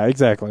Stars. Yeah,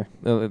 exactly.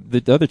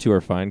 The other two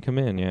are fine. Come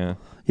in.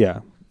 Yeah.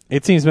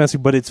 It seems messy,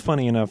 but it's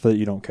funny enough that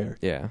you don't care.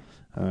 Yeah.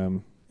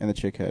 And the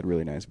chick had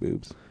really nice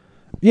boobs.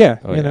 Yeah.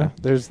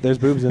 There's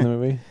boobs in the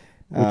movie,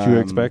 which you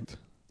expect.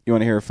 You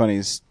want to hear a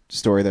funny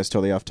story that's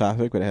totally off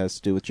topic, but it has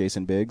to do with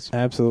Jason Biggs?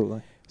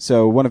 Absolutely.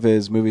 So one of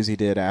his movies he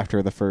did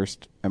after the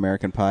first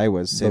American Pie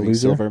was Saving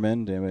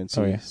Silverman.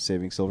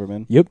 Saving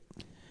Silverman. Yep.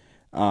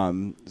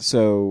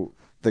 So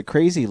the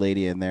crazy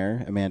lady in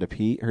there, Amanda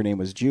Peet, her name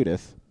was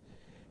Judith,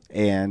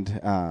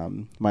 and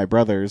my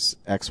brother's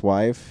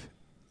ex-wife,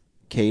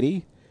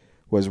 Katie,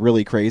 was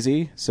really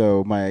crazy.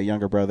 So my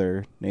younger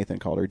brother Nathan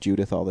called her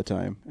Judith all the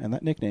time, and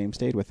that nickname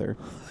stayed with her.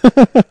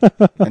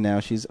 And now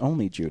she's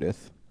only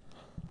Judith.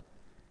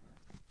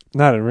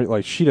 Not in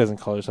like she doesn't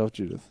call herself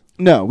Judith.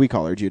 No, we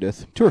call her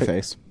Judith to her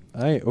face.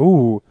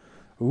 Ooh,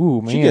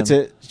 man. She gets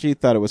it. She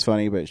thought it was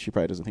funny, but she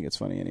probably doesn't think it's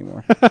funny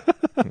anymore.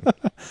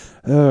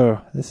 Oh,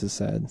 this is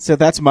sad. So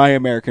that's my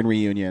American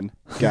reunion,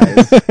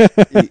 guys.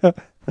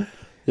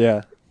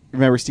 Yeah.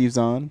 Remember Steve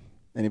Zahn?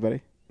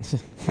 Anybody?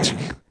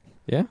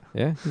 Yeah.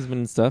 He's been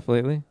in stuff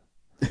lately.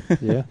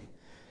 Yeah.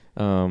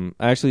 I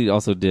actually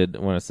also did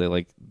want to say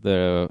like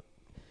the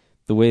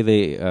way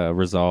they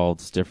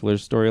resolved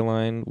Stifler's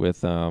storyline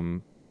with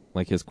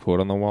like his quote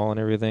on the wall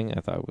and everything,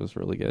 I thought was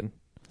really good.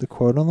 The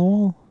quote on the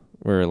wall?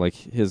 where like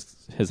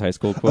his high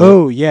school quote.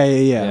 Oh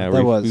yeah.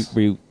 That was.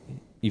 Where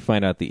you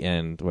find out at the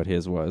end what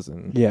his was,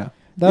 and that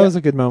was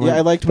a good moment. Yeah,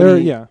 I liked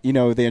when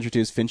they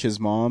introduced Finch's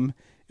mom.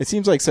 It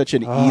seems like such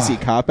an easy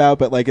cop out,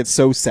 but like it's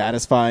so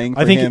satisfying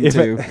for him if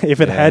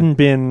it hadn't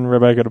been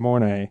Rebecca De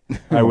Mornay,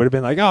 I would have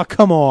been like, oh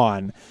come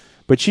on.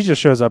 But she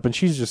just shows up and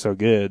she's just so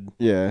good.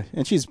 Yeah,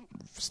 and she's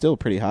still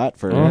pretty hot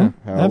for how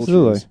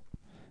absolutely. old she is.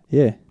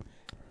 Yeah.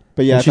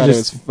 But yeah, I thought it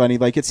was funny.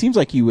 Like it seems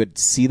like you would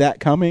see that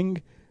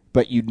coming,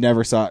 but you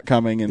never saw it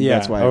coming, and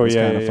that's why it was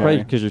kind of funny. Probably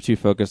because you're too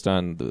focused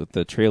on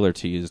the trailer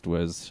teased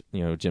was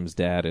Jim's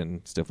dad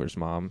and Stifler's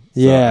mom.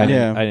 So Yeah,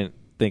 I didn't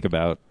think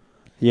about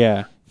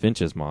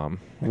Finch's mom.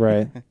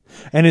 Right.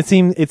 And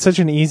it's such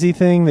an easy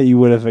thing that you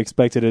would have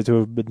expected it to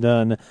have been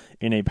done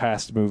in a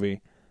past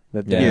movie.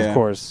 That then, of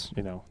course,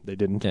 they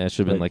didn't. Yeah, it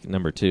should have been like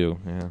number 2.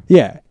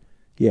 Yeah.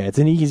 Yeah, it's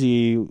an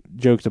easy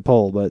joke to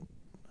pull, but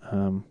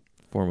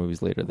 4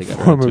 movies later they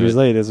got 4 movies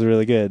later is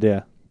really good,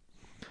 yeah.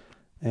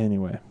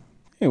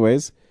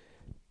 Anyways,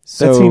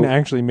 that scene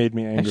actually made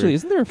me angry. Actually,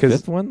 isn't there a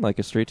 5th one, like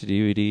a straight to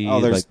DVD?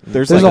 Oh,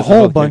 there's like a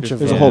whole bunch of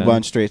there's a whole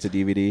bunch straight to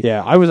DVD.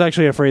 Yeah, I was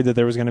actually afraid that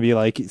there was going to be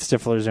like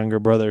Stifler's younger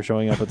brother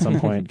showing up at some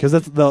point, because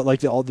that's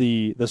all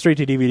the straight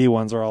to DVD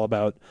ones are all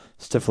about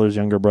Stifler's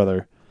younger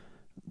brother.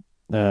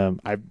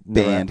 I've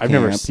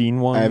never seen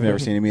one. I've never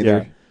seen him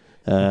either.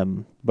 Yeah.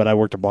 But I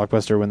worked at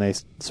Blockbuster when they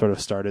sort of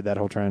started that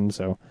whole trend,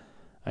 so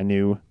I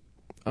knew.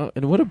 Oh,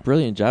 and what a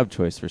brilliant job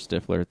choice for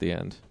Stifler at the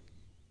end.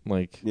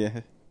 Like,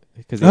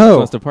 because he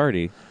wants to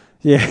party.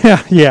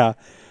 Yeah,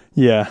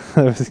 that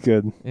was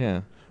good.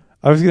 Yeah.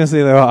 I was going to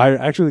say, though, I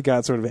actually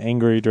got sort of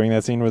angry during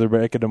that scene with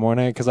Rebecca De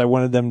Mornay, because I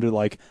wanted them to,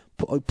 like,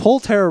 pull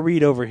Tara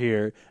Reid over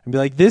here and be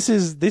like, this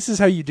is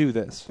how you do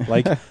this.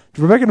 Like,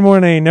 Rebecca De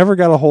Mornay never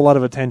got a whole lot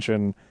of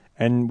attention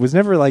and was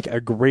never, like,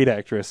 a great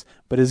actress,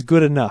 but is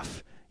good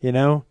enough,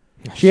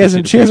 She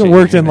hasn't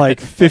worked in,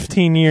 like,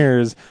 15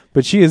 years,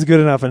 but she is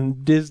good enough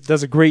and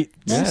does a great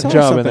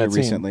job in that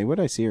recently. scene. What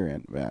did I see her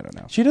in? I don't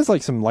know. She does,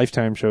 like, some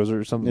Lifetime shows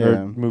or something,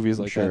 or movies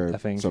like that, I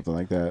think. Something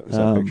like that. I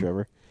saw a picture of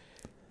her.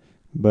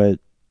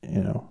 But,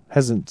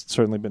 hasn't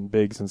certainly been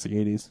big since the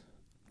 80s.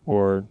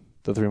 Or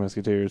The Three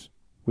Musketeers,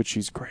 which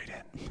she's great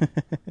in.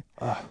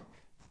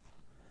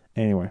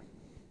 Anyway.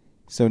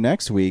 So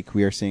next week,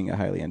 we are seeing a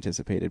highly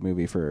anticipated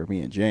movie for me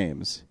and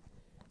James.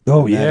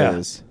 Oh, and yeah. That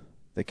is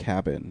The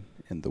Cabin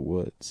in the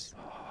Woods.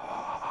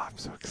 Oh, I'm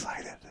so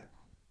excited.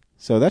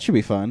 So that should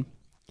be fun.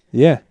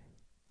 Yeah.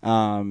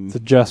 It's a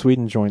Joss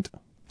Whedon joint.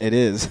 It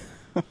is.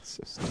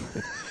 So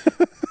stupid.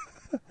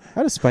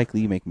 How does Spike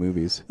Lee make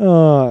movies?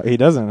 He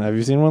doesn't. Have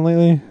you seen one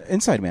lately?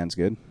 Inside Man's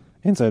good.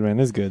 Inside Man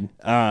is good.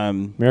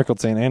 Miracle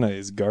at St. Anna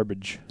is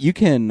garbage. You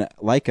can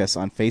like us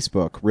on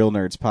Facebook, Real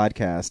Nerds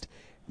Podcast.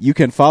 You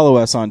can follow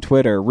us on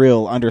Twitter,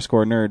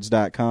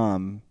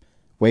 real_nerds.com.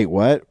 Wait,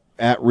 what?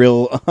 At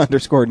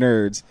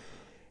real_nerds.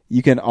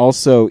 You can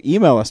also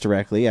email us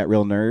directly at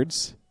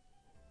realnerds.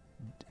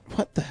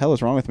 What the hell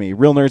is wrong with me?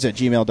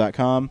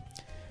 realnerds@gmail.com.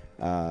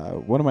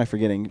 What am I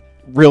forgetting?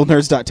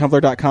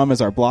 realnerds.tumblr.com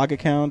is our blog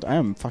account. I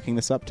am fucking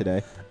this up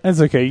today. That's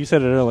okay. You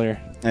said it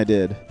earlier. I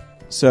did.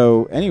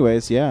 So,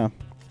 anyways, yeah.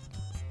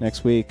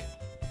 Next week,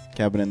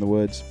 Cabin in the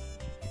Woods.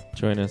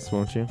 Join us,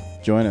 won't you?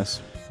 Join us.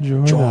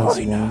 Join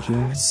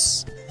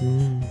us.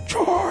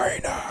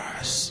 Join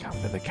us.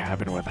 Come to the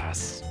cabin with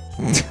us.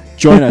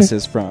 Join us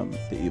is from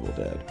The Evil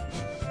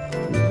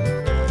Dead.